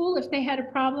at school if they had a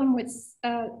problem with,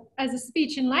 as a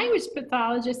speech and language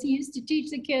pathologist, he used to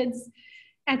teach the kids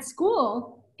at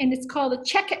school, and it's called a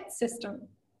check-it system.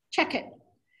 Check it.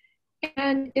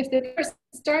 And if the person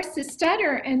starts to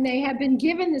stutter and they have been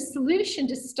given the solution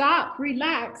to stop,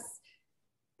 relax,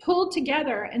 pull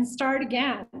together, and start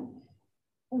again,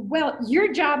 well,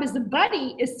 your job as a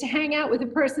buddy is to hang out with the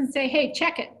person and say, hey,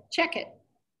 check it,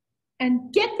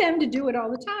 and get them to do it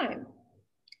all the time.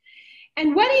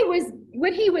 And what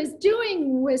he was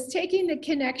doing was taking the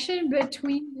connection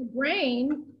between the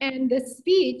brain and the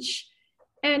speech,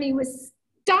 and he was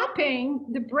stopping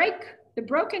the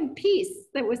broken piece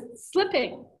that was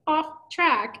slipping off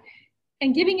track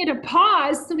and giving it a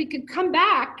pause so we could come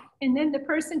back, and then the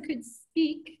person could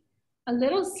speak a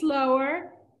little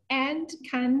slower and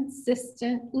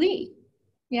consistently.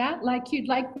 Yeah, like you'd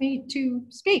like me to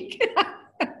speak.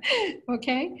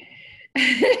 Okay.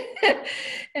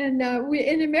 And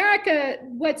in America,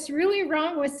 what's really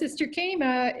wrong with Sister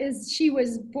Khema is she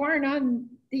was born on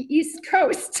the East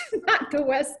Coast, not the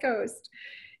West Coast.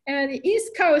 And the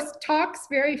East Coast talks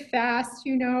very fast,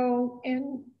 you know,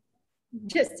 and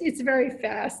just, it's very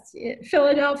fast.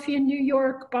 Philadelphia, New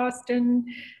York, Boston,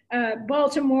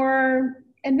 Baltimore.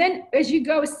 And then as you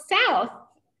go south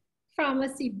from,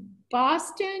 let's see,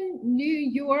 Boston, New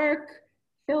York,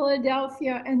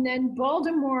 Philadelphia, and then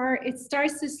Baltimore, it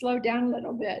starts to slow down a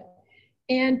little bit.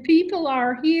 And people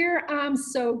are here. I'm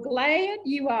so glad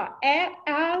you are at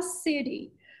our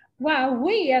city. Wow,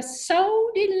 we are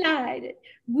so delighted.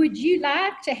 Would you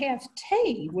like to have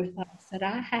tea with us at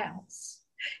our house?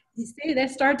 You see, they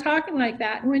start talking like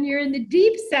that. When you're in the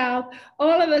deep South,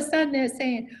 all of a sudden they're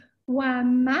saying, why,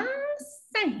 my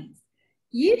saints,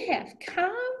 you have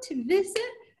come to visit,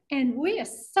 and we are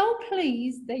so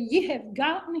pleased that you have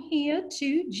gotten here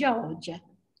to Georgia.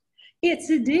 It's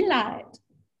a delight.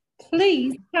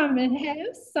 Please come and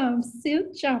have some silk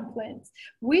dumplings.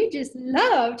 We just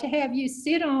love to have you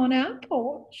sit on our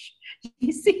porch.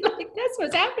 You see, like that's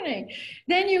what's happening.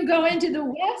 Then you go into the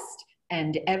West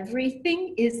and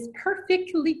everything is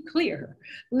perfectly clear.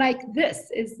 Like this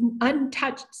is an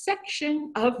untouched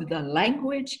section of the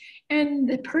language, and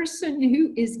the person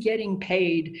who is getting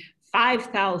paid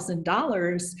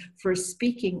 $5,000 for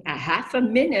speaking a half a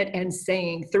minute and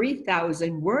saying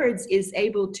 3,000 words is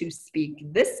able to speak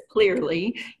this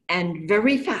clearly and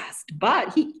very fast.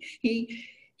 But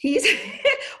he's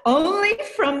only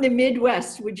from the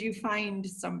Midwest would you find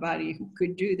somebody who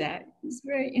could do that. It's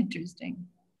very interesting.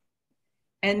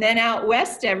 And then out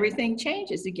west, everything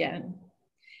changes again.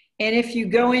 And if you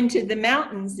go into the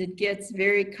mountains, it gets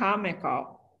very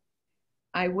comical.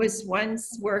 I was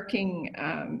once working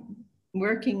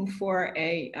for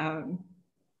a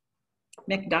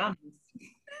McDonald's.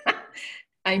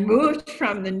 I moved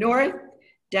from the north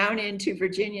down into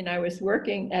Virginia, and I was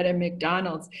working at a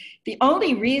McDonald's. The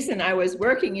only reason I was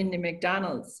working in the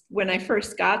McDonald's when I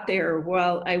first got there,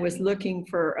 well, I was looking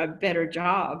for a better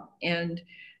job, and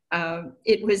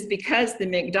it was because the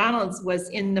McDonald's was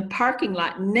in the parking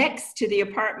lot next to the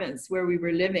apartments where we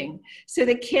were living. So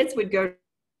the kids would go to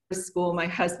school, my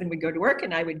husband would go to work,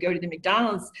 and I would go to the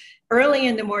McDonald's early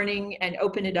in the morning and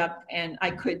open it up, and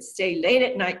I could stay late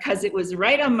at night because it was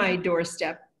right on my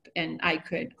doorstep and I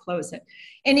could close it.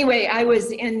 Anyway, I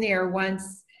was in there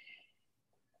once,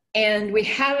 and we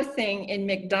have a thing in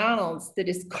McDonald's that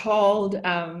is called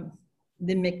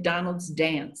the McDonald's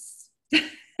dance.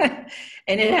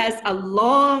 And it has a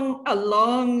long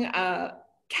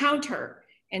counter,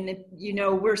 and you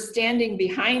know, we're standing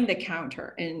behind the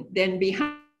counter, and then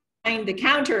behind the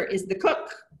counter is the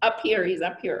cook up here. He's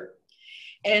up here,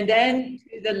 and then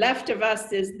to the left of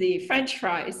us is the French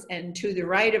fries, and to the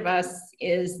right of us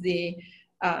is the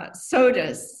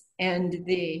sodas and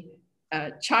the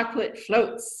chocolate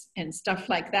floats and stuff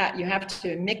like that. You have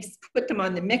to put them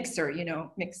on the mixer, you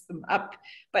know, mix them up.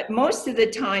 But most of the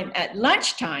time at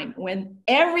lunchtime, when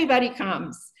everybody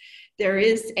comes, there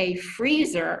is a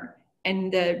freezer,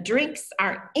 and the drinks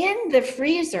are in the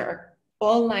freezer,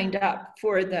 all lined up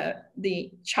for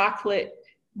the chocolate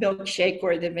milkshake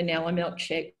or the vanilla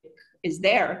milkshake is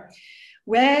there.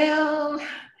 Well,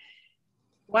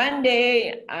 one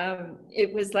day,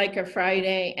 it was like a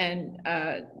Friday, and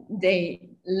they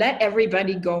let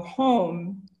everybody go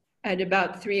home at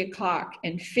about 3 o'clock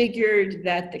and figured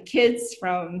that the kids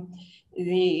from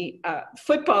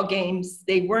football games,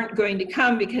 they weren't going to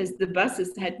come because the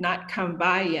buses had not come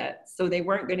by yet. So they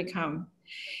weren't going to come.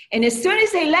 And as soon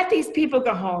as they let these people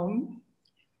go home,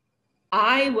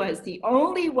 I was the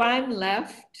only one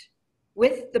left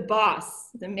with the boss,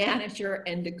 the manager,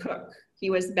 and the cook. He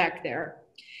was back there.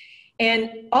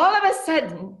 And all of a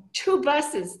sudden, 2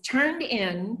 buses turned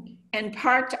in and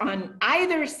parked on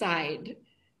either side.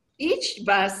 Each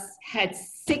bus had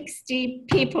 60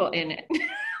 people in it.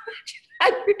 I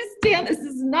understand this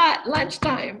is not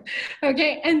lunchtime,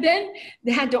 okay? And then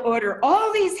they had to order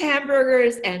all these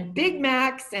hamburgers and Big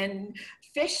Macs and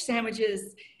fish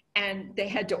sandwiches, and they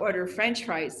had to order French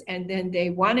fries, and then they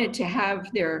wanted to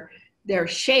have their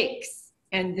shakes,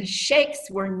 and the shakes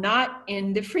were not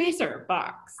in the freezer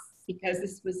box because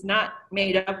this was not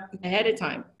made up ahead of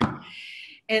time.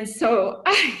 And so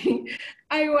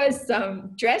I was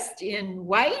dressed in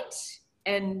white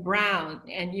and brown.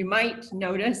 And you might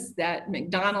notice that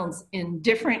McDonald's in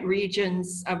different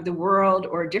regions of the world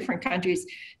or different countries,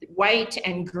 white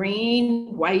and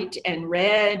green, white and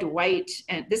red, white,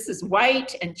 and this is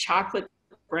white and chocolate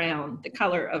brown, the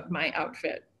color of my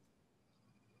outfit.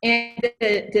 And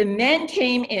the men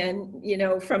came in, you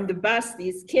know, from the bus.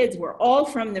 These kids were all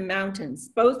from the mountains.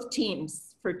 Both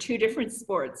teams for 2 different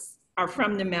sports are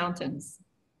from the mountains.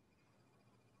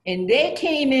 And they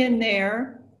came in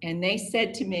there and they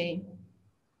said to me,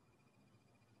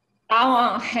 I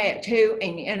want to have 2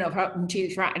 and 2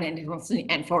 fried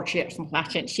and 4 chips and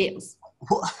flash and chips.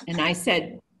 And I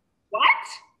said, what?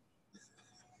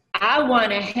 I want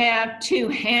to have 2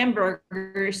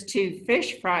 hamburgers, 2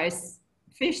 fish fries,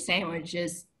 fish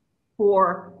sandwiches,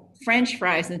 4 French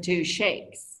fries, and 2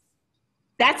 shakes.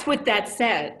 That's what that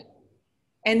said.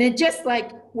 And it just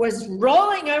like was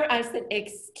rolling over. I said,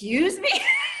 excuse me?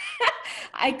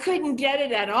 I couldn't get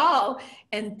it at all.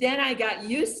 And then I got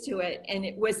used to it. And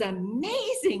it was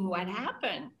amazing what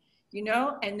happened, you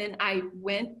know? And then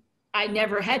I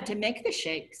never had to make the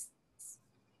shakes.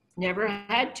 Never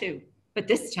had to. But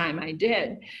this time I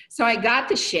did. So I got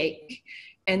the shake.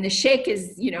 And the shake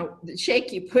is, you know, the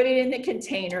shake, you put it in the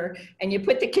container and you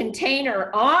put the container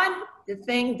on the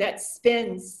thing that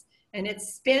spins, and it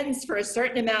spins for a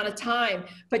certain amount of time,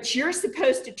 but you're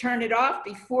supposed to turn it off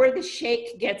before the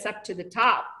shake gets up to the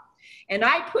top. And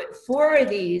I put 4 of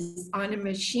these on a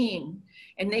machine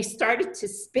and they started to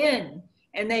spin,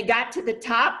 and they got to the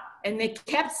top and they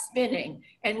kept spinning,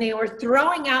 and they were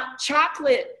throwing out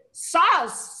chocolate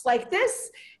sauce like this.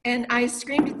 And I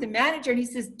screamed at the manager and he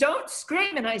says, don't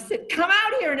scream. And I said, come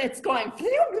out here. And it's going,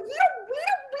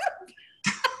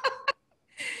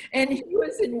 and he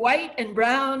was in white and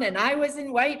brown and I was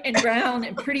in white and brown,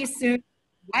 and pretty soon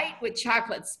white with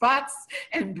chocolate spots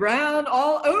and brown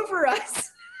all over us.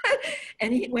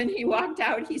 And when he walked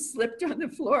out, he slipped on the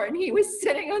floor, and he was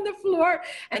sitting on the floor,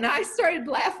 and I started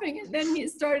laughing, and then he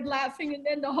started laughing, and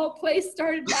then the whole place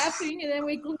started laughing, and then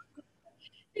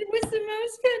it was the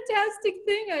most fantastic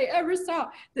thing I ever saw.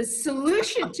 The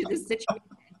solution to the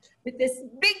situation with this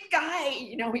big guy,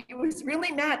 you know, he was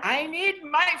really mad. I need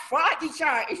my fries.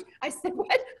 I said,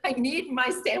 what? I need my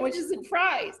sandwiches and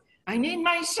fries. I need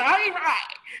my sorry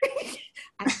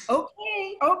fries.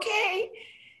 Okay.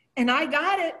 And I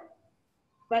got it,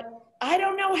 but I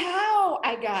don't know how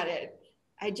I got it.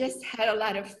 I just had a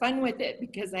lot of fun with it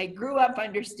because I grew up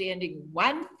understanding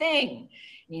one thing.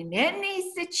 In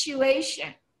any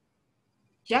situation,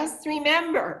 just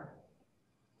remember,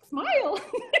 smile,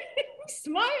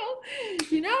 smile,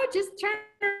 you know, just turn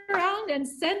around and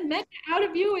send metta out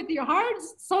of you with your heart,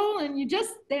 soul, and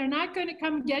they're not going to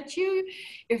come get you.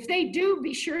 If they do,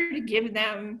 be sure to give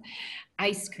them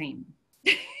ice cream.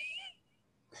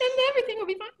 And everything will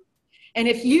be fine. And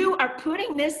if you are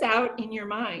putting this out in your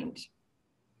mind,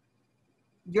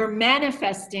 you're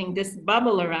manifesting this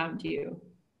bubble around you.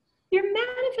 You're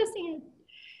manifesting it.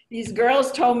 These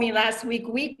girls told me last week,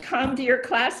 we come to your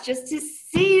class just to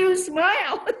see you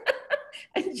smile.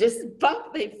 And just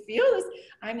bump, they feel this.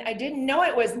 I didn't know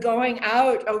it was going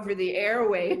out over the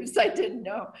airwaves. I didn't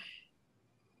know.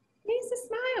 It needs to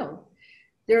smile.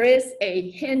 There is a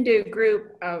Hindu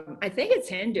group, I think it's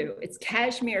Hindu, it's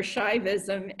Kashmir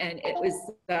Shaivism, and it was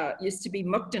used to be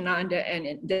Muktananda,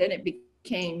 and then it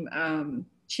became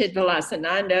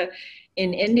Chidvilasananda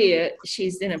in India.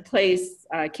 She's in a place,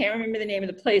 I can't remember the name of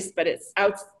the place, but it's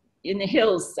out in the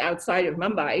hills outside of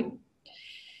Mumbai.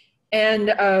 And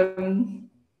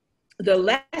the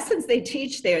lessons they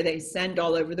teach there, they send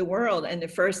all over the world. And the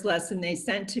first lesson they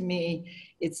sent to me,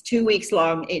 it's 2 weeks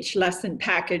long, each lesson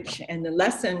package, and the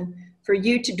lesson for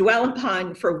you to dwell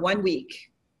upon for 1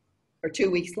 week or 2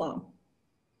 weeks long.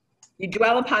 You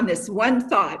dwell upon this one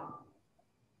thought.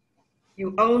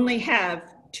 You only have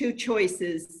 2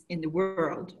 choices in the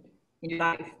world, in your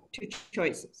life, 2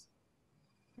 choices.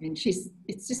 And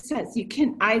it just says you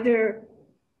can either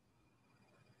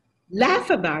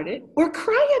laugh about it or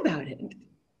cry about it.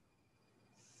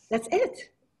 That's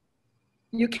it.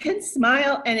 You can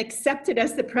smile and accept it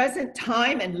as the present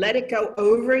time and let it go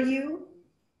over you,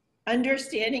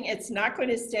 understanding it's not going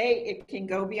to stay, it can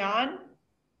go beyond.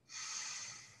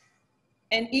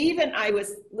 And even I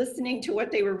was listening to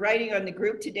what they were writing on the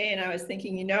group today, and I was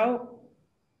thinking, you know,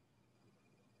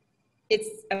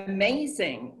 it's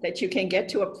amazing that you can get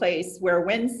to a place where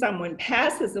when someone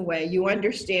passes away, you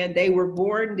understand they were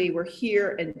born, they were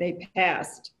here, and they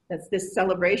passed. That's this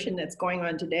celebration that's going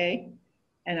on today.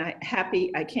 And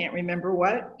I can't remember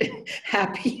what,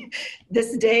 happy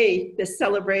this day, this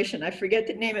celebration, I forget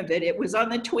the name of it. It was on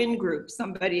the TWIM group.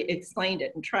 Somebody explained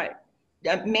it and tried.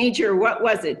 Major, what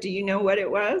was it? Do you know what it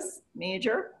was,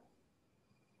 Major?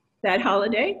 That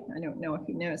holiday? I don't know if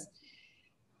he knows.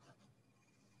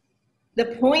 The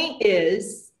point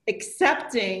is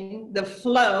accepting the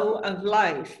flow of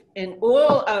life, and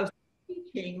all of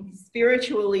teaching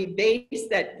spiritually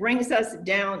based that brings us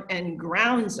down and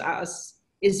grounds us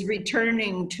is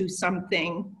returning to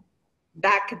something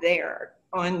back there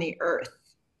on the earth.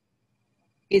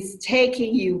 It's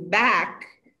taking you back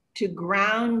to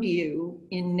ground you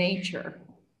in nature,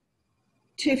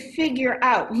 to figure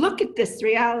out, look at this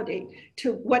reality,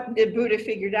 to what the Buddha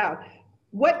figured out.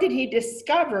 What did he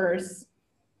discover?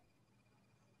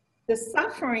 The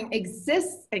suffering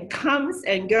exists and comes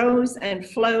and goes and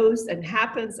flows and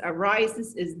happens,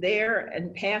 arises, is there,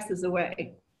 and passes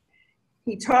away.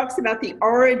 He talks about the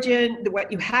origin, what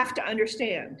you have to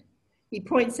understand. He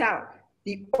points out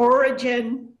the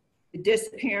origin, the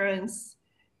disappearance,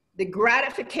 the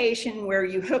gratification where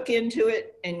you hook into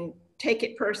it and take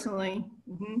it personally,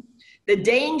 the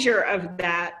danger of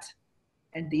that,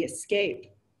 and the escape.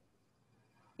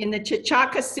 In the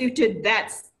Chichaka Sutta,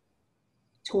 that's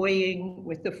toying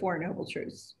with the Four Noble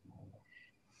Truths.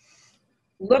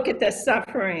 Look at the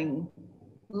suffering,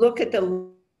 look at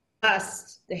the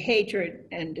lust, the hatred,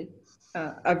 and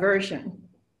aversion.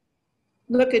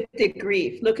 Look at the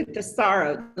grief, look at the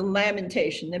sorrow, the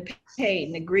lamentation, the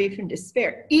pain, the grief and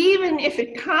despair. Even if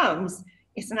it comes,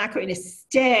 it's not going to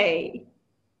stay.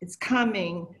 It's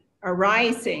coming,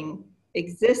 arising,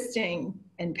 existing,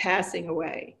 and passing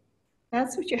away.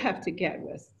 That's what you have to get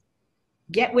with.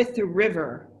 Get with the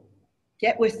river.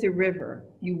 Get with the river.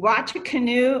 You watch a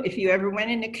canoe, if you ever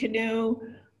went in a canoe,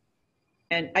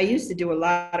 and I used to do a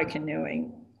lot of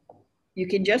canoeing. You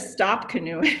can just stop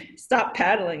canoeing, stop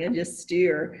paddling and just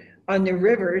steer on the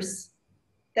rivers.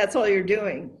 That's all you're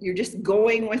doing. You're just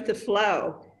going with the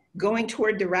flow, going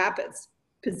toward the rapids,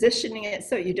 positioning it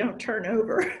so you don't turn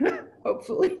over,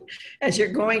 hopefully. As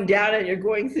you're going down and you're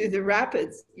going through the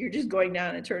rapids, you're just going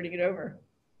down and turning it over.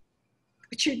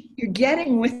 But you're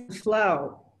getting with the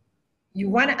flow. You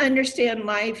want to understand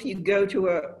life, you go to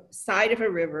a side of a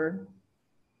river,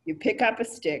 you pick up a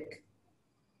stick,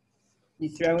 you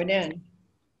throw it in,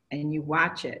 and you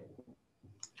watch it.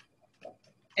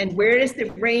 And where does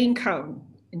the rain come?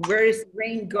 And where does the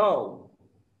rain go?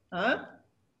 Huh?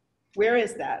 Where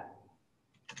is that?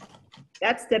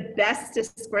 That's the best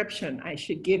description I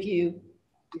should give you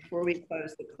before we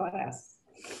close the class.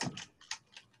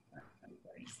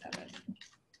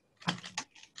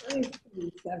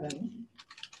 37.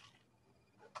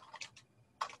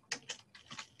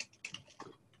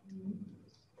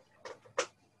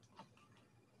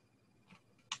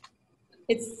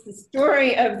 It's the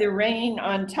story of the rain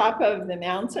on top of the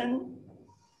mountain.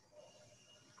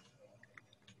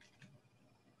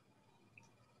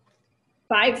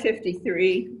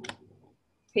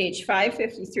 Page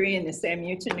 553 in the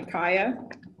Samyutta Nikaya.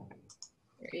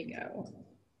 There you go.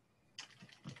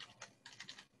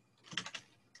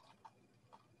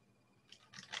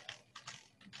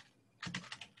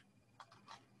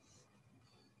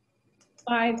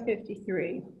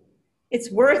 .553. It's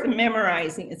worth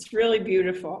memorizing. It's really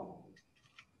beautiful.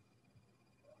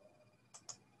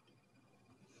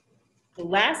 The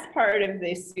last part of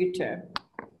this sutta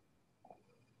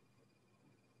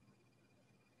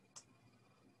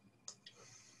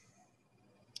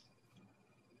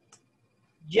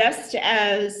just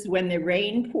as when the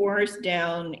rain pours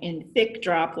down in thick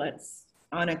droplets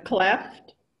on a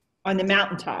cleft on the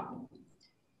mountaintop.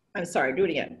 I'm sorry, do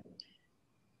it again.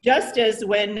 Just as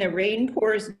when the rain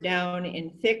pours down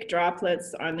in thick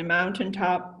droplets on the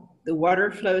mountaintop, the water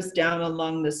flows down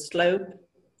along the slope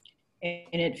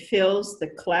and it fills the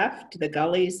cleft, the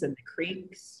gullies, and the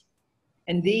creeks.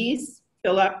 And these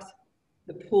fill up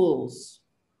the pools.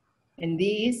 And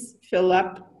these fill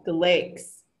up the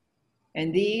lakes.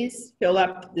 And these fill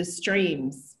up the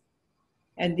streams.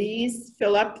 And these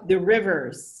fill up the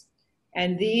rivers.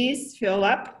 And these fill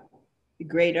up the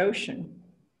great ocean.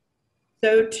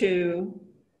 So too,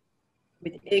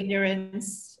 with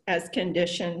ignorance as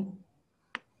condition,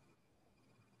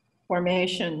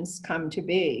 formations come to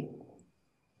be.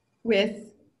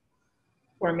 With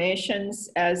formations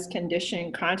as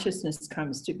condition, consciousness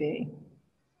comes to be.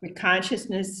 With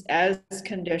consciousness as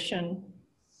condition,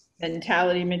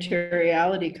 mentality,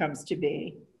 materiality comes to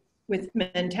be. With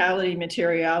mentality,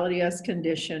 materiality as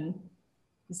condition,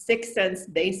 the six sense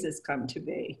bases come to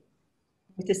be.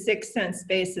 With the six sense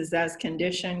bases as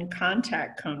condition,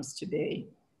 contact comes to be.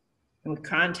 And with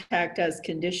contact as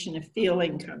condition, a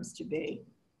feeling comes to be.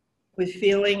 With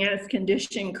feeling as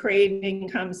condition, craving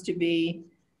comes to be.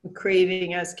 With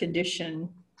craving as condition,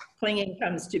 clinging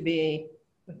comes to be.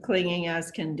 With clinging as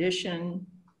condition,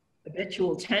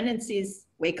 habitual tendencies,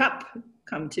 wake up,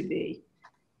 come to be.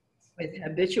 With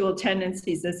habitual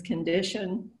tendencies as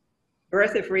condition,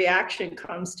 birth of reaction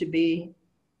comes to be.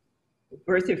 With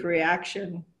birth of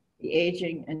reaction, the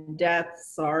aging and death,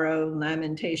 sorrow,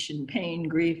 lamentation, pain,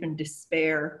 grief, and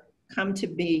despair come to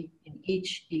be in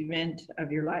each event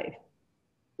of your life,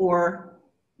 or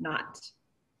not.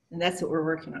 And that's what we're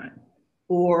working on,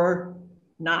 or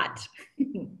not.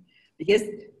 Because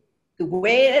the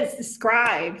way it's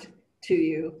described to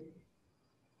you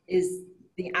is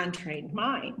the untrained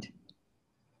mind.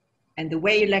 And the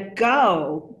way you let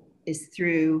go is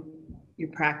through your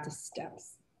practice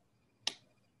steps.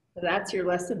 So that's your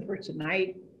lesson for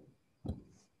tonight.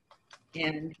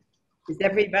 And is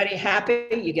everybody happy?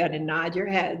 You got to nod your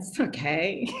heads,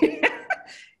 okay?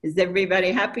 Is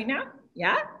everybody happy now?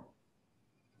 Yeah?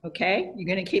 Okay, you're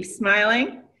going to keep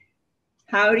smiling.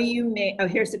 How do you make, oh,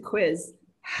 here's a quiz.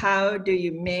 How do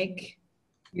you make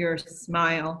your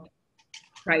smile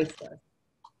priceless?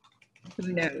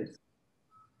 Who knows?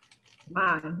 Come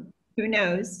on, who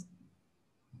knows?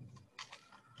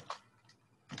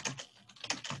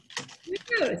 Who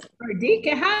knows?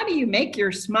 Dipika, how do you make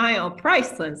your smile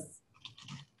priceless?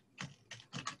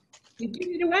 You give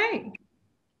it away.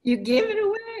 You give it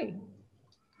away,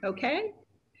 okay?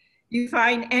 You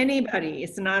find anybody,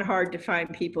 it's not hard to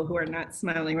find people who are not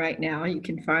smiling right now. You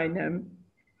can find them.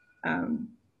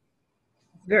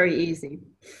 It's very easy.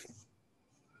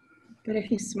 But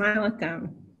if you smile at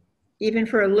them, even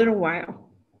for a little while,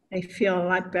 they feel a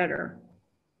lot better.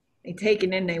 They take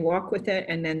it in, they walk with it,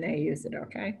 and then they use it,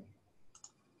 okay?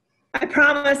 I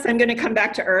promise I'm gonna come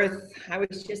back to earth. I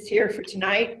was just here for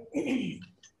tonight. A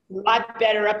lot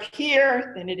better up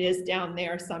here than it is down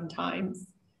there sometimes.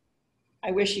 I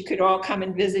wish you could all come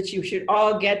and visit. You should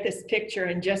all get this picture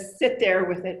and just sit there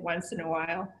with it once in a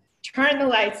while. Turn the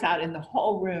lights out in the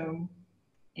whole room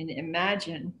and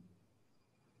imagine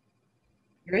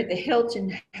you're at the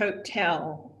Hilton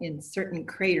Hotel in certain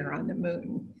crater on the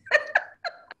moon.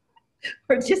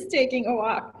 Or just taking a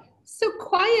walk. So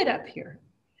quiet up here.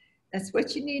 That's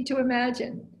what you need to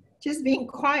imagine. Just being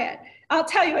quiet. I'll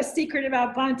tell you a secret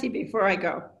about Bhante before I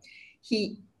go.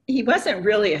 He wasn't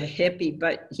really a hippie,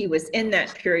 but he was in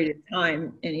that period of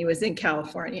time, and he was in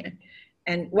California.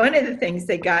 And one of the things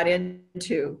they got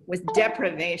into was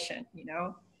deprivation, you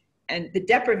know? And the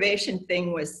deprivation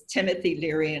thing was Timothy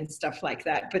Leary and stuff like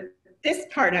that. But this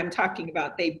part I'm talking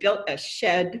about, they built a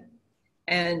shed,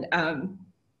 and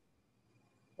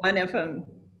one of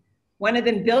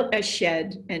them built a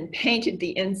shed and painted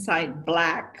the inside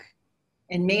black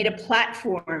and made a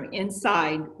platform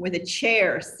inside with a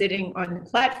chair sitting on the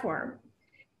platform.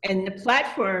 And the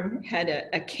platform had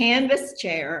a canvas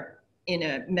chair in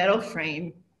a metal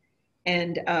frame,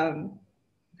 and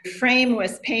the frame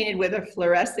was painted with a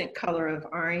fluorescent color of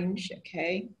orange,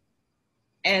 okay?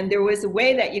 And there was a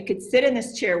way that you could sit in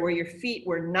this chair where your feet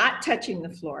were not touching the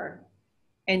floor,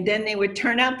 and then they would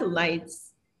turn out the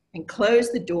lights and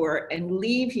close the door and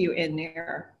leave you in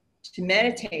there to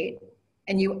meditate.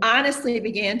 And you honestly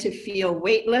began to feel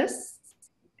weightless,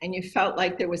 and you felt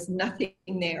like there was nothing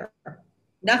there,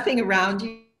 nothing around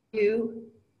you,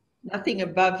 nothing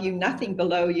above you, nothing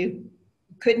below you.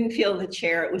 You couldn't feel the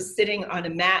chair. It was sitting on a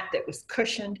mat that was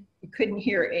cushioned. You couldn't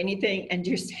hear anything, and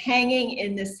just hanging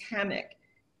in this hammock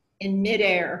in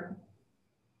midair.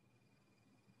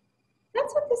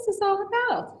 That's what this is all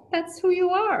about. That's who you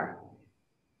are.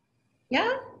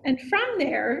 Yeah, and from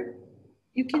there,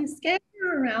 you can scatter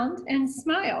around and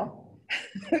smile,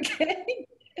 okay?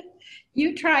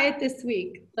 You try it this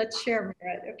week. Let's share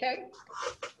it, okay?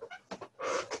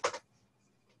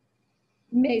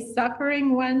 May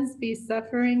suffering ones be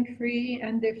suffering free,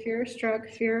 and the fear-struck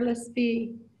fearless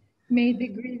be. May the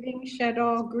grieving shed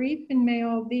all grief, and may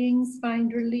all beings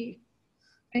find relief.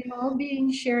 May all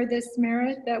beings share this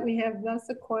merit that we have thus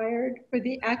acquired for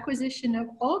the acquisition of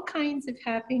all kinds of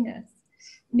happiness.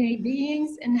 May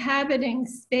beings inhabiting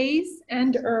space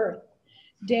and earth,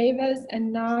 devas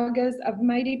and nagas of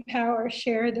mighty power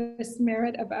share this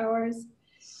merit of ours.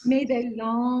 May they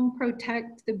long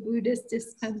protect the Buddhist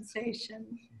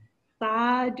dispensation.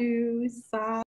 Sadhu, sadhu.